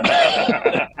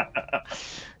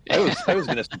 I was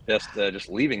going to suggest just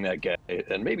leaving that guy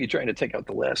and maybe trying to take out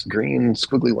the last green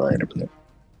squiggly line over there.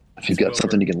 If you've got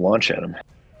something you can launch at him.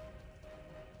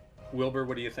 Wilbur,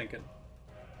 what are you thinking?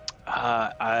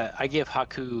 I give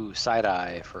Haaku side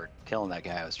eye for killing that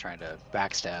guy I was trying to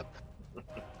backstab.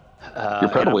 You're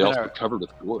probably also covered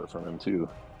with gore from him too.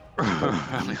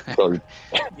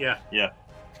 Yeah.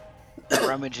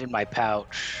 Rummage in my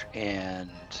pouch and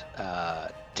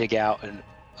dig out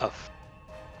a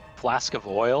flask of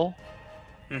oil.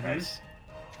 Nice.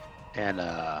 And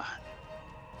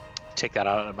take that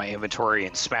out of my inventory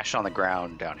and smash it on the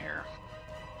ground down here.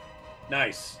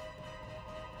 Nice.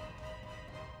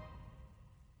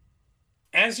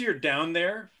 as you're down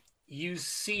there, you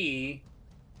see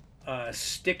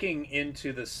sticking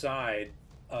into the side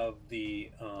of the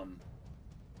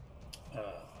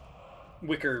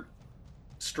wicker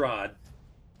Strahd,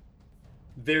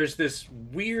 there's this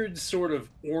weird sort of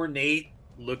ornate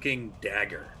looking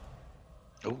dagger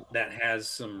that has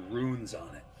some runes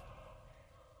on it.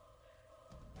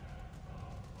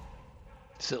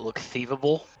 Does it look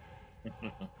thievable?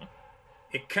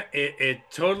 It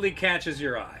totally catches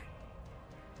your eye.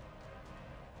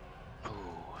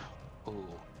 Ooh.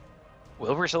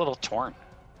 Wilbur's a little torn.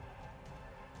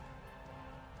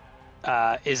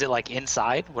 Is it like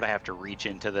inside? Would I have to reach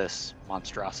into this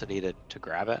monstrosity to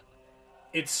grab it?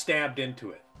 It's stabbed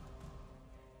into it.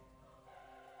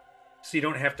 So you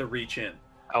don't have to reach in.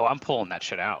 Oh, I'm pulling that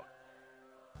shit out.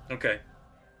 Okay.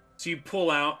 So you pull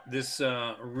out this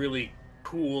really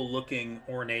cool looking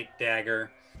ornate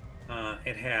dagger.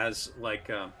 It has like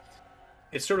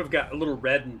it's sort of got a little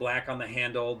red and black on the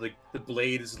handle. The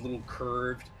blade is a little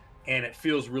curved, and it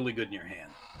feels really good in your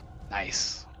hand.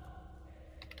 Nice.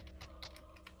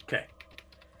 Okay.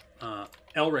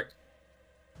 Elrich.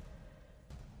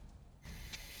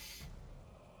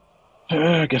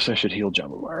 I guess I should heal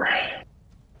Jama'mar,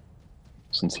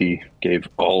 since he gave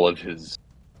all of his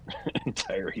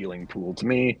entire healing pool to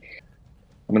me.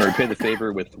 I'm going to repay the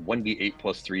favor with 1d8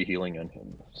 plus 3 healing on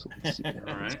him. So let's see.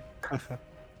 All right.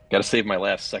 Got to save my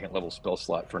last second level spell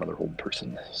slot for another hold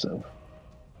person. So.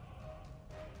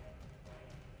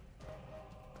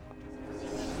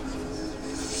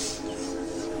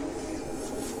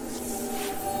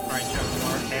 All right,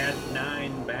 Jama'mar, add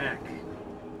 9 back.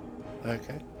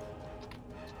 Okay.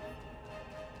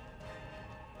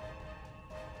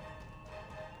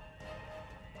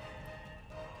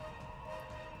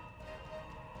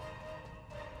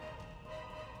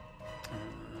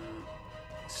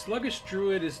 Sluggish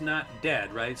Druid is not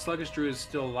dead, right? Sluggish Druid is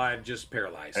still alive, just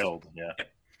paralyzed. Held, yeah.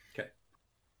 Okay.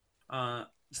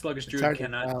 Sluggish Druid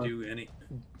cannot do any.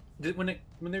 When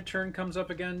their turn comes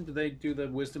up again, do they do the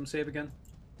Wisdom save again?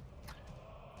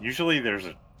 Usually, there's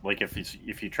a like if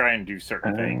you try and do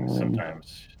certain things,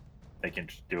 sometimes they can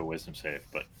just do a Wisdom save.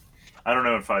 But I don't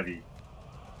know in 5e.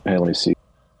 Hey, let me see.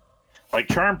 Like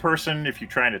Charm Person, if you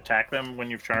try and attack them when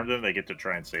you've charmed them, they get to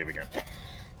try and save again.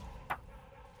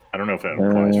 I don't know if that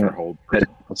applies for hold.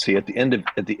 Let's see. At the end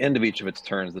of each of its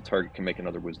turns, the target can make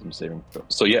another Wisdom saving throw.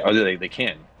 So yeah, they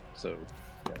can. So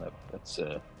yeah, that's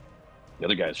the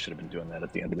other guys should have been doing that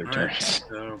at the end of their turns.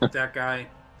 Right. So that guy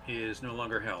is no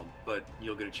longer held, but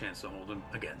you'll get a chance to hold him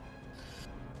again.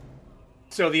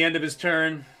 So the end of his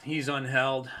turn, he's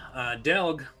unheld.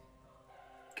 Delg,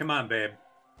 come on, babe.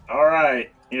 All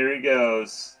right, here he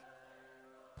goes.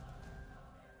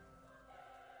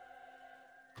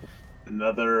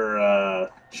 Another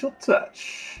chill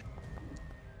touch.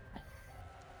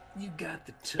 You got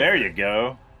the touch. There you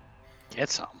go. Get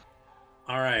some.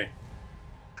 All right.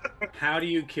 How do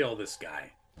you kill this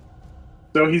guy?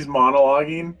 So he's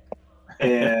monologuing,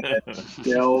 and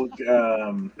Delg,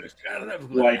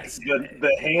 like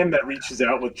the hand that reaches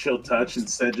out with chill touch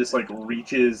instead just like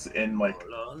reaches and like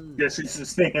gestures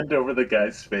his hand over the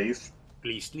guy's face.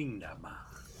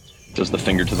 Does the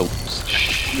finger to the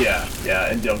Yeah,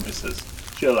 and Delg just says,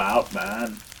 "Chill out,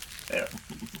 man." Yeah,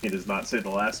 he does not say the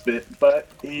last bit, but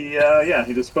he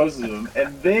disposes of him,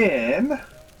 and then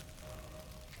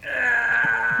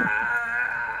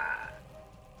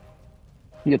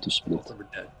you get to split.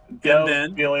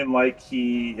 Delg, feeling like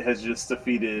he has just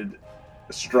defeated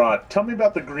Strahd. Tell me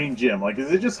about the green gem. Like,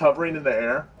 is it just hovering in the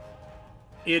air?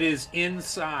 It is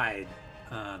inside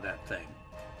that thing.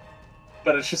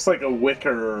 But it's just like a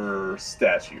wicker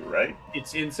statue, right?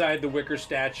 It's inside the wicker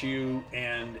statue,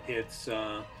 and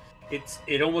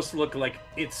it almost looks like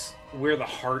it's where the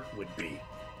heart would be.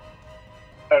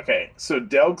 Okay, so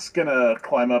Delg's gonna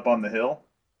climb up on the hill,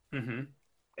 mm-hmm.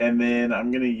 and then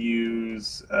I'm gonna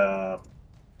use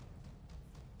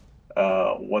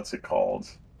what's it called?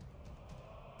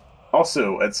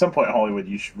 Also, at some point, Hollywood,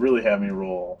 you should really have me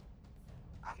roll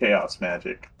Chaos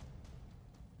Magic.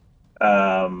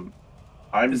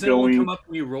 Does anyone come up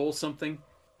when you roll something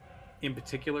in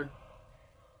particular?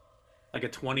 Like a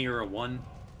 20 or a 1?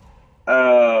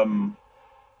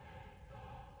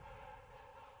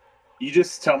 You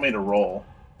just tell me to roll.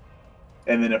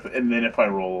 And then if I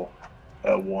roll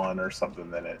a 1 or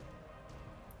something, then it...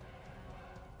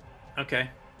 Okay.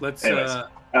 Let's Anyways,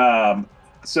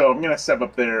 so I'm gonna step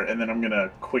up there and then I'm gonna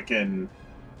quicken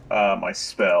my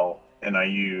spell, and I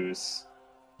use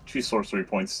 2 sorcery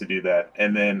points to do that,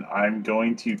 and then I'm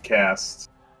going to cast.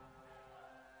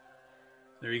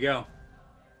 There you go.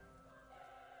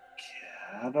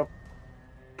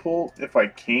 catapult if I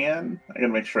can. I gotta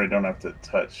make sure I don't have to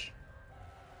touch.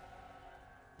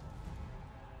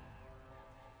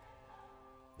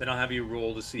 Then I'll have you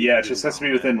roll to see. Yeah, it just has to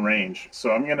be within range.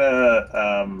 So I'm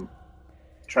gonna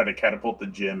try to catapult the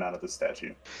gem out of the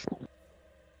statue.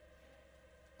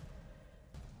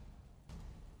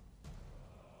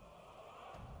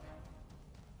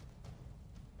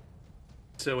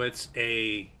 So it's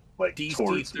a like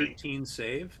DC 13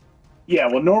 save? Yeah,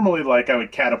 well, normally, like, I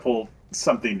would catapult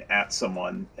something at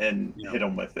someone and hit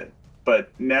them with it. But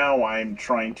now I'm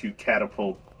trying to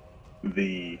catapult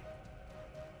the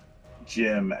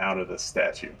gem out of the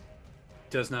statue.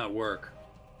 Does not work.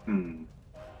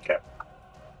 Okay.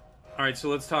 All right, so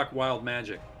let's talk wild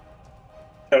magic.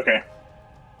 Okay.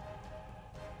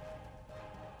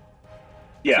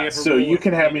 Yeah, so you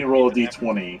can have me roll a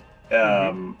d20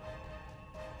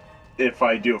 if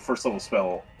I do a first level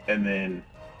spell, and then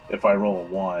if I roll a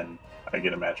 1, I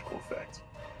get a magical effect.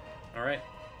 All right.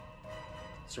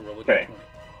 So roll a d20.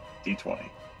 D20.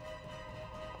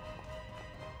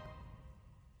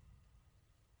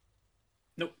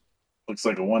 Nope. Looks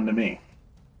like a 1 to me.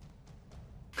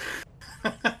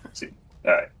 See.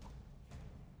 All right.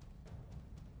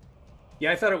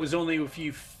 Yeah, I thought it was only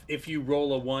if you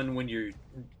roll a 1 when you're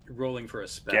rolling for a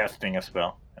spell. Casting a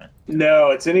spell.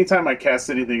 No, it's anytime I cast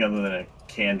anything other than a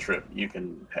cantrip, you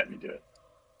can have me do it.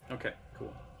 Okay,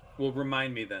 cool. Well,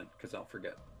 remind me then, because I'll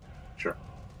forget. Sure.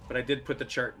 But I did put the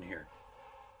chart in here.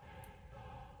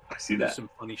 I see There's that. some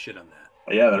funny shit on that.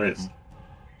 Oh, yeah, there is.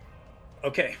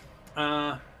 Okay.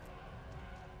 Haaku.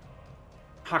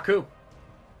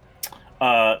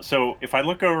 So if I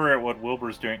look over at what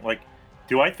Wilbur's doing, like,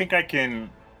 do I think I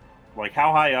can, like,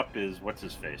 how high up is what's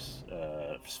his face?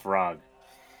 Strahd.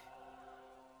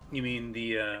 You mean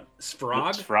the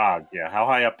Strahd? Strahd, yeah. How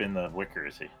high up in the wicker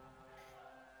is he?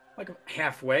 Like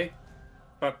halfway,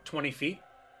 about 20 feet.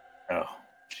 Oh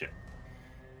shit.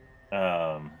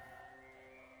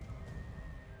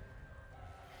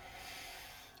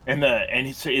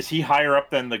 Is he higher up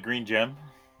than the green gem?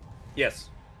 Yes.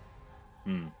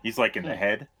 He's like in the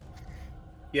head.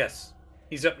 Yes,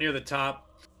 he's up near the top,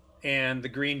 and the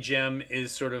green gem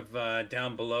is sort of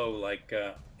down below, like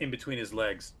in between his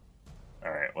legs. All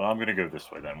right. Well, I'm gonna go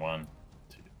this way then. 1,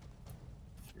 2,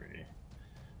 3,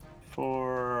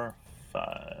 4,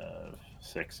 5,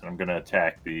 6, and I'm gonna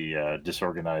attack the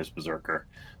disorganized berserker.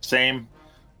 Same.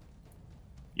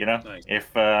 You know, Nice.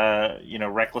 if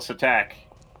reckless attack.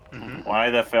 Why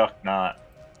the fuck not?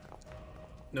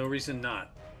 No reason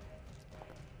not.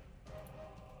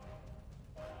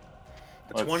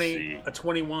 A Let's 20, see. a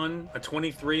 21, a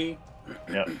 23.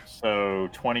 Yep. So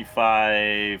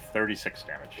 25, 36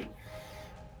 damage.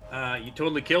 You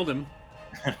totally killed him.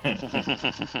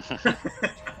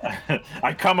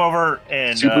 I come over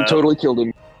and Super totally killed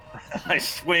him. I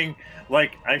swing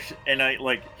like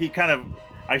he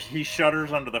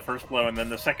shudders under the first blow, and then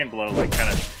the second blow like kind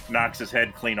of knocks his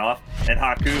head clean off, and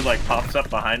Haaku like pops up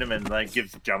behind him and like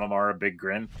gives Jama'mar a big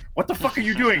grin. What the fuck are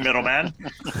you doing, middleman?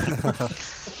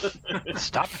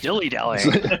 Stop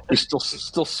dilly-dallying. You're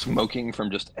still smoking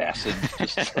from just acid.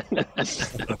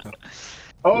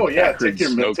 Oh yeah, Acrid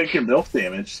take your milk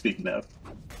damage. Speaking of,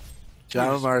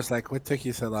 Jamamar's like, what took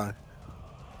you so long?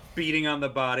 Beating on the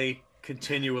body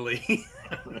continually.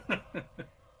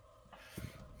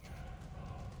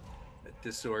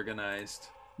 Disorganized.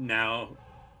 Now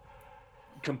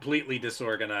completely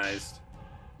disorganized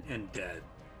and dead.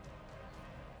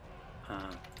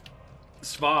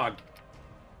 Svog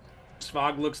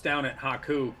looks down at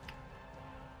Haaku,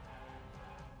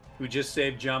 who just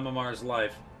saved Jamamar's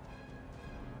life.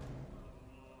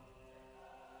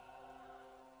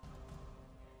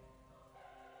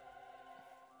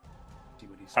 See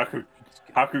what he says.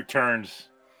 Haaku turns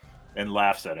and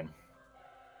laughs at him.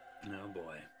 Oh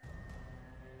boy.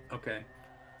 Okay.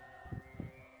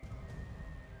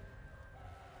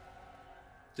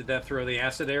 Did that throw the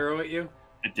acid arrow at you?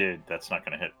 It did. That's not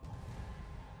going to hit.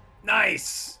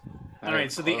 Nice. All right,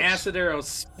 so the acid arrow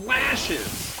splashes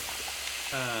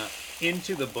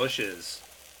into the bushes,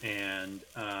 and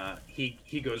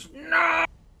he goes no,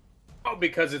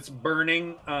 because it's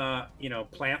burning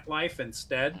plant life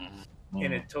instead,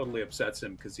 and it totally upsets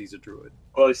him because he's a druid.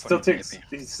 Well, he still takes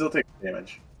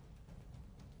damage.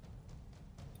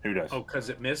 Who does? Oh, because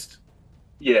it missed.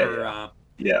 Yeah.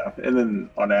 Yeah, and then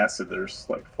on acid, there's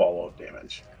like follow-up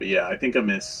damage. But yeah, I think a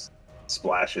miss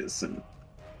splashes and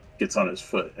gets on his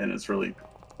foot, and it's really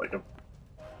like a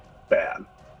bad.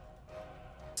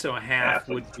 So a half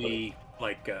would be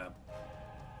like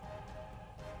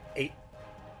 8.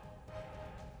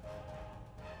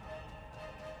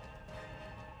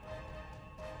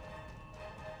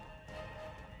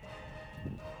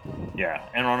 Yeah,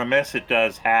 and on a miss it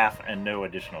does half and no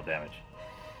additional damage.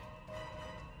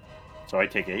 So I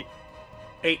take 8.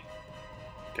 8.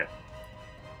 Okay.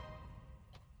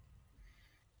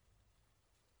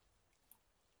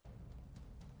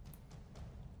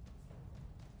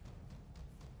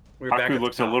 We're back Haaku at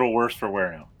looks the a top. little worse for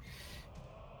wear now.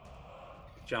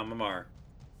 Jama'mar.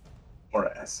 Or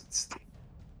acids.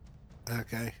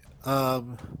 Okay.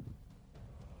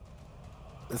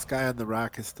 This guy on the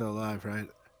rock is still alive, right?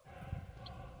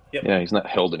 Yep. Yeah, he's not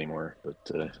held anymore, but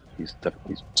he's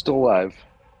still alive.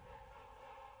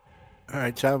 All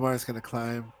right, Jamamar's going to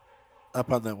climb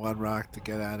up on that one rock to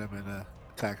get at him and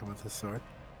attack him with his sword.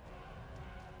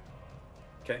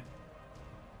 Okay.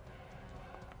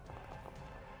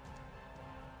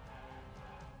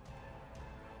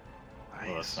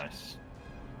 Oh, that's nice.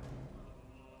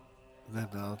 And then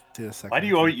I'll do a second. Why do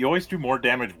you always do more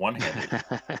damage one-handed?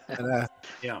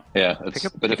 Yeah. Yeah, pick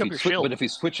up your shield. but if he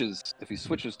switches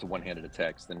to one-handed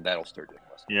attacks, then that'll start doing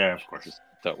less. Yeah, of course. That's just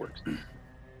how it works.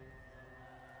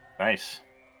 Nice.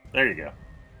 There you go.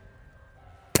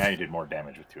 Now you did more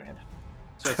damage with two-handed.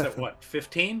 So it's at what?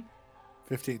 15?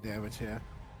 15 damage, yeah.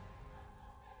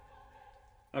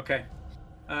 Okay.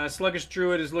 Sluggish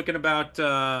Druid is looking about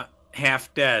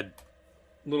half dead.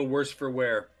 A little worse for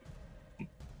wear.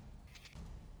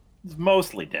 He's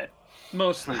mostly dead.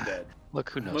 Mostly dead. Look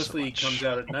who knows. Mostly so he much. comes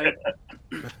out at night.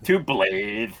 Two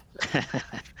blades.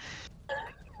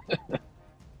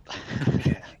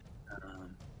 Okay.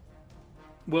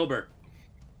 Wilbur.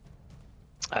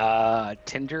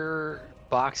 Tinder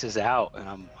box is out, and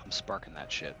I'm sparking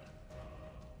that shit.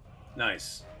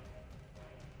 Nice.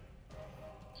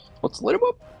 Let's light him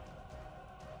up.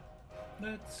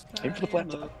 Let's Aim for the flat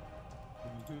top.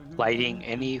 Lighting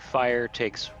any fire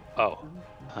takes.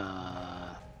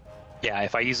 Yeah.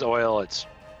 If I use oil, it's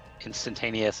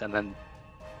instantaneous, and then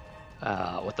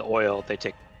with the oil, they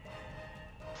take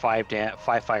 5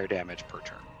 fire damage per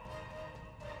turn.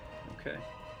 Okay.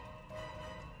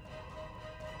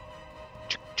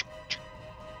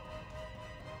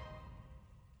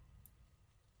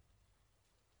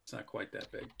 It's not quite that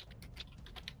big.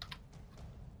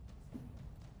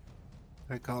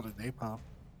 I called it napalm.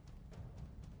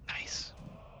 Nice.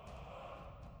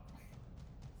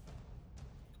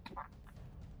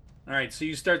 All right, so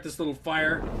you start this little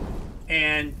fire,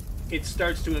 and it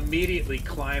starts to immediately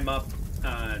climb up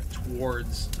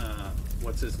towards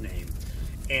what's his name,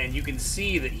 and you can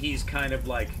see that he's kind of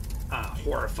like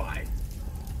horrified.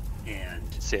 And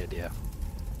Sid, yeah.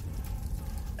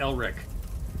 Elrich.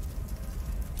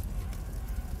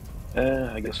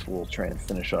 I guess we'll try and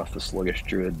finish off the sluggish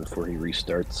druid before he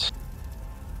restarts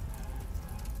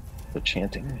the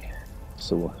chanting.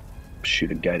 So we'll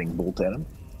shoot a guiding bolt at him.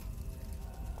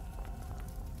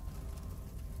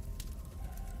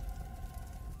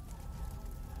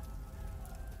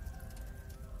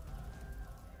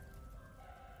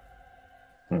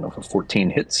 I don't know if a 14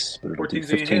 hits, but it'll do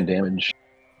 15 damage.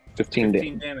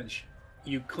 15 damage.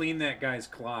 You clean that guy's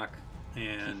clock,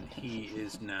 and he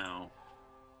is now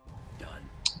done.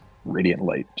 Radiant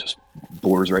light just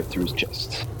bores right through his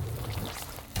chest.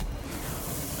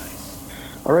 Nice.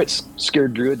 All right,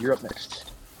 scared druid, you're up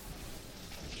next.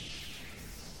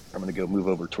 I'm going to go move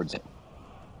over towards him.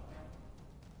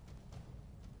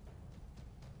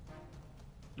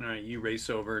 All right, you race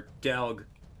over. Delg,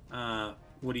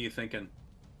 what are you thinking?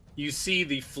 You see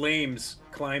the flames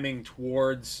climbing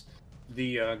towards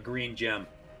the green gem.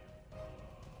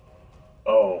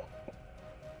 Oh.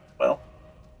 Well.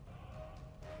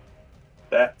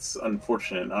 That's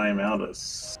unfortunate. I am out of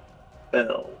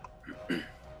spell.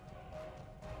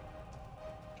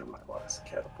 My last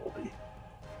catapulty.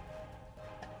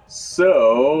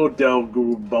 So,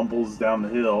 Delgarr bumbles down the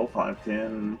hill. 5,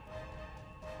 10,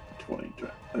 20,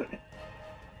 30.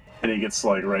 And he gets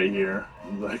like right here.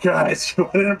 He's like, guys, you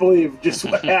wouldn't believe just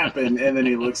what happened. And then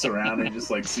he looks around and he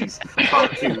just like sees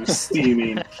Haaku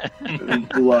steaming,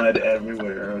 blood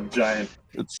everywhere. A giant.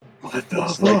 What the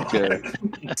fuck?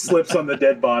 Like, slips on the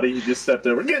dead body. He just stepped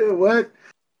over. What?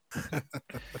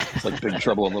 It's like Big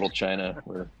Trouble in Little China,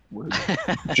 where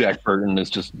Jack Burton is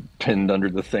just pinned under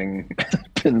the thing,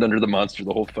 pinned under the monster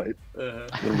the whole fight.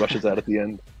 Then rushes out at the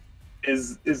end.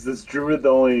 Is this druid the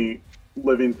only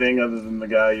living thing other than the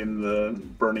guy in the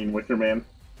burning wicker man?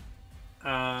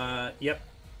 Yep.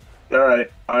 All right,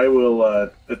 I will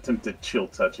attempt to chill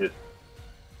touch it.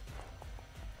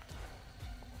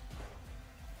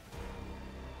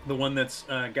 The one that's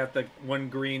got the one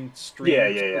green stream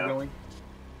Yeah. going?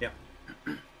 Yeah.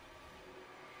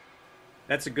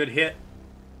 That's a good hit.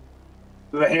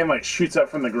 The hand like shoots up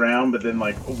from the ground, but then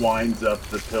like winds up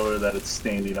the pillar that it's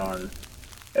standing on.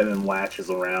 and then latches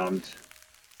around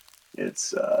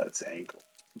its ankle.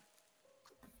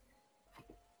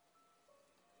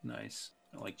 Nice.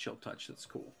 I like chill touch. That's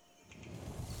cool.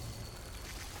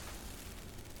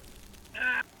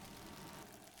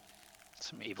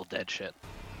 Some Evil Dead shit.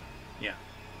 Yeah.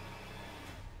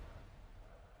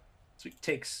 So he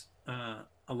takes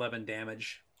 11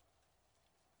 damage.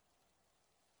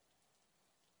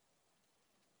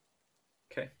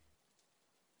 Okay.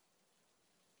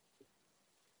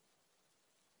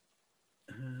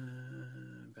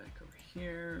 Back over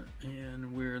here,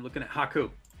 and we're looking at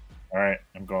Haaku. All right,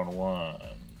 I'm going 1,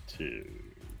 2,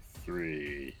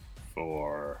 3,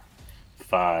 4,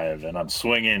 5, and I'm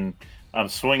swinging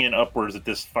upwards at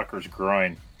this fucker's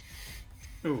groin.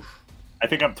 Oof. I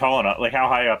think I'm tall enough. Like, how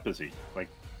high up is he? Like,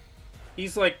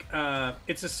 he's like,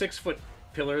 it's a 6-foot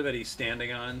pillar that he's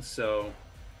standing on, so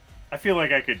I feel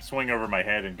like I could swing over my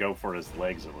head and go for his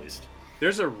legs at least.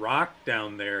 there's a rock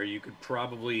down there you could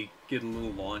probably get a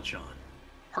little launch on.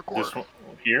 This one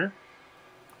here?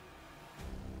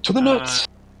 To the nuts.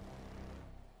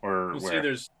 Or We'll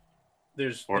where? see,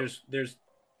 there's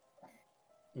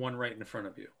one right in front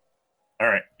of you. All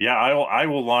right. Yeah, I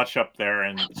will launch up there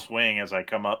and swing as I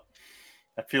come up.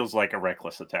 That feels like a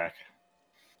reckless attack.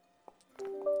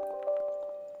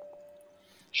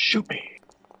 Shoot me.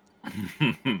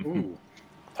 Ooh.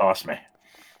 Toss me.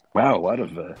 Wow, a lot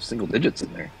of single digits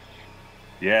in there.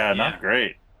 Yeah, not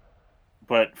great.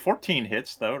 But 14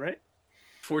 hits, though, right?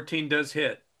 14 does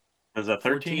hit. Does a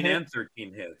 13 14 hit? and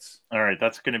 13 hits. All right,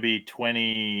 that's going to be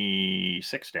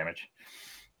 26 damage.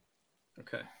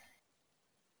 Okay.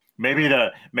 Maybe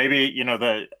the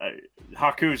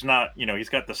Haaku's not, he's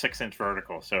got the 6-inch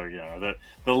vertical, so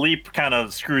the leap kind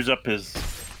of screws up his.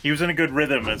 He was in a good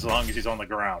rhythm as long as he's on the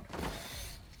ground.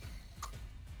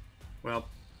 Well,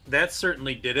 that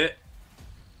certainly did it.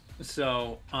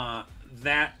 So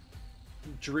that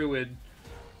druid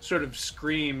sort of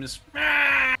screams,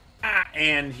 "Ah!"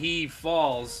 and he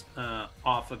falls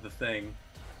off of the thing.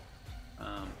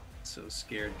 So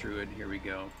scared druid, here we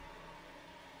go.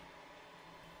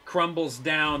 Crumbles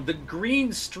down. The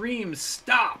green stream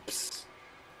stops.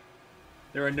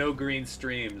 There are no green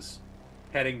streams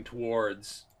heading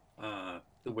towards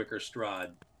the Wicker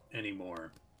Strahd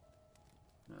anymore.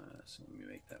 So let me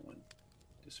make that one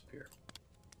disappear.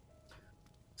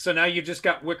 So now you've just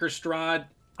got Wicker Strahd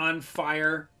on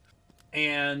fire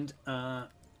and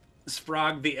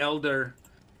Sprague the Elder,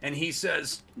 and he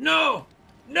says, "No!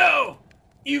 No!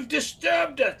 You've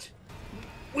disturbed it!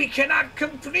 We cannot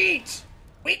complete!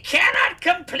 We cannot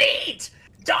complete!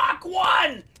 Dark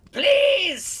One,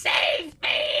 please save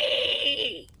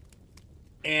me!"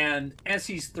 And as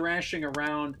he's thrashing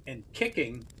around and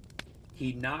kicking,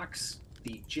 he knocks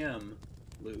the gem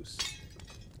loose.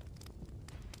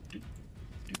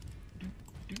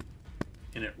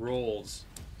 And it rolls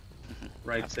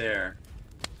right there.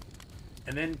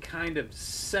 And then kind of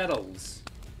settles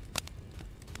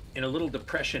in a little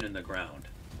depression in the ground.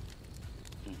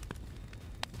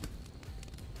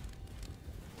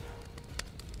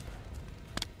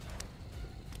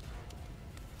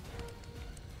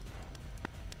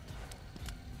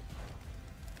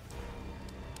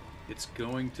 It's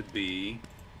going to be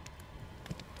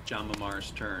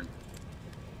Jama'mar's turn.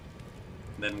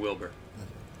 Then Wilbur.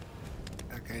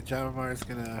 Okay, Jama'mar is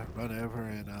gonna run over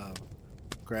and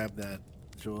grab that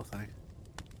jewel thing.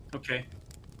 Okay.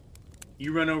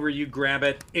 You run over, you grab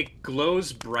it. It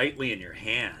glows brightly in your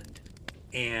hand,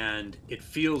 and it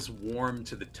feels warm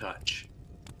to the touch.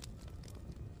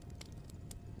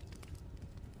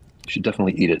 You should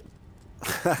definitely eat it.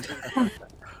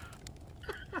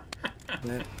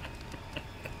 Then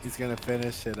he's gonna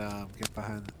finish and get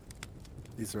behind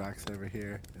these rocks over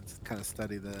here and kind of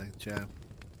study the gem.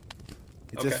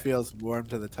 It just feels warm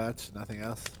to the touch, nothing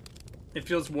else. It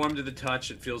feels warm to the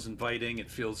touch. It feels inviting. It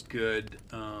feels good.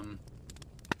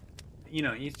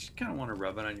 You just kind of want to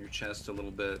rub it on your chest a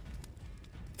little bit.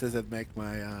 Does it make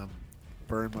my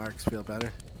burn marks feel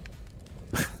better?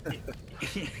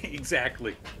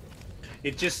 Exactly.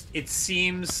 It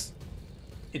seems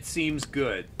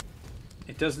good.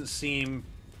 It doesn't seem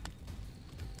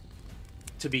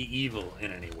to be evil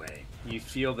in any way. You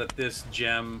feel that this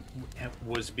gem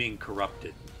was being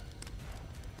corrupted.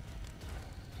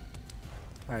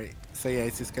 Alright, so yeah,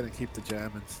 he's just gonna keep the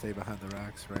gem and stay behind the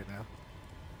rocks right now.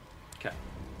 Okay.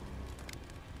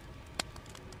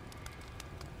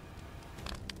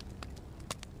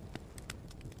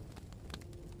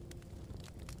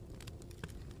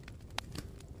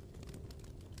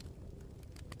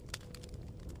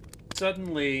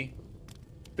 Suddenly,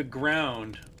 the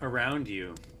ground around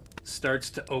you starts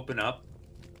to open up,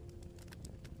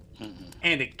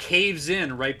 and it caves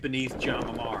in right beneath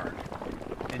Jama'mar.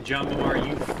 And Jama'mar,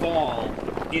 you fall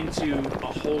into a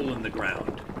hole in the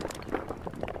ground.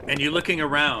 And you're looking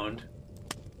around,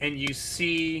 and you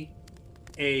see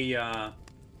a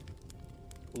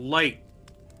light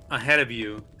ahead of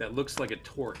you that looks like a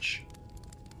torch.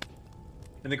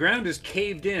 And the ground is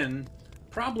caved in,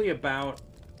 probably about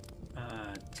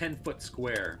 10 foot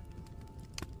square.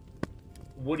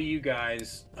 What are you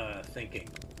guys thinking?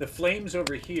 The flames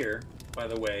over here, by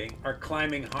the way, are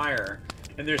climbing higher,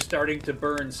 and they're starting to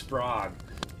burn Strahd.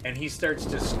 And he starts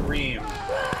to scream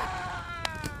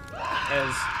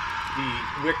as the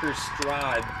wicker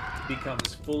Strahd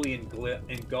becomes fully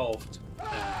engulfed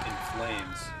in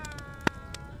flames.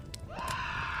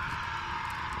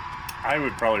 I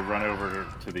would probably run over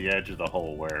to the edge of the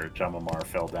hole where Jama'mar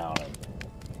fell down and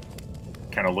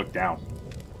kind of look down.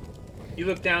 You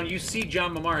look down, you see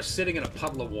Jama'mar sitting in a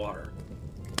puddle of water.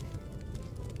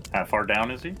 How far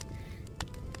down is he?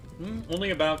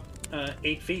 Only about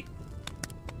 8 feet.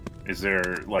 Is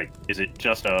it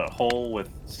just a hole with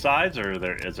sides, or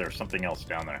is there something else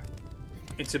down there?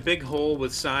 It's a big hole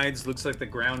with sides. Looks like the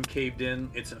ground caved in.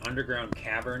 It's an underground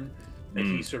cavern that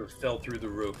he sort of fell through the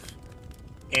roof.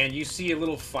 And you see a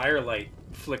little firelight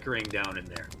flickering down in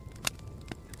there.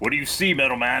 What do you see,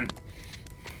 Metal Man?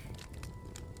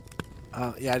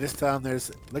 Yeah, just down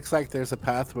looks like there's a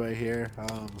pathway here.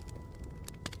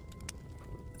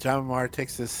 Jama'mar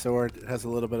takes his sword, it has a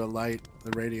little bit of light,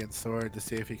 the radiant sword, to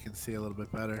see if he can see a little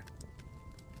bit better.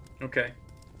 Okay.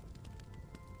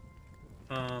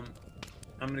 I'm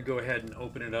going to go ahead and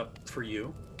open it up for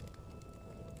you.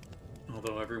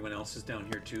 Although everyone else is down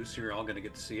here too, so you're all going to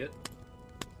get to see it.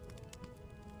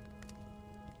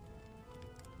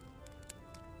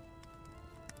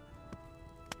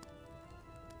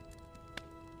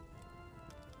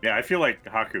 Yeah, I feel like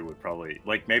Haaku would probably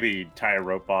maybe tie a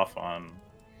rope off on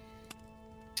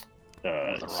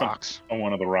rocks. On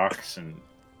one of the rocks and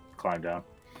climb down.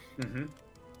 Mm-hmm.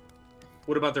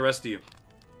 What about the rest of you?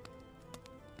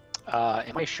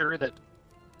 Am I sure that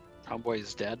Homeboy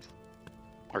is dead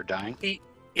or dying?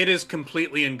 It is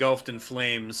completely engulfed in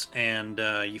flames, and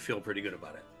you feel pretty good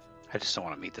about it. I just don't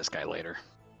want to meet this guy later.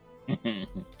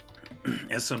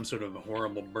 As some sort of a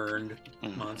horrible burned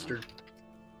monster.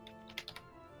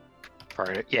 All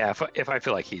right. Yeah, if I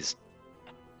feel like he's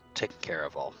taken care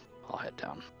of, I'll head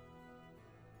down.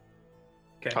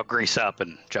 Okay. I'll grease up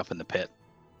and jump in the pit.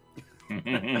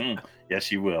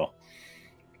 Yes, you will.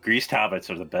 Greased hobbits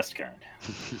are the best kind.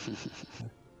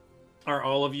 Are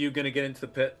all of you going to get into the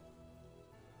pit?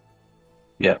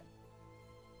 Yeah.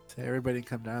 So everybody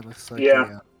come down. Looks like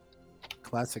a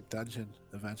classic dungeon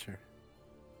adventure.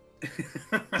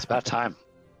 It's about time.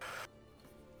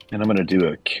 And I'm going to do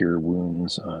a cure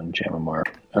wounds on Jama'mar.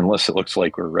 Unless it looks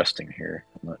like we're resting here.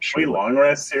 I'm not sure. We long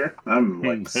rest here? I'm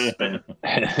like spent.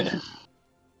 I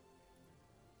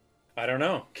don't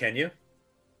know. Can you?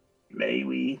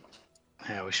 Maybe.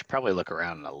 Yeah, we should probably look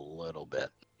around a little bit.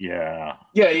 Yeah.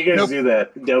 Yeah, you guys do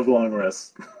that. Delve long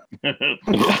rest.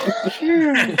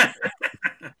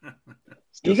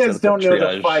 You guys don't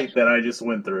know the fight that I just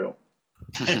went through.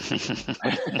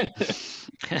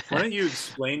 Why don't you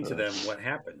explain to them what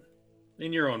happened?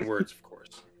 In your own words, of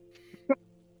course.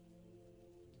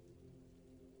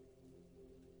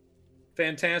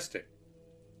 Fantastic.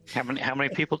 How many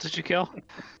people did you kill?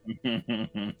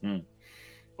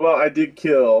 Well, I did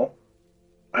kill.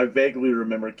 I vaguely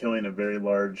remember killing a very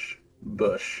large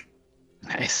bush.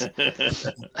 Nice.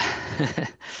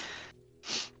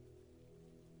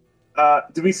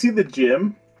 Did we see the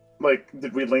gem? Like,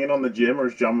 did we land on the gem, or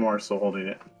is Jama'mar still holding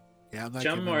it? Yeah, I'm not.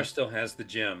 Jama'mar still has the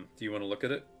gem. Do you want to look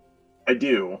at it? I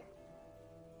do.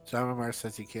 Jama'mar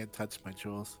says he can't touch my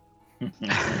jewels.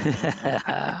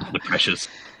 The precious.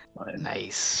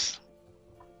 Nice.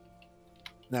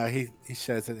 No, he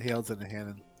shows it. He holds it in the hand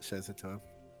and shows it to him.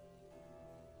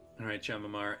 All right,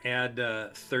 Jama'mar,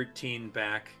 add 13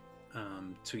 back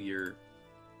to your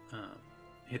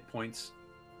hit points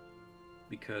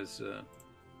because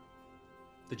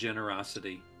the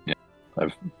generosity. Yeah,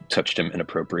 I've touched him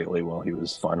inappropriately while he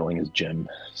was fondling his gem.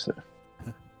 So.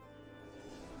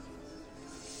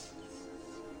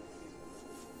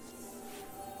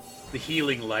 The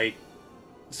healing light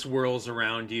swirls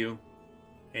around you,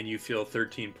 and you feel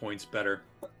 13 points better.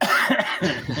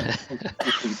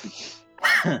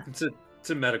 It's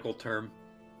a medical term.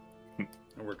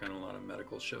 I work on a lot of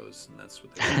medical shows, and that's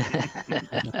what they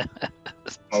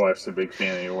My wife's a big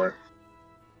fan of your work.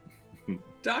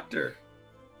 Doctor,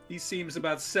 he seems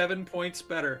about 7 points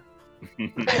better.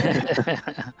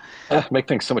 Make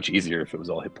things so much easier if it was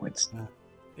all hit points.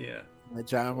 Yeah. My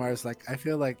Jama'mar is like, I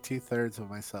feel like 2/3 of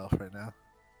myself right now.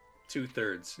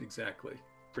 2/3, exactly.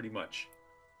 Pretty much.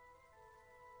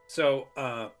 So,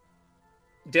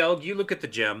 Delg, you look at the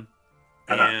gem,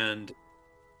 and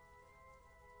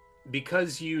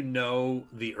because you know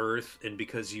the earth and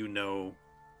because you know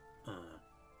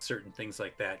certain things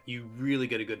like that, you really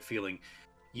get a good feeling.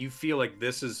 You feel like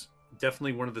this is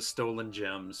definitely one of the stolen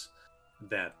gems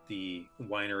that the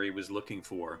winery was looking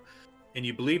for. And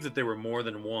you believe that there were more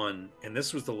than one, and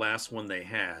this was the last one they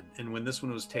had. And when this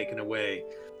one was taken away,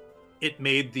 it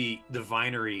made the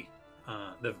vinery,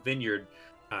 the vineyard,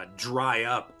 dry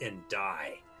up and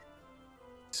die.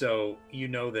 So you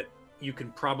know that you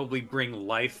can probably bring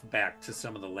life back to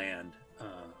some of the land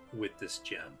with this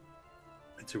gem.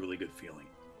 It's a really good feeling.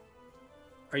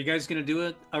 Are you guys going to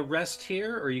do a rest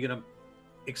here, or are you going to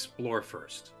explore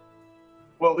first?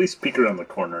 Well, at least peek around the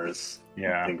corners.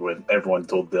 I think what everyone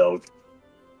told Delg.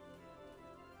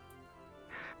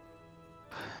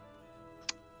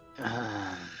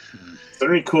 Is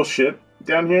there any cool shit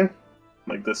down here?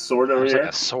 Like the sword over here? Like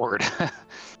a sword.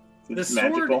 The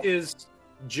sword is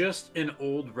just an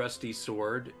old rusty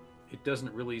sword. It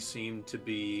doesn't really seem to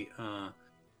be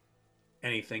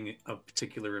anything of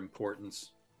particular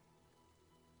importance.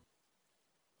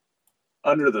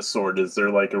 Under the sword, is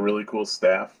there like a really cool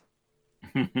staff?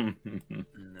 No.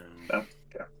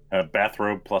 Okay.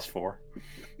 Bathrobe +4.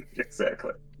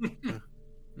 Exactly.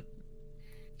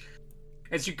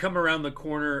 As you come around the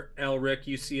corner, Elrich,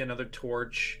 you see another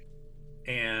torch,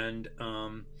 and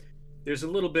there's a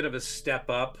little bit of a step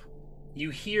up.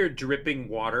 You hear dripping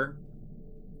water,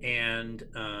 and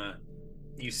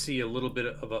you see a little bit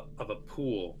of a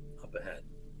pool up ahead.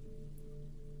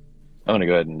 I'm gonna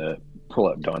go ahead and pull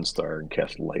out Dawnstar and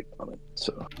cast light on it.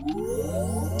 So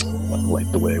I'll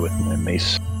light the way with my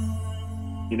mace.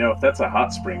 You know, if that's a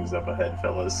hot springs up ahead,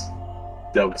 fellas,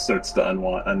 Delg starts to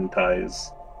untie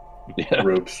his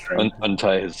robe string.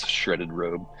 Untie his shredded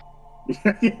robe.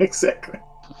 Exactly.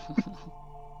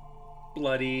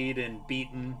 Bloodied and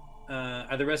beaten.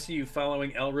 Are the rest of you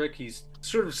following Elrich? He's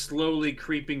sort of slowly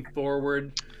creeping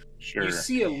forward. Sure. You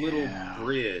see a little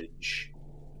bridge.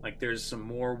 Like there's some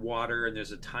more water, and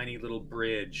there's a tiny little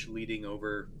bridge leading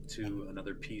over to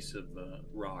another piece of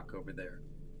rock over there.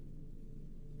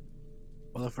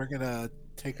 Well, if we're gonna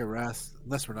take a rest,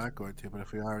 unless we're not going to, but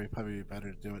if we are, it'd probably be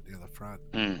better to do it near the front.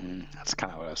 Mm-hmm. That's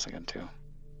kind of what I was thinking too.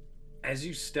 As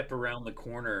you step around the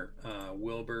corner,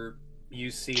 Wilbur, you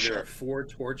see there are 4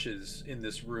 torches in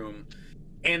this room,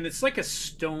 and it's like a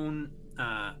stone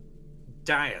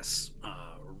dais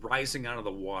rising out of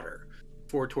the water.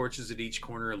 4 torches at each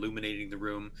corner illuminating the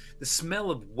room. The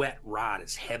smell of wet rot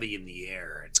is heavy in the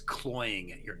air. It's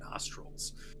cloying at your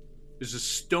nostrils. There's a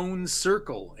stone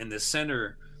circle in the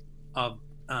center of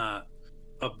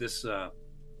this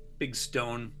big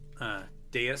stone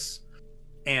dais,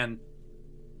 and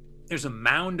there's a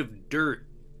mound of dirt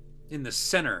in the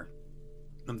center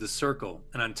of the circle,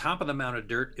 and on top of the mound of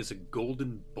dirt is a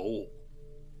golden bowl.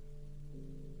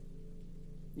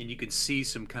 And you can see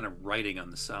some kind of writing on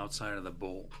the outside of the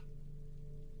bowl.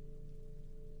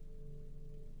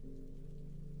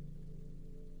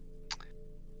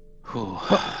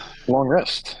 Long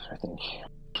rest, I think.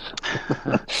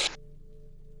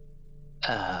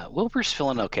 Wilbur's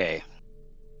feeling okay.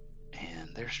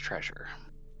 And there's treasure.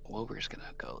 Wilbur's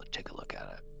gonna go take a look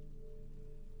at it.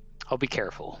 I'll be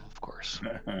careful, of course.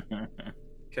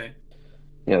 Okay.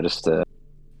 Yeah, just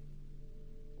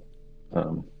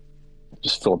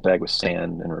fill a bag with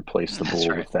sand and replace the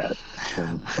bowl with that,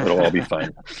 and it'll all be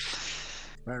fine.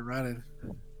 Right, running.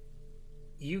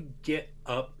 You get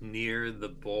up near the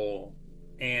bowl,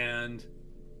 and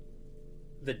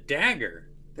the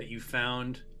dagger that you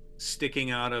found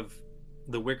sticking out of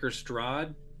the wicker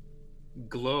Strahd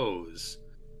glows,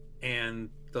 and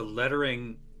the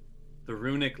lettering, the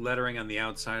runic lettering on the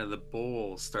outside of the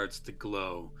bowl starts to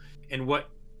glow. And what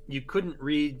you couldn't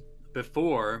read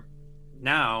before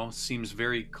now seems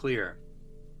very clear.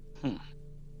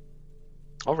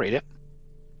 I'll read it.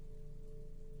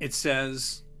 It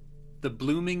says, "The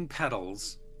blooming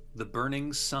petals, the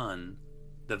burning sun,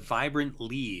 the vibrant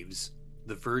leaves,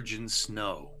 the virgin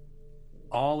snow,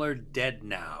 all are dead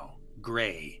now,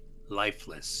 gray,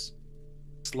 lifeless.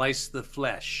 Slice the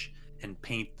flesh and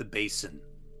paint the basin,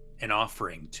 an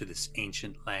offering to this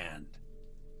ancient land.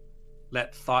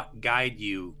 Let thought guide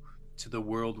you to the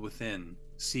world within.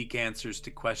 Seek answers to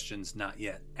questions not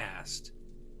yet asked.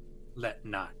 Let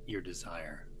not your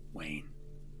desire wane."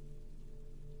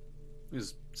 It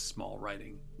was small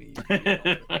writing. It's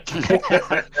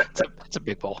a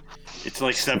big bowl. It's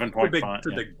like 7-point font.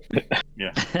 Big.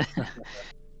 Yeah.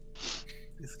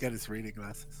 He's got his reading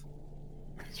glasses.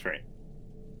 That's right.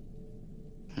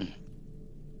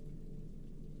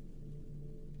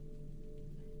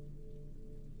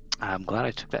 I'm glad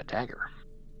I took that dagger.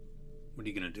 What are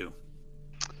you going to do?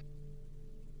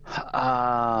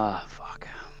 Fuck.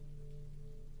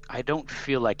 I don't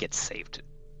feel like it's safe to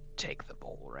take the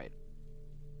bowl, right?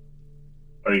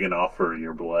 Are you going to offer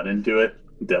your blood into it?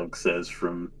 Delg says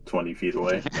from 20 feet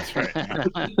away. That's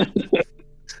right.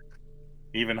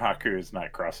 Even Haaku is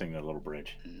not crossing the little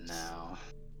bridge. No.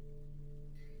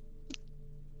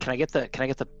 Can I get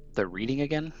the reading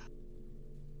again?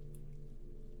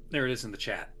 There it is in the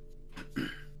chat.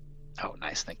 Oh,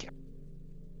 nice, thank you.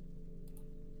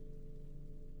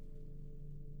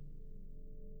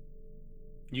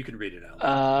 You can read it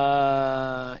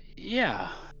out. Yeah.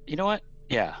 You know what?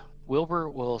 Yeah. Wilbur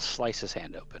will slice his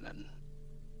hand open and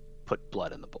put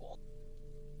blood in the bowl.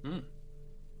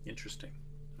 Interesting.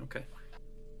 Okay.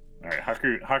 All right,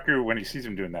 Haaku, when he sees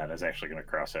him doing that, is actually going to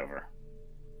cross over.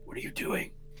 What are you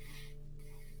doing?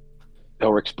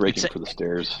 Elrich's breaking for the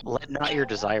stairs. Let not your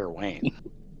desire wane.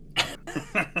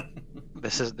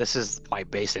 This is my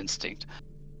base instinct.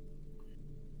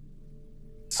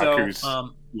 So,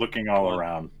 Haaku's looking all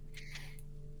around.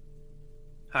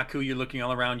 Haaku, you're looking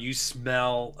all around. You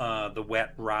smell the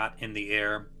wet rot in the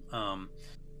air.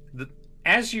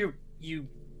 As you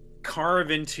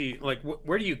carve into, like,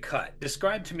 where do you cut?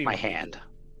 Describe to me. My hand.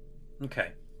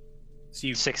 Okay. So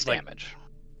you 6 damage.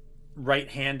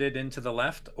 Right-handed into the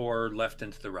left or left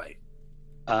into the right?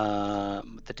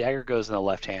 The dagger goes in the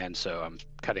left hand, so I'm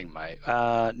cutting my.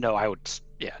 No, I would.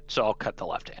 Yeah, so I'll cut the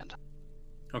left hand.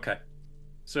 Okay.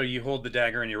 So you hold the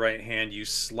dagger in your right hand. You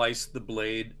slice the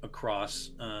blade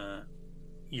across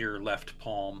your left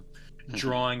palm,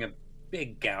 drawing a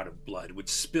big gout of blood, which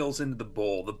spills into the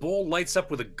bowl. The bowl lights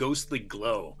up with a ghostly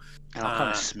glow. And I'll kind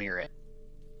of smear it.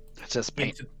 It says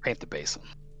paint the basin.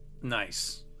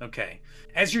 Nice. Okay.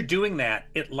 As you're doing that,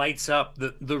 it lights up.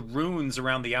 The runes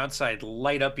around the outside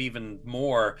light up even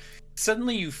more.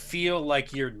 Suddenly you feel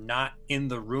like you're not in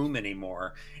the room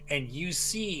anymore. And you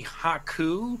see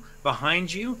Haaku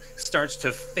behind you starts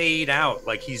to fade out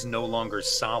like he's no longer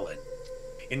solid.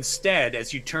 Instead,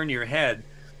 as you turn your head,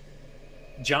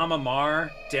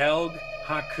 Jama'mar, Delg,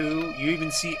 Haaku, you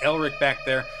even see Elrich back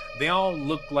there. They all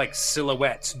look like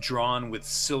silhouettes drawn with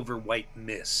silver white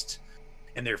mist.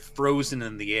 And they're frozen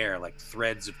in the air like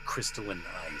threads of crystalline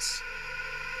ice.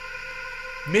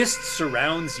 Mist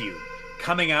surrounds you,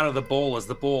 coming out of the bowl as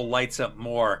the bowl lights up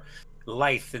more.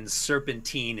 Lithe and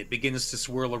serpentine, it begins to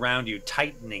swirl around you,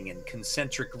 tightening in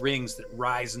concentric rings that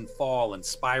rise and fall and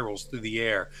spirals through the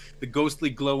air. The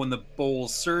ghostly glow in the bowl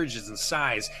surges in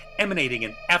size, emanating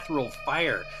an ethereal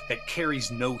fire that carries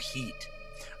no heat.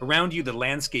 Around you, the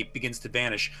landscape begins to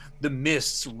vanish, the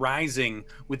mists rising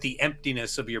with the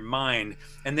emptiness of your mind,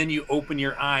 and then you open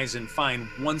your eyes and find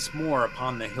once more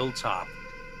upon the hilltop,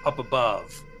 up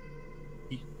above.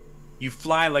 You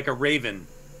fly like a raven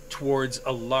towards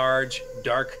a large,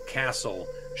 dark castle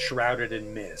shrouded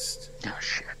in mist. Oh,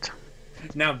 shit.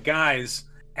 Now, guys,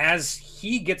 as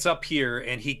he gets up here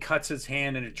and he cuts his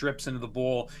hand and it drips into the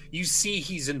bowl, you see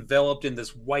he's enveloped in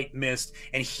this white mist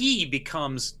and he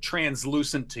becomes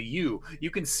translucent to you. You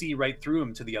can see right through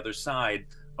him to the other side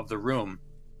of the room.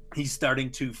 He's starting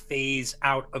to phase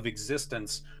out of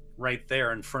existence right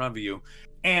there in front of you.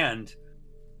 And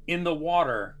in the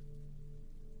water,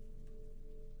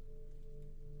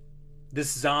 this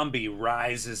zombie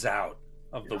rises out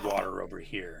of the water over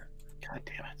here. God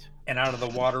damn it. And out of the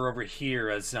water over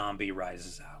here, a zombie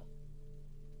rises out.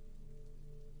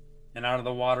 And out of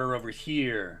the water over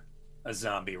here, a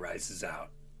zombie rises out.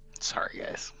 Sorry,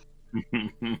 guys.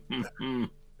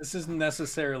 This isn't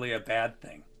necessarily a bad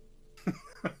thing.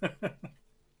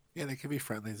 Yeah, they can be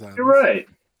friendly zombies. You're right.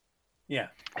 Yeah.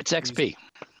 It's XP.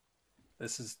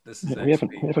 This is Yeah, we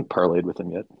haven't parlayed with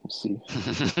them yet. Let's see.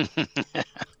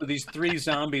 So these 3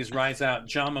 zombies rise out.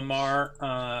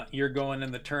 Jama'mar, you're going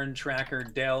in the turn tracker.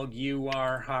 Delg, you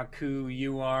are. Haaku,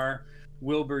 you are.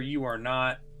 Wilbur, you are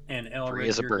not. And Elrich,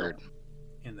 is a you're bird going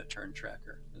in the turn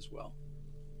tracker as well.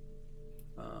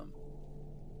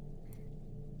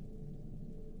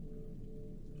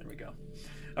 There we go.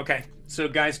 Okay, so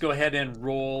guys, go ahead and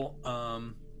roll. I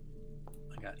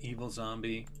got evil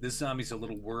zombie. This zombie's a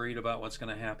little worried about what's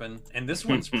going to happen, and this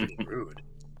one's pretty rude.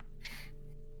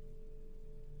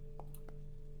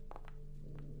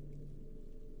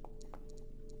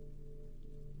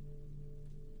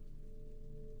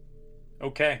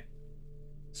 Okay,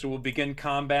 so we'll begin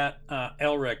combat.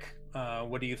 Elrich,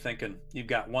 what are you thinking? You've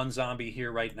got one zombie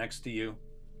here right next to you,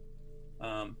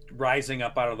 rising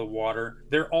up out of the water.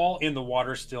 They're all in the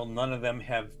water still. None of them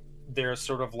have. They're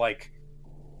sort of like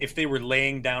if they were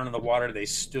laying down in the water, they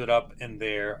stood up and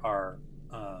they are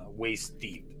waist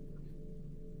deep.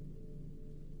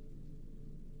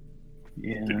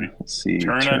 Yeah, let's see.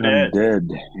 Turn undead.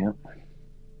 Yep.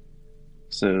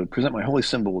 So, present my holy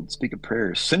symbol and speak a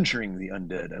prayer, censuring the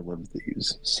undead. I love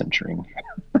these. Censuring.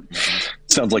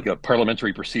 Sounds like a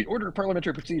parliamentary procedure. Order of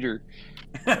parliamentary procedure.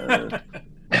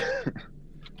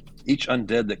 Each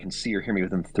undead that can see or hear me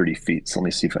within 30 feet. So let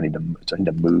me see if I need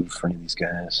to move for any of these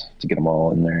guys to get them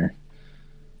all in there.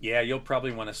 Yeah, you'll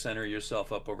probably want to center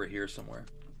yourself up over here somewhere.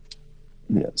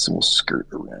 Yeah, so we'll skirt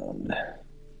around.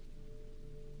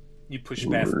 You push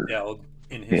past Delg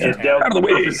in his Delg, out of the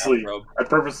way. I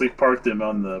purposely parked him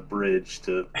on the bridge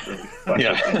to.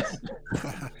 Yeah.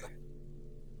 All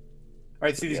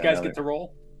right, see these guys get to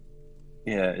roll.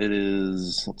 Yeah, it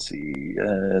is. Let's see.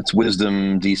 It's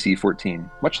Wisdom DC 14,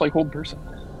 much like Old Person.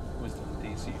 Wisdom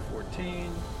DC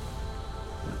 14.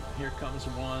 Here comes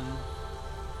one.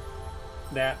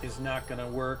 That is not going to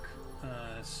work.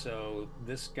 So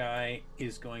this guy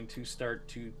is going to start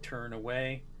to turn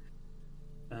away.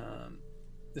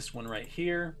 This one right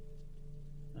here.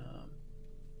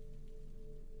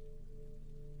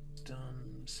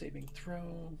 Saving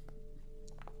throw.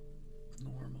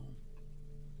 Normal.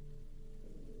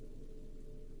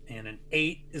 And an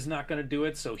 8 is not going to do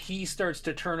it, so he starts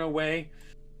to turn away,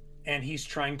 and he's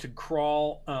trying to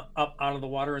crawl up out of the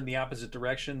water in the opposite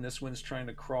direction. This one's trying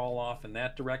to crawl off in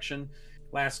that direction.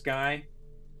 Last guy,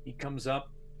 he comes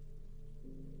up.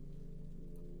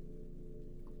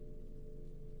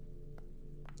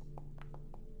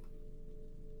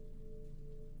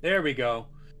 There we go.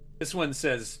 This one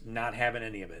says not having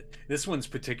any of it. This one's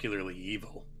particularly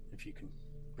evil, if you can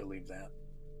believe that.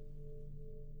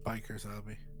 Biker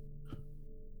zombie.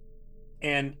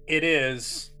 And it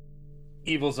is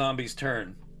Evil Zombie's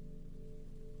turn.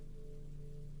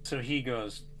 So he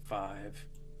goes 5,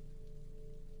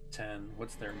 10.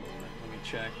 What's their movement? Let me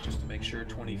check just to make sure.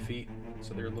 20 feet.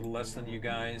 So they're a little less than you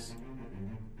guys.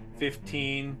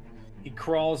 15. He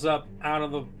crawls up out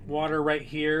of the water right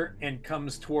here and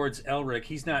comes towards Elrich.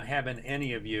 He's not having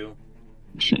any of you.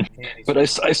 But I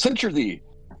censure thee.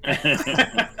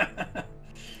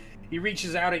 He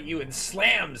reaches out at you and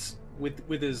slams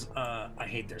with his I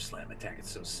hate their slam attack. It's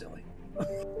so silly.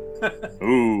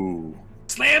 Ooh.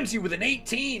 Slams you with an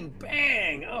 18.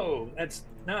 Bang! Oh, that's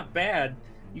not bad.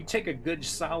 You take a good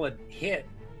solid hit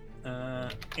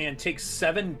and take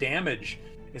 7 damage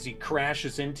as he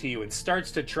crashes into you and starts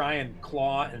to try and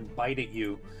claw and bite at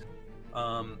you.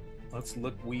 Let's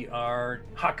look. We are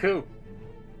Haaku.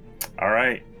 All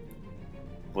right.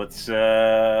 Let's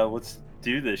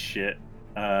do this shit.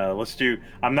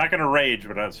 I'm not gonna rage,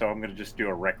 but so I'm gonna just do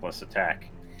a reckless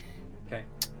attack. Okay.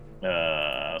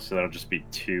 So that'll just be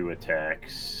 2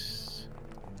 attacks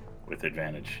with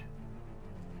advantage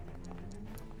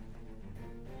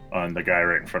on the guy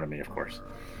right in front of me, of course.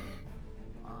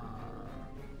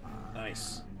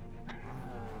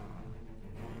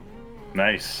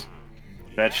 Nice.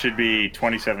 That should be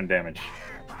 27 damage.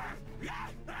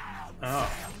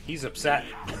 Oh, he's upset.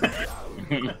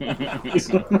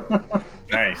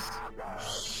 Nice.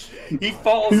 He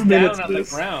falls down on the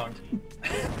ground.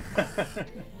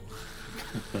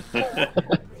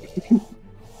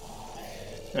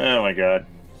 Oh my god.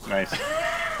 Nice.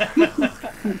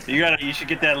 You should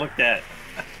get that looked at.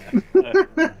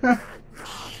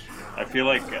 I feel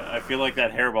like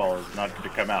that hairball is not going to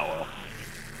come out well.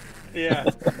 Yeah.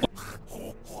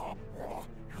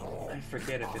 I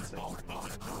forget if it's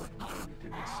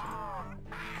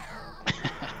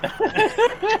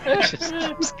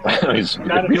He's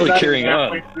really carrying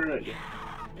on.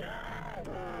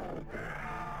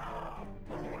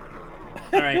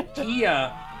 All right,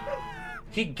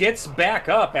 he gets back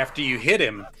up after you hit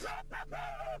him,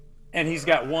 and he's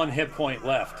got 1 hit point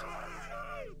left.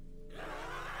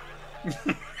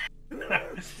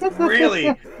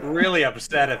 Really, really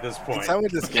upset at this point. Is that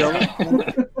what this kill him?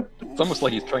 It's almost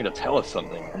like he's trying to tell us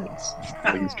something. It's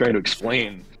like he's trying to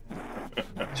explain.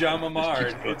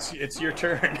 Jama'mar, it's your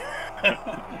turn.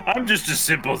 I'm just a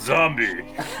simple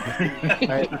zombie.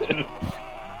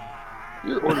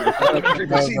 Your order of parliamentary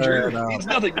procedure means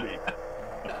nothing to me.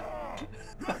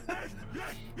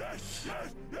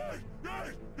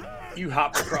 You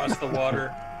hop across the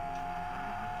water.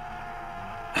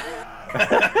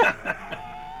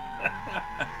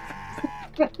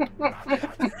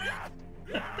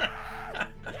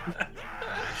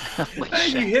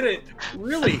 You hit it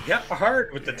really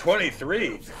hard with the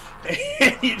 23,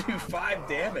 and you do 5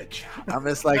 damage. I'm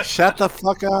just like, shut the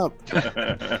fuck up.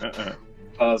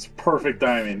 It's perfect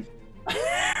timing.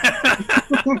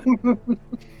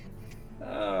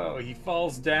 Oh, he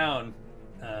falls down.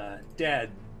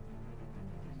 dead.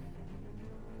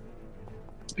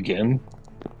 Again?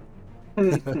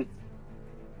 And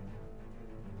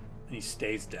he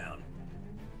stays down.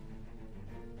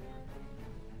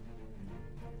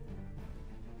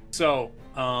 So,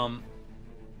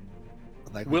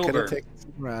 Like, Wilbur. Take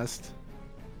some rest.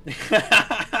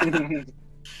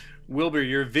 Wilbur,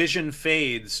 your vision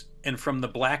fades, and from the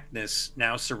blackness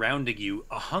now surrounding you,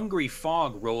 a hungry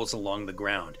fog rolls along the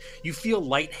ground. You feel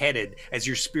lightheaded as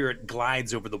your spirit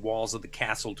glides over the walls of the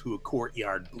castle to a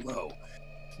courtyard below.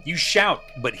 You shout,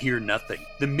 but hear nothing.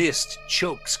 The mist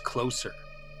chokes closer.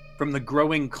 From the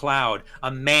growing cloud,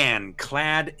 a man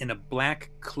clad in a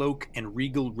black cloak and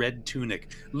regal red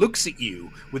tunic looks at you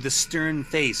with a stern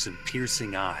face and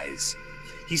piercing eyes.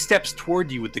 He steps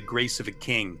toward you with the grace of a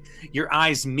king. Your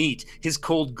eyes meet, his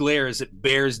cold glare as it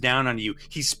bears down on you.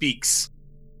 He speaks.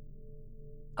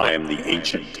 I am the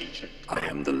ancient. I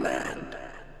am the land.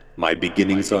 My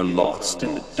beginnings are lost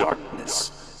in the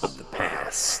darkness of the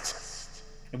past.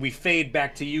 And we fade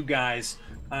back to you guys.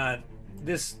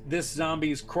 This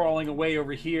zombie's crawling away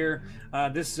over here.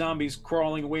 This zombie's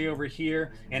crawling away over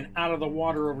here. And out of the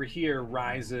water over here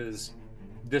rises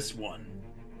this one.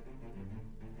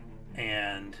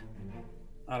 And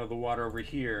out of the water over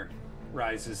here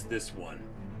rises this one.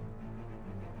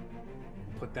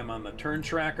 Put them on the turn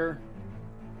tracker.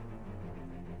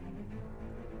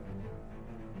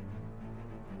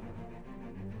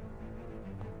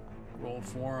 Roll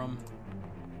for them.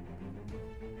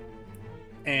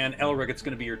 And Elrich, it's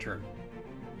going to be your turn.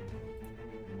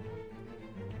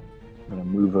 I'm going to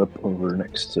move up over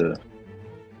next to...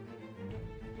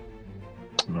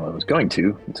 No, I was going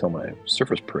to until my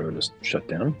Surface Pro just shut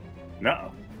down.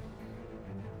 No.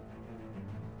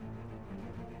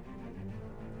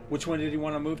 Which one did you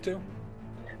want to move to?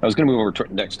 I was going to move over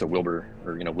next to Wilbur,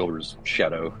 or, Wilbur's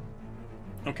shadow.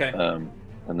 Okay.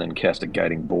 And then cast a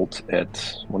guiding bolt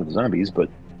at one of the zombies, but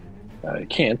I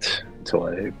can't until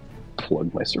I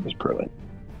plug my Surface Pro in.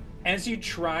 As you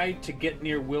try to get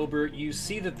near Wilbur, you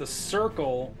see that the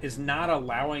circle is not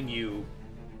allowing you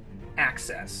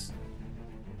access.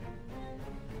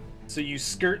 So you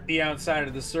skirt the outside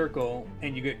of the circle,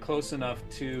 and you get close enough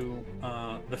to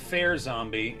the fair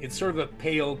zombie. It's sort of a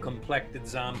pale, complected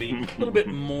zombie, a little bit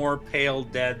more pale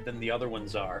dead than the other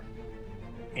ones are.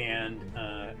 And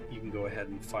you can go ahead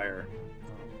and fire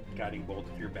guiding bolt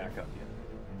if you're back up yet.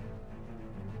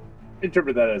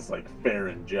 Interpret that as like fair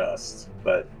and just,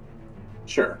 but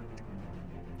sure.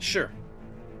 Sure.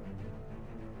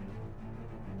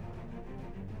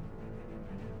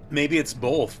 Maybe it's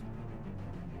both.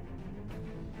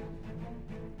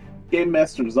 Game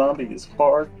Master Zombie is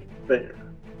far fair.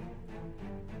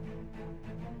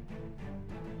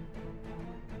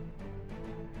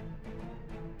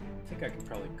 I think I can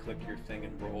probably click your thing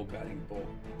and roll guiding bolt.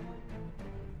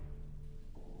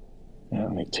 Yeah,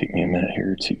 it may take me a minute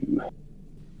here to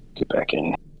get back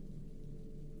in.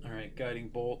 All right, guiding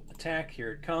bolt attack.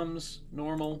 Here it comes.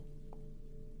 Normal.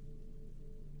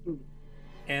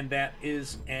 And that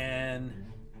is an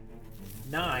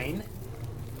 9.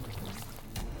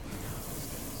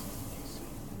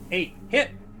 8.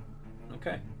 Hit!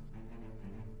 Okay.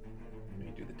 Let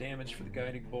me do the damage for the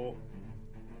guiding bolt.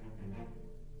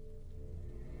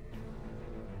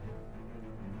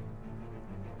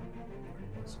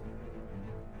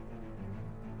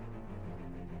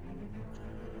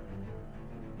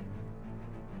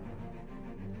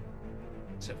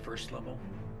 It's at first level.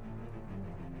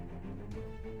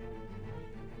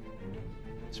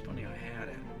 It's funny I had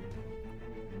it.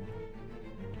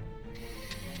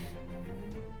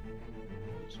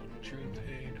 So truth,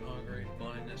 aid, augury,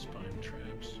 blindness, bind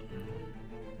traps.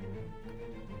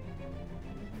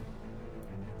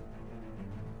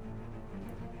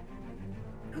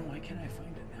 Oh, why can't I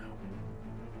find it now?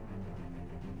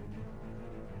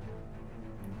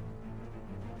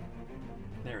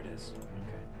 There it is.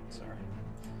 Okay, sorry.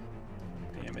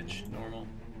 Damage, normal.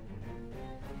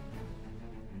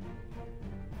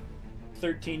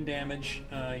 13 damage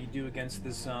you do against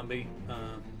this zombie.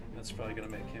 That's probably going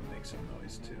to make him make some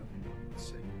noise too. Let's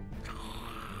see.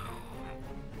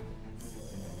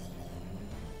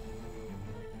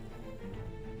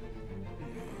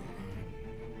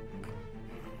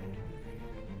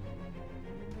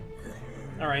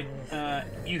 All right,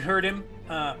 you heard him.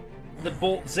 The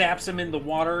bolt zaps him in the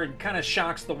water and kind of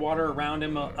shocks the water around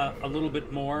him a little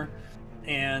bit more,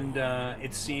 and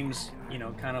it seems,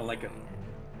 kind of like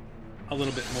a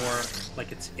little bit more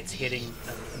like it's hitting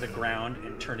the ground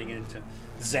and turning it into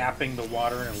zapping the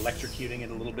water and electrocuting it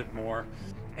a little bit more,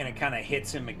 and it kind of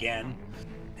hits him again,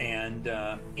 and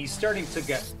he's starting to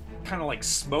get kind of like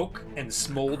smoke and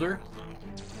smolder,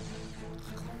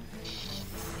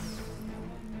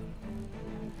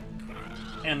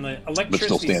 and the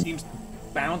electricity seems to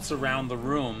bounce around the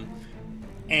room,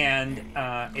 and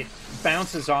it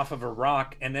bounces off of a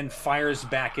rock and then fires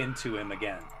back into him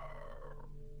again.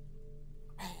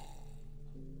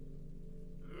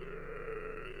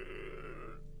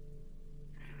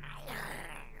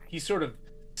 He sort of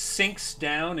sinks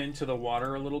down into the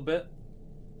water a little bit.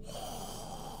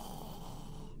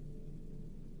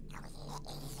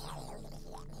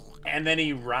 And then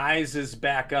he rises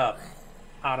back up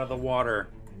out of the water.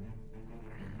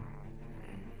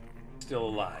 Still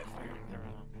alive.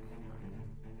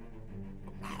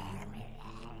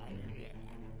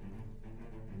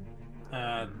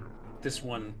 This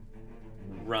one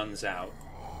runs out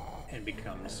and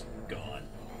becomes gone,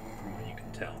 from what you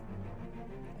can tell.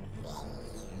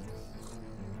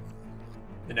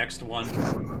 The next one,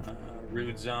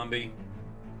 rude zombie.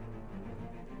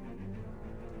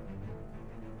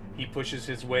 He pushes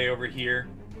his way over here,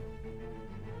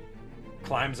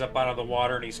 climbs up out of the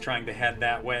water, and he's trying to head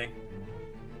that way.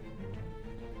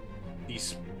 The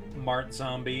smart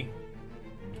zombie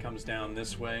comes down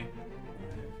this way.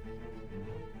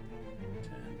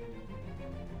 10,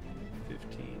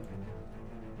 15,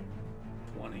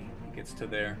 20. He gets to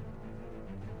there.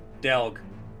 Delg.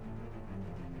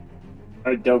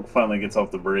 Alright, Delg finally gets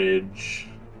off the bridge,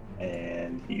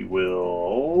 and he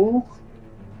will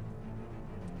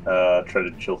try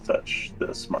to chill touch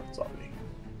the smart zombie.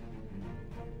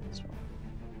 So.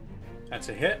 That's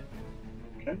a hit.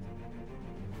 Okay.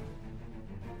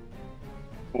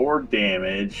 4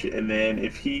 damage, and then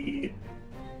if he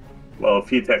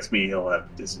attacks me, he'll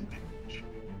have disadvantage.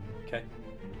 Okay.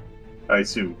 I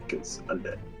assume because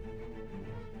undead.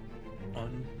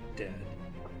 Undead.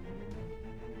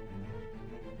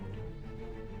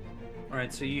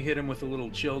 Alright, so you hit him with a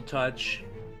little chill touch.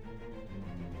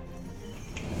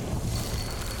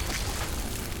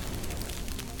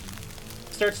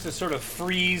 Starts to sort of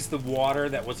freeze the water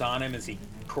that was on him as he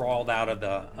crawled out of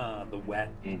the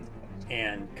wet,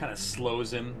 and kind of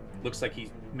slows him. Looks like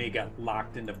he may got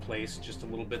locked into place just a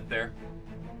little bit there.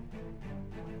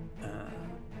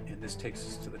 And this takes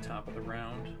us to the top of the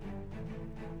round.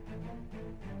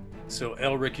 So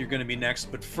Elrich, you're going to be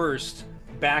next, but first,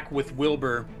 back with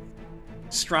Wilbur.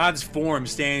 Strahd's form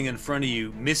standing in front of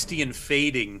you, misty and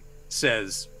fading,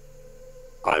 says,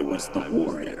 I was the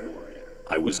warrior.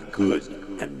 I was good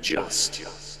and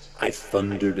just. I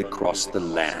thundered across the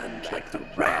land like the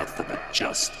wrath of a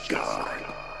just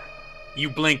god. You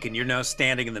blink and you're now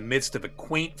standing in the midst of a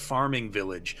quaint farming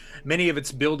village. Many of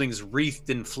its buildings wreathed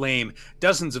in flame.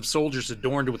 Dozens of soldiers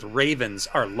adorned with ravens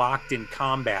are locked in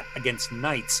combat against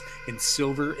knights in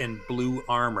silver and blue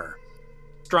armor.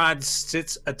 Strahd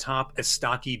sits atop a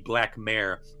stocky black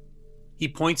mare. He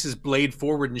points his blade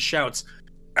forward and shouts,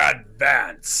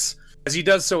 "Advance!" As he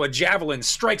does so, a javelin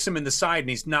strikes him in the side and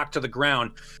he's knocked to the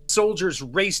ground. Soldiers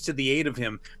race to the aid of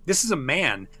him. This is a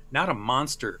man, not a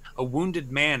monster, a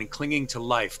wounded man clinging to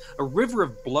life. A river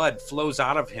of blood flows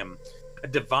out of him. A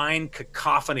divine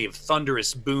cacophony of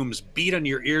thunderous booms beat on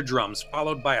your eardrums,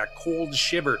 followed by a cold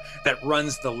shiver that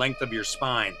runs the length of your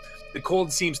spine. The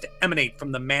cold seems to emanate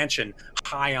from the mansion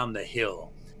high on the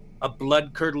hill. A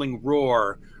blood-curdling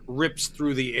roar rips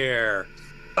through the air,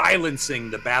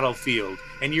 silencing the battlefield,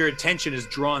 and your attention is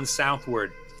drawn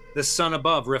southward. The sun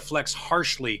above reflects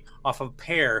harshly off a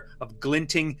pair of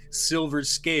glinting silver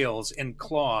scales and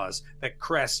claws that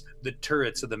crest the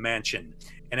turrets of the mansion.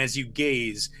 And as you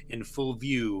gaze in full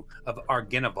view of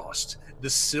Argenavost, the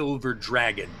silver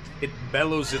dragon, it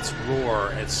bellows its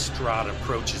roar as Strahd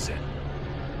approaches it.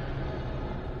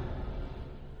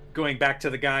 Going back to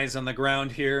the guys on the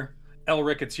ground here,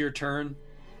 Elrich, it's your turn.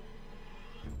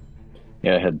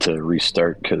 Yeah, I had to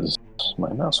restart because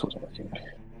my mouse wasn't working.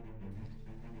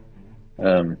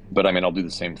 But I mean, I'll do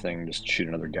the same thing. Just shoot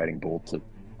another guiding bolt at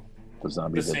the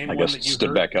zombie that I guess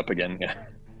stood back up again. Yeah.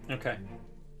 Okay.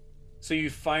 So you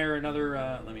fire another.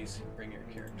 Let me see, bring your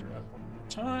character up one more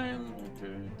time.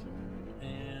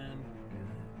 And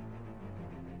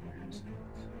where is it?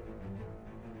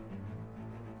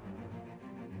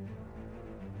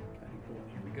 Guiding bolt.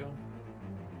 Here we go.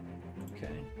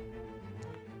 Okay.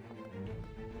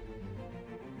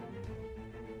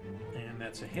 And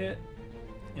that's a hit.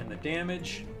 And the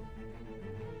damage.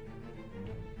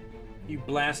 You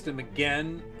blast him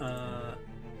again.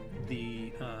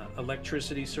 The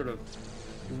electricity sort of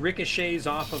ricochets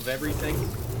off of everything.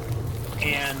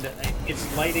 And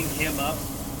it's lighting him up.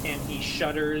 And he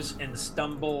shudders and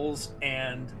stumbles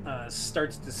and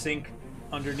starts to sink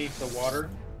underneath the water.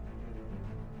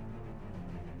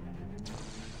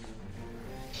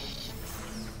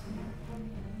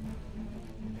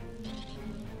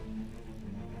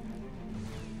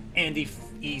 And he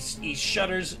he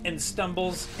shudders and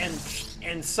stumbles,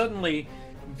 and suddenly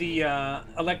the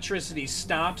electricity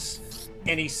stops,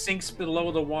 and he sinks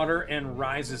below the water and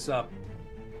rises up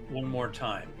one more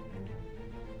time.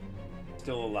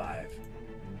 Still alive.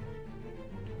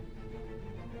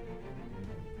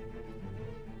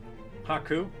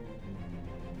 Haaku?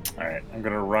 Alright, I'm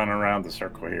gonna run around the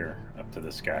circle here up to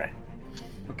this guy.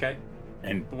 Okay.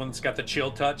 And the one that's got the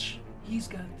chill touch? He's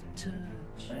got the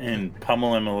touch. And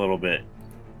pummel him a little bit.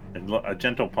 A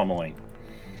gentle pummeling.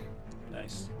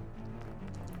 Nice.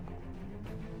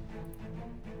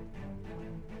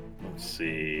 Let's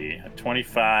see. A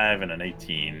 25 and an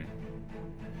 18.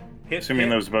 Assuming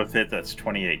those both hit, that's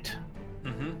 28.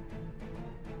 Mm-hmm.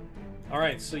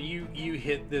 Alright, so you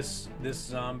hit this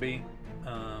zombie.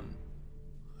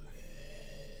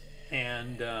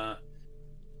 And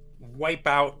wipe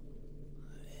out,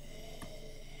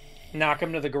 knock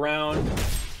him to the ground,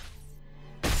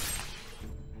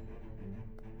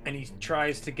 and he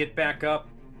tries to get back up.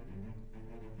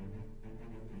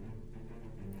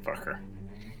 Fucker.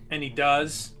 And he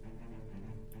does.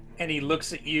 And he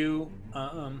looks at you,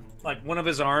 like one of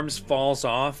his arms falls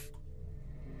off,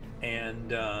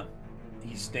 and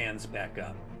he stands back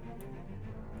up.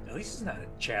 At least he's not as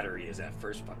chattery as that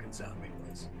first fucking zombie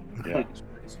was. Yeah.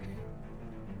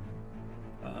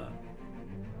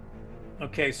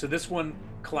 Okay, so this one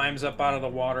climbs up out of the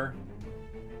water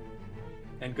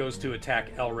and goes to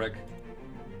attack Elrich.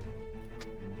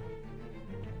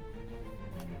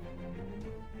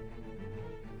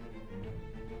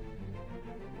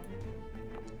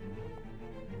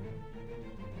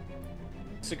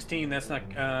 $16, that's not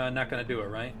going to do it,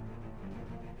 right?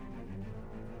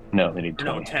 No, they need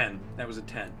 20. No, 10. That was a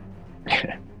 10.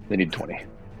 They need 20.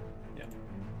 Yeah.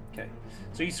 Okay.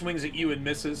 So he swings at you and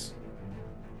misses.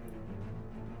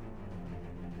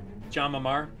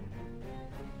 Jama'mar.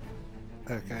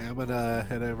 Okay, I'm gonna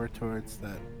head over towards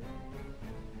that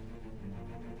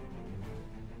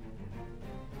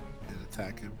and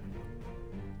attack him.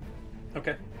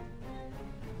 Okay.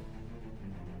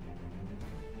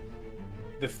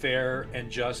 The fair and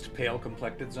just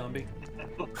pale-complected zombie.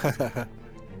 And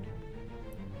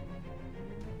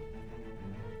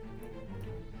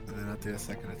then I'll do a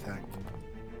second attack.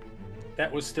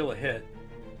 That was still a hit.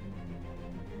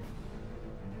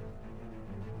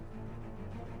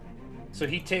 So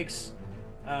he takes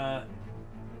the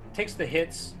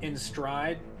hits in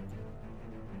stride.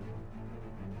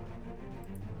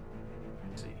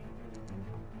 Let's see.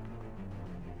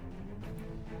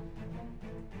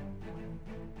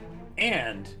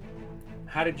 And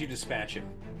how did you dispatch him?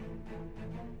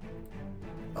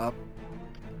 Up.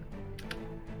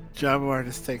 Jama'mar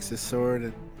just takes his sword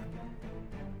and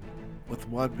with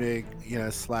one big,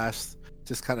 slash,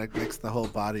 just kind of makes the whole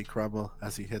body crumble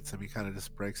as he hits him. He kind of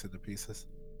just breaks into pieces.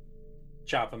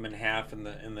 Chop him in half, and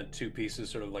the two pieces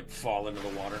sort of like fall into the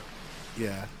water.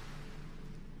 Yeah.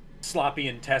 Sloppy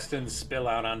intestines spill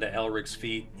out onto Elrich's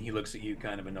feet. He looks at you,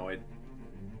 kind of annoyed.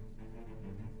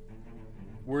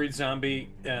 Worried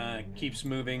zombie keeps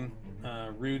moving.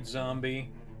 Rude zombie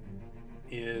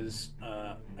is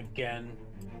again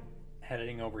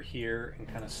heading over here and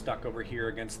kind of stuck over here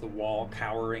against the wall,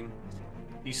 cowering.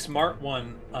 The smart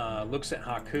one looks at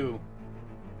Haaku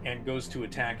and goes to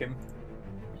attack him.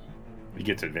 He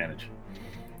gets advantage.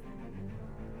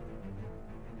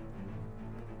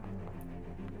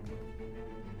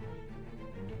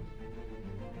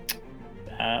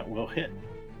 That will hit.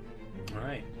 All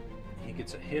right. He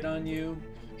gets a hit on you,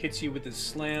 hits you with his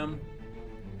slam.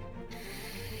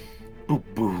 Boom,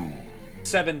 boom.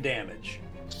 7 damage.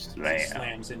 Slam. He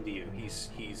slams into you.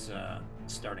 He's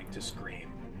starting to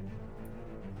scream.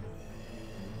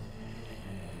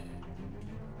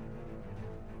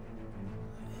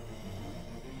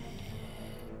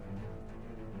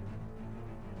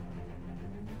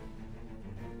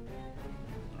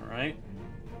 All right.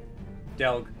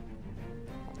 Delg.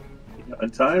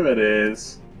 What time it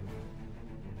is?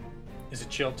 Is it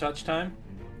chill touch time?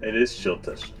 It is chill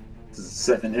touch. This is a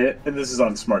 7 hit, and this is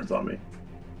on smart zombie.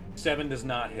 7 does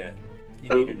not hit.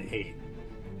 You need an 8.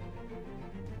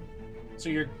 So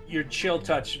your chill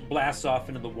touch blasts off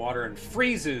into the water and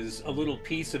freezes a little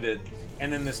piece of it,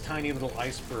 and then this tiny little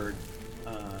iceberg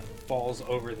falls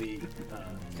over the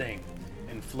thing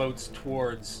and floats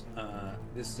towards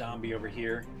this zombie over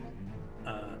here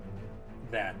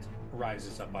that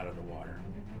rises up out of the water.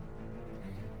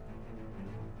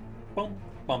 Boom,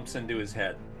 bumps into his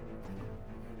head.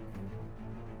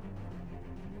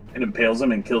 And impales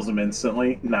him and kills him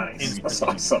instantly. Nice. That's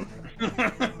awesome.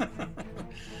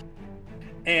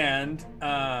 And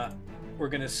we're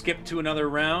going to skip to another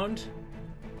round.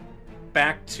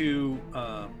 back to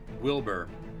Wilbur.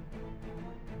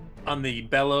 On the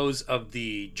bellows of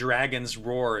the dragon's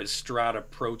roar as Strahd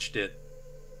approached it.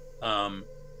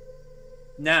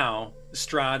 Now,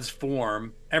 Strahd's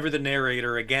form, ever the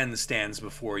narrator, again stands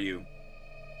before you.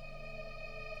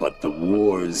 But the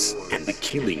wars and the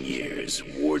killing years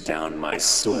wore down my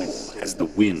soul as the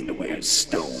wind wears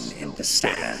stone into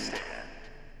sand.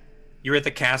 You're at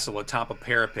the castle atop a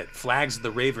parapet. Flags of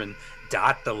the Raven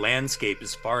dot the landscape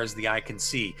as far as the eye can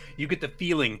see. You get the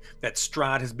feeling that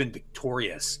Strahd has been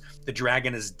victorious. The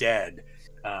dragon is dead.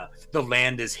 The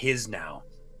land is his now.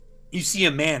 You see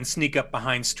a man sneak up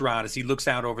behind Strahd as he looks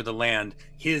out over the land,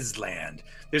 his land.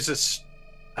 There's a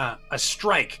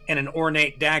strike and an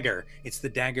ornate dagger. It's the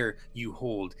dagger you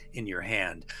hold in your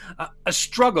hand. A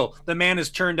struggle. The man is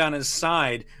turned on his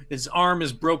side. His arm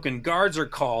is broken. Guards are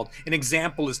called. An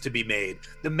example is to be made.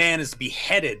 The man is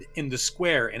beheaded in the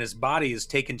square, and his body is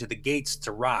taken to the gates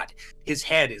to rot. His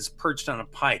head is perched on a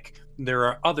pike. There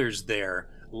are others there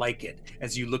like it.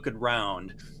 As you look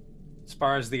around, as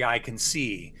far as the eye can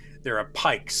see, there are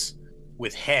pikes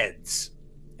with heads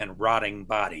and rotting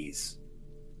bodies.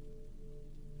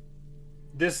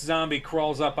 This zombie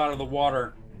crawls up out of the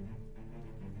water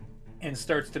and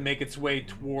starts to make its way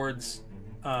towards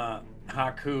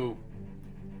Haaku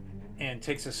and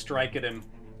takes a strike at him.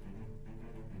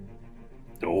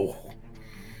 Oh.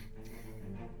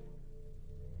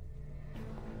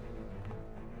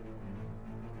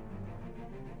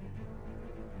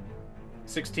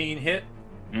 $16 hit.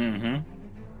 Mm-hmm.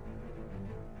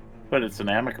 But it's an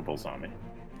amicable zombie.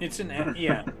 It's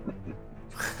yeah.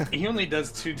 He only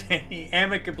does he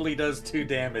amicably does 2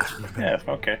 damage. Yeah,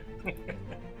 okay.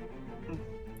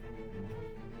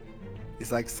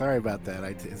 He's like, sorry about that.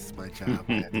 This is my job.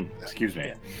 Excuse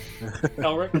me.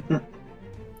 Elrich,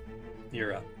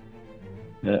 you're up.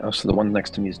 So the one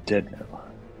next to me is dead now.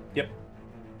 Yep.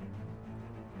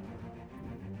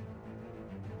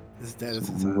 This dead.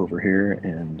 So move over here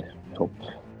and help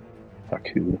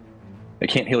Haaku. I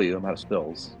can't heal you, I'm out of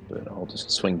spells, but I'll just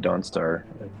swing Dawnstar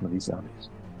at one of these zombies.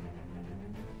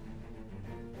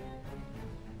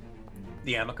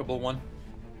 The amicable one?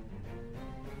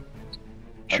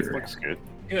 That Sure. looks good.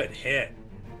 Good hit.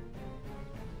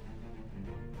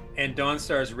 And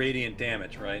Dawnstar's radiant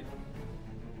damage, right?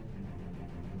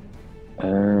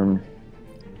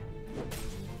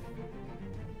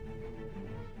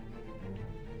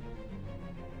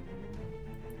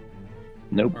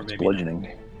 Nope, Or it's maybe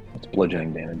bludgeoning. It's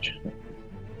bludgeoning damage.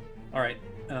 All right.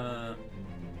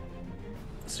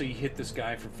 So you hit this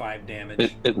guy for 5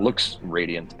 damage. It looks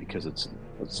radiant because it's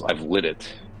I've lit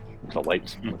it with a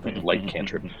light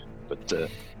cantrip, but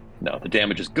no, the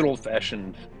damage is good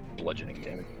old-fashioned bludgeoning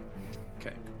damage.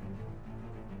 Okay.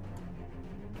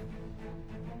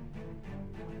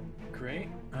 Great.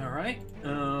 All right.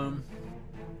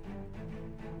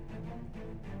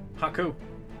 Haaku.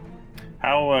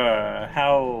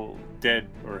 How dead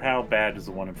or how bad does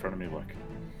the one in front of me look?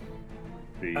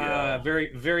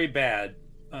 Very, very bad.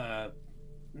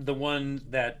 The one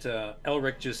that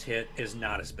Elrich just hit is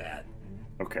not as bad.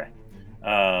 Okay.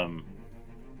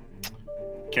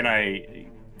 Can I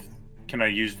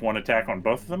use one attack on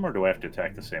both of them, or do I have to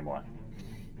attack the same one?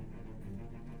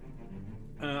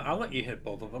 I'll let you hit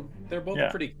both of them. They're both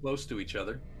pretty close to each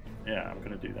other. Yeah, I'm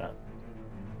gonna do that.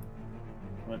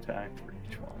 One attack for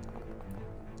each one.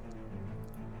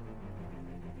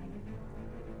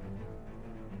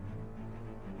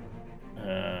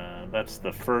 That's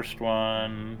the first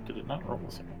one. Did it not roll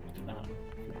the second? It did not.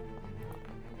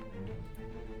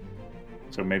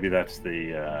 So maybe that's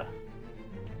the.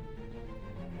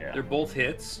 Yeah. They're both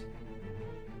hits.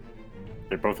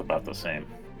 They're both about the same.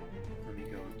 Let me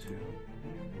go to here.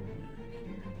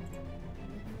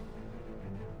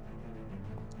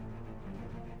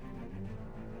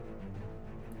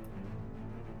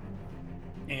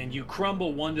 And you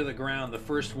crumble one to the ground. The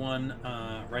first one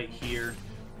right here,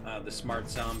 the smart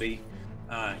zombie,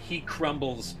 he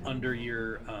crumbles under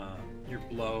your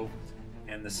blow.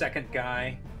 And the second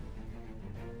guy,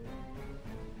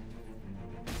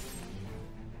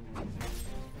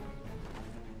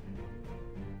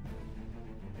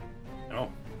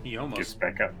 he almost Gets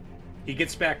back up. He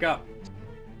gets back up.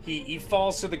 He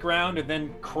falls to the ground and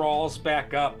then crawls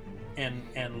back up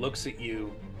and looks at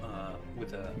you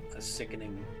with a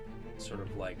sickening sort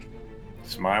of like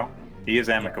Smile. He is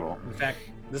amicable. In fact,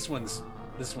 this one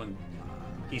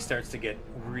he starts to get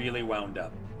really wound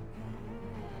up.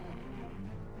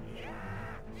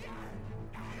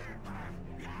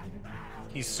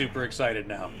 He's super excited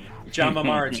now.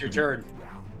 Jama'mar, it's your turn.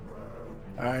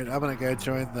 All right, I'm gonna go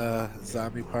join the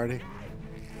zombie party.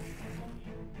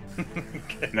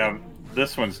 Now,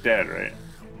 This one's dead, right?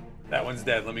 That one's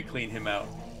dead. Let me clean him out.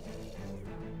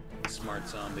 Smart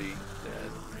zombie,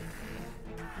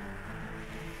 dead.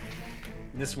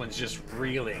 And this one's just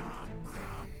reeling.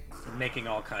 Making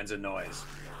all kinds of noise.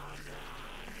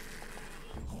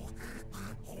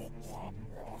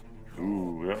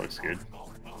 Ooh, that looks good.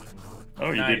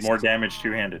 Oh, you Nice. did more damage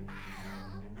two-handed.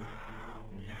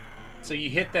 So you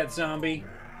hit that zombie.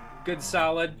 Good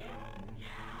solid.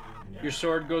 Your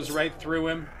sword goes right through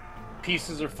him.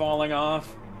 Pieces are falling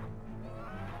off.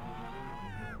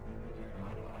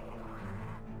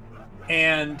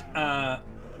 And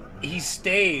he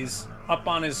stays up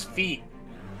on his feet.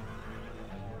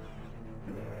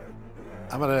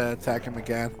 I'm gonna attack him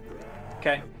again.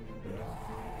 Okay.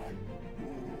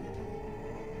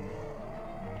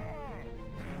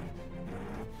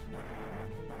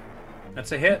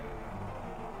 That's a hit.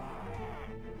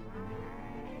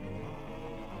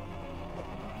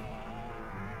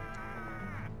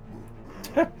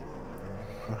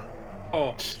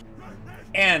 Oh.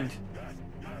 And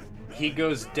he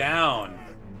goes down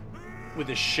with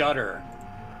a shudder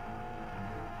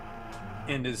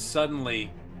and is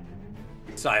suddenly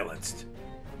silenced.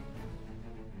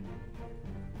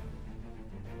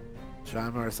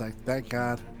 Jama'mar is like, thank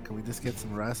God. Can we just get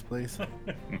some rest, please?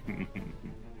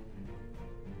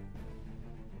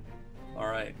 All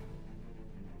right.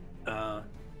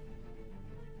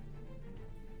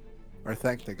 Or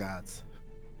thank the gods.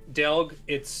 Delg,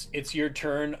 it's your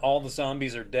turn. All the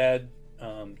zombies are dead.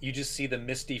 You just see the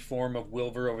misty form of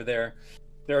Wilbur over there.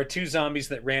 There are 2 zombies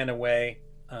that ran away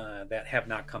that have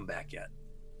not come back yet.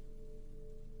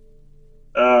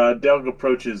 Delg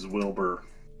approaches Wilbur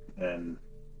and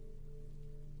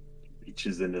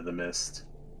reaches into the mist.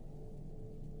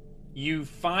 You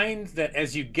find that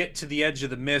as you get to the edge of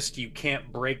the mist, you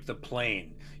can't break the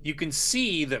plane. You can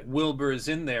see that Wilbur is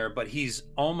in there, but he's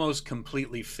almost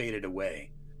completely faded away.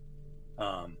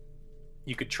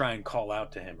 You could try and call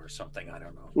out to him or something. I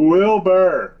don't know.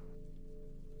 Wilbur!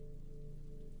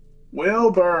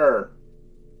 Wilbur!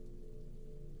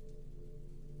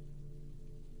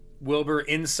 Wilbur,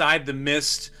 inside the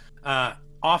mist,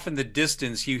 off in the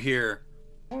distance, you hear...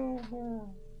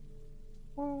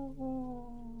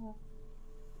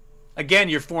 Again,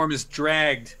 your form is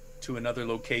dragged to another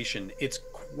location. It's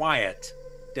quiet,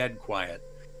 dead quiet.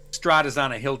 Strahd is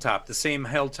on a hilltop, the same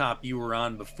hilltop you were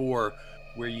on before,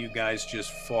 where you guys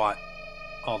just fought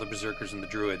all the berserkers and the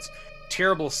druids.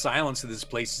 Terrible silence of this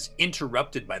place is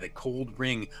interrupted by the cold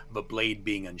ring of a blade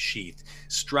being unsheathed.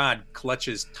 Strahd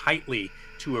clutches tightly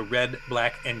to a red,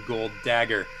 black, and gold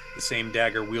dagger, the same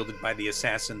dagger wielded by the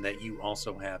assassin that you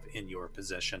also have in your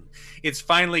possession. Its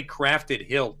finely crafted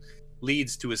hilt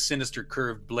leads to a sinister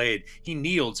curved blade. He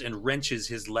kneels and wrenches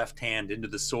his left hand into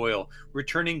the soil,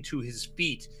 returning to his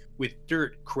feet with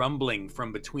dirt crumbling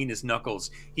from between his knuckles.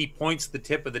 He points the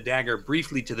tip of the dagger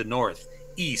briefly to the north,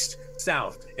 east,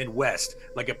 south, and west,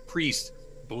 like a priest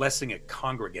blessing a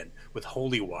congregant with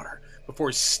holy water,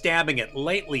 before stabbing it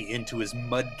lightly into his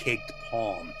mud-caked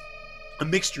palm. A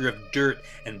mixture of dirt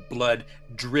and blood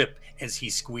drip as he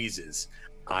squeezes.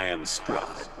 I am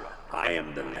Strahd. I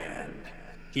am the land.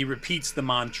 He repeats the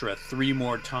mantra 3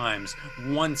 more times,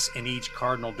 once in each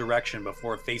cardinal direction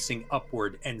before facing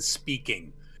upward and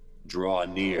speaking. Draw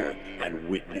near and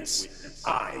witness.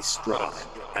 I, Strahd,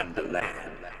 am the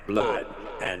land. Blood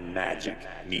and magic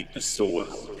meet the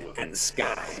soil, and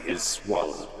sky is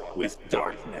swallowed with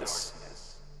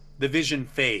darkness. The vision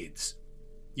fades.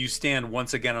 You stand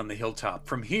once again on the hilltop.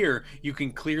 From here, you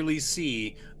can clearly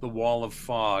see the wall of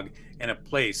fog and a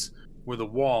place where the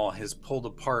wall has pulled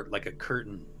apart like a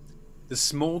curtain. The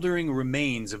smoldering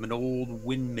remains of an old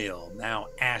windmill, now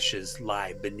ashes,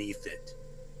 lie beneath it.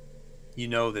 You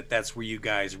know that that's where you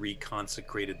guys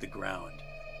reconsecrated the ground.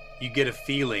 You get a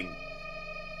feeling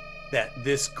that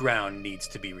this ground needs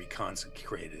to be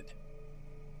reconsecrated.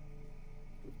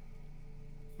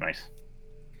 Nice.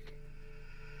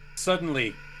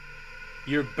 Suddenly,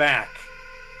 you're back.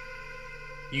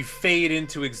 You fade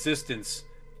into existence.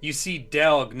 You see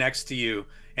Delg next to you,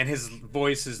 and his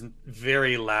voice is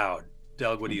very loud.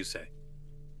 Delg, what do you say?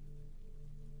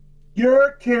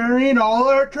 You're carrying all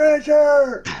our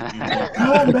treasure!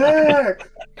 Come back!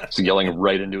 It's yelling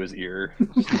right into his ear.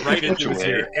 Right into his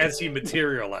ear as he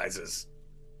materializes.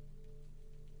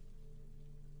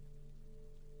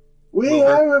 We Wilbur?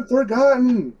 haven't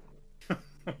forgotten!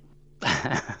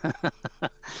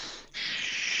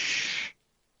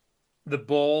 The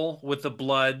bowl with the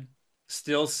blood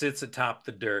still sits atop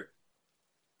the dirt.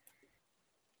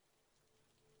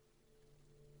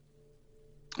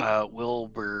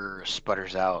 Wilbur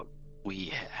sputters out.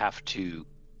 We have to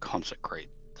consecrate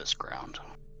this ground.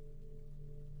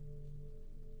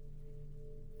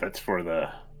 That's for the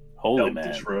holy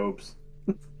man. Robes.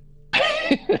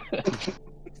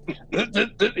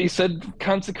 He said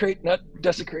consecrate, not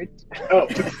desecrate. Oh.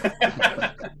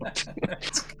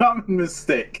 It's a common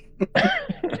mistake.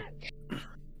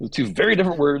 Two very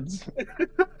different words.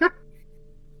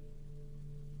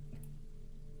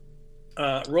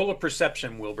 Roll a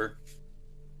perception, Wilbur.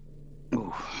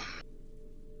 Ooh.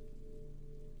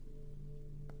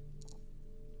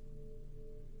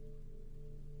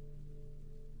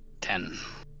 Ten.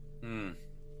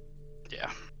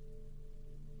 Yeah.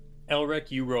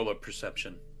 Elrich, you roll a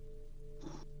perception.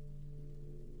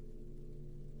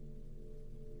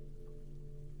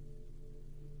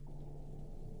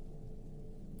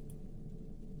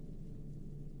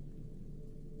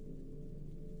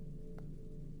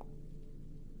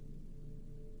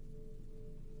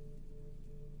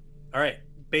 All right.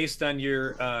 Based on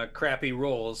your crappy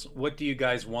rolls, what do you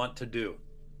guys want to do?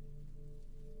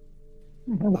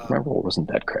 My roll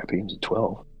wasn't that crappy. It was a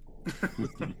 12.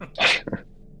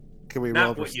 Can we Not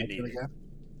roll what you perception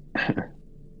needed.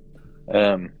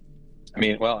 again?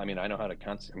 I know how to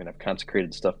I've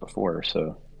consecrated stuff before,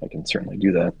 so I can certainly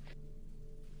do that.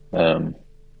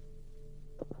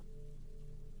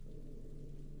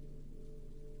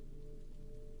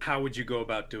 How would you go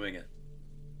about doing it?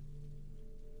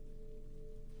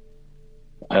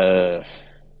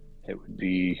 It would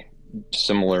be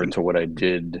similar to what I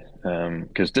did,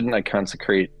 because didn't I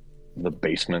consecrate the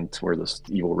basement where this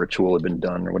evil ritual had been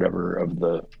done or whatever of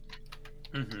the...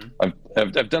 Mm-hmm.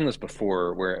 I've done this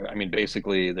before where,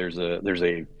 basically there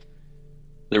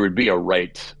would be a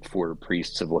rite for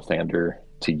priests of Lathander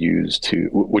to use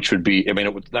which would be, it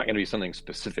was not going to be something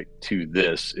specific to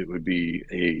this. It would be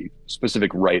a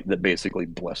specific rite that basically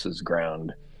blesses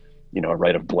ground, a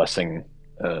rite of blessing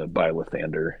by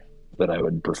Lathander that I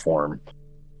would perform.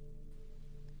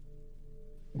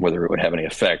 Whether it would have any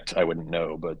effect, I wouldn't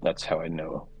know, but that's how I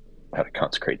know how to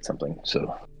consecrate something.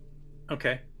 So,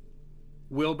 okay.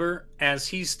 Wilbur, as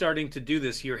he's starting to do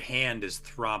this, your hand is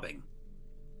throbbing.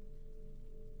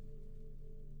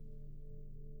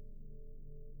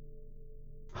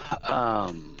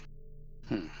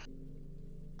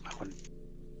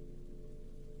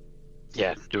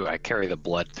 Yeah, do I carry the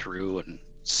blood through and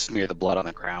smear the blood on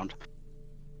the ground?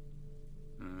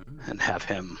 And have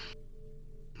him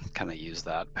kind of use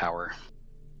that power.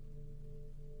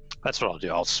 That's what I'll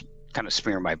do. I'll kind of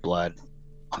smear my blood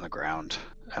on the ground.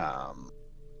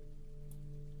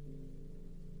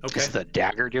 Okay. Is the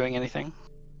dagger doing anything?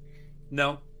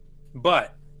 No.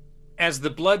 But as the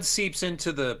blood seeps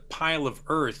into the pile of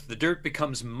earth, the dirt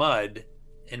becomes mud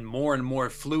and more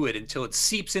fluid until it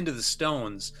seeps into the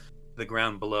stones, the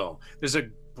ground below. There's a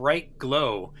bright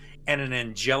glow and an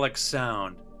angelic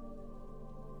sound.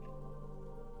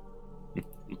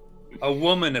 A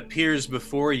woman appears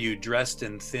before you dressed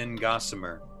in thin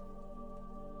gossamer.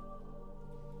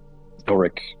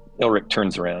 Elrich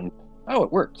turns around. Oh,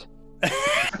 it worked.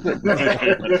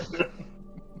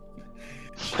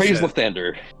 Praise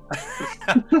Lathander.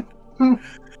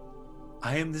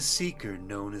 I am the seeker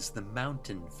known as the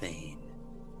Mountain Fane.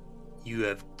 You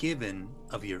have given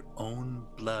of your own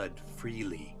blood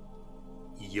freely.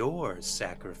 Your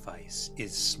sacrifice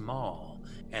is small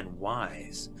and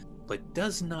wise, but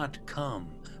does not come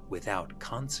without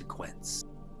consequence.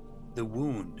 The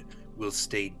wound will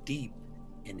stay deep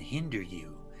and hinder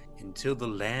you until the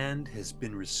land has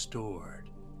been restored.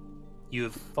 You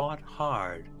have fought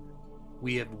hard.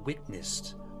 We have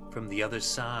witnessed from the other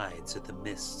sides of the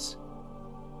mists.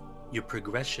 Your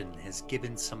progression has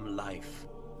given some life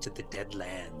to the dead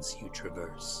lands you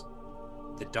traverse.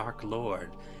 The Dark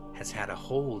Lord has had a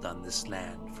hold on this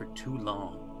land for too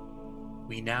long.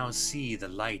 We now see the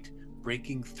light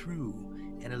breaking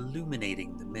through and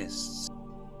illuminating the mists.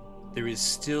 There is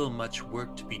still much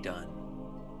work to be done.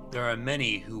 There are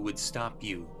many who would stop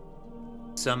you.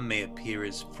 Some may appear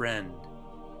as friend.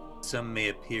 Some may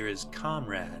appear as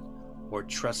comrade or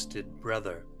trusted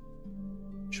brother.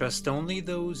 Trust only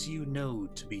those you know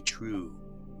to be true.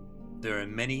 There are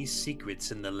many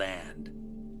secrets in the land,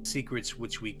 secrets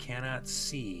which we cannot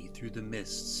see through the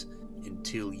mists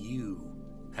until you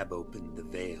have opened the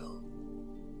veil.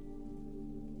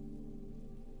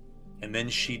 And then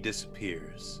she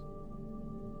disappears.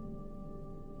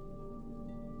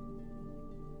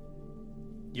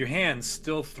 Your hand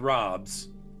still throbs,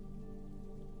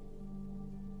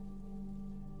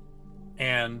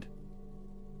 and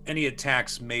any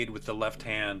attacks made with the left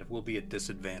hand will be at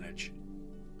disadvantage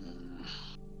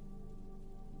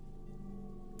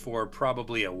for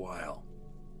probably a while.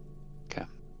 Okay.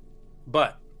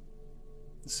 But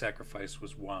the sacrifice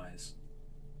was wise.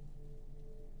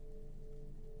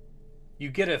 you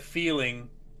get a feeling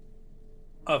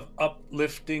of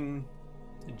uplifting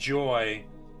joy,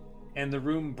 and the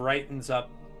room brightens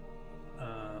up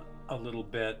a little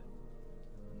bit.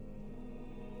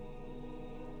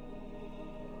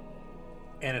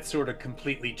 And it sort of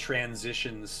completely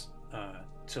transitions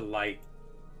to light.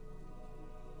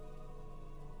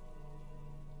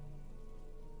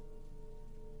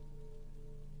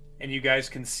 And you guys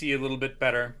can see a little bit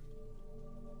better.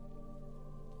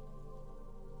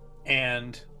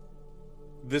 And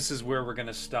this is where we're going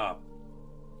to stop.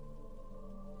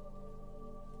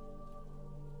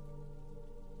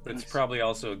 But it's probably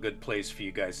also a good place for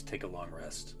you guys to take a long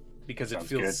rest because it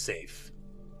feels safe.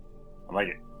 I like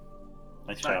it.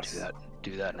 Nice job.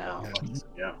 Do that now.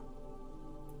 Yeah.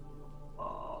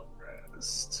 Long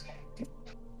rest.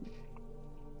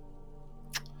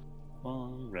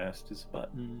 Long rest is a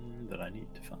button that I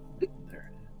need to find.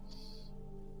 There it is.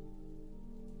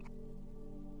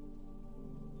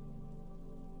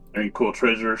 Any cool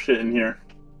treasure shit in here?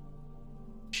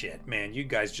 Shit, man, you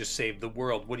guys just saved the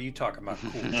world. What are you talking about?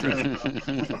 Cool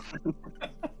treasure.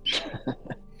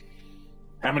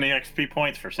 How many XP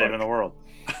points for saving the world?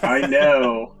 I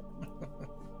know.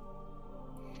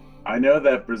 I know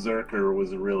that Berserker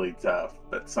was really tough,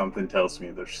 but something tells me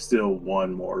there's still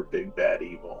one more big bad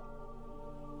evil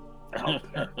out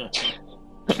there.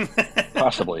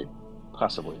 Possibly.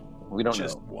 We don't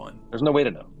Just know. one. There's no way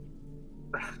to know.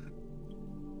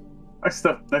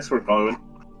 Nice work, Hollywood.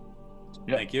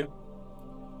 Yeah. Thank you.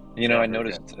 You know, I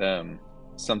noticed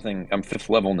something. I'm 5th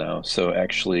level now, so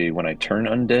actually, when I turn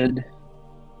undead,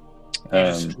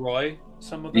 destroy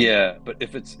some of them. Yeah, but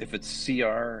if it's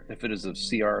CR, if it is a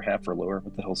CR half or lower,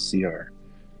 what the hell's CR?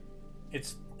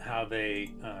 It's how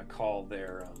they call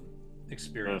their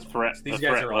experience. These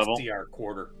guys are all level. CR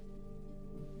quarter.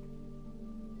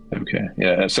 Okay,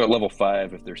 yeah. So at level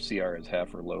 5, if their CR is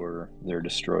half or lower, they're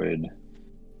destroyed,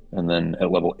 and then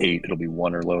at level 8, it'll be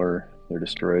 1 or lower, they're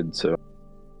destroyed. So.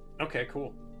 Okay,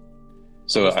 cool.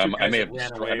 So Those two I guys may that have ran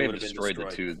destroyed, away I may have would have been destroyed the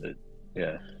destroyed. two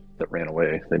that ran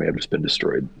away. They may have just been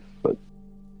destroyed, but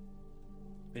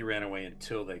They ran away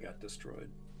until they got destroyed.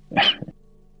 Like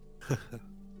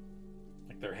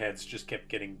their heads just kept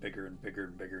getting bigger and bigger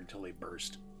and bigger until they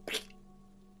burst.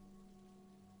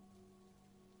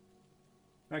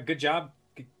 All right, good job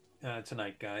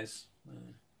tonight, guys.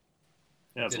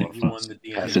 Yeah, it's a Did lot it. of You fun. won the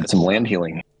I DM. did some land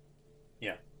healing.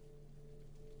 Yeah.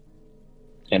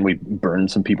 And we burned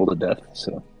some people to death,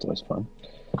 so it was fun.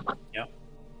 Yeah.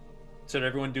 So did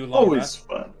everyone do long Always rest?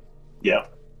 fun. Yeah.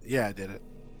 Yeah, I did it.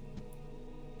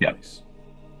 Yeah. Nice.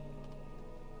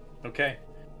 Okay.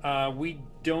 We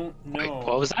don't know. Wait,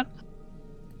 what was that?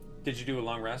 Did you do a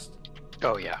long rest?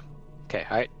 Oh yeah. Okay.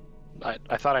 I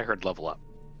thought I heard level up.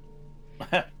 Oh.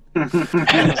 I was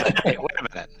like, wait a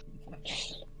minute.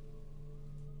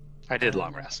 I did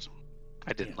long rest.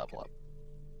 I didn't level up.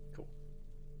 Cool.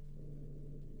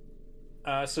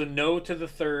 So no to the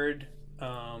 3rd,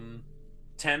 10th,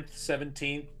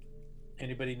 17th.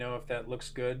 Anybody know if that looks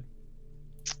good?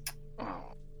 Oh.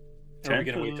 Or are we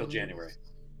gonna wait till January?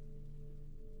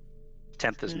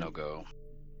 10th is no go.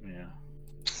 Yeah.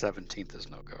 17th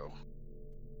is no go.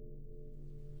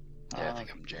 Yeah, I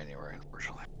think I'm January,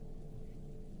 unfortunately.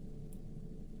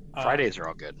 Fridays are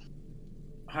all good.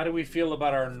 How do we feel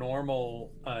about our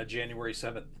normal January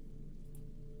 7th?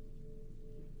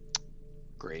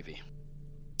 Gravy.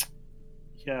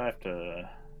 Yeah, I have to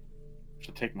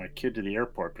take my kid to the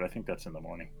airport, but I think that's in the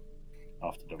morning.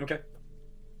 I'll have to double check. Okay.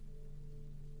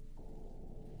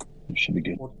 It should be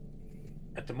good. Well,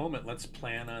 at the moment, let's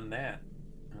plan on that.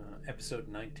 Episode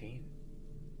 19.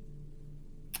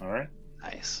 All right.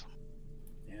 Nice.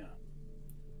 Yeah.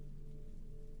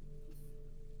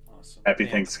 Awesome. Happy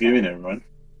Man. Thanksgiving, everyone.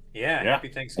 Yeah, Yeah. happy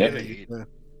Thanksgiving. Yeah.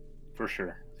 For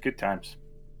sure. Good times.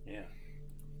 Yeah.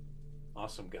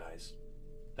 Awesome, guys.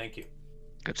 Thank you.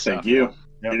 Good stuff. Thank you.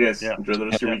 Yep. You guys Yeah. enjoy the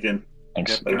rest of your weekend.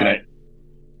 Thanks. Yep. Good Good night. night.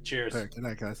 Cheers. All right, good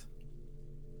night, guys.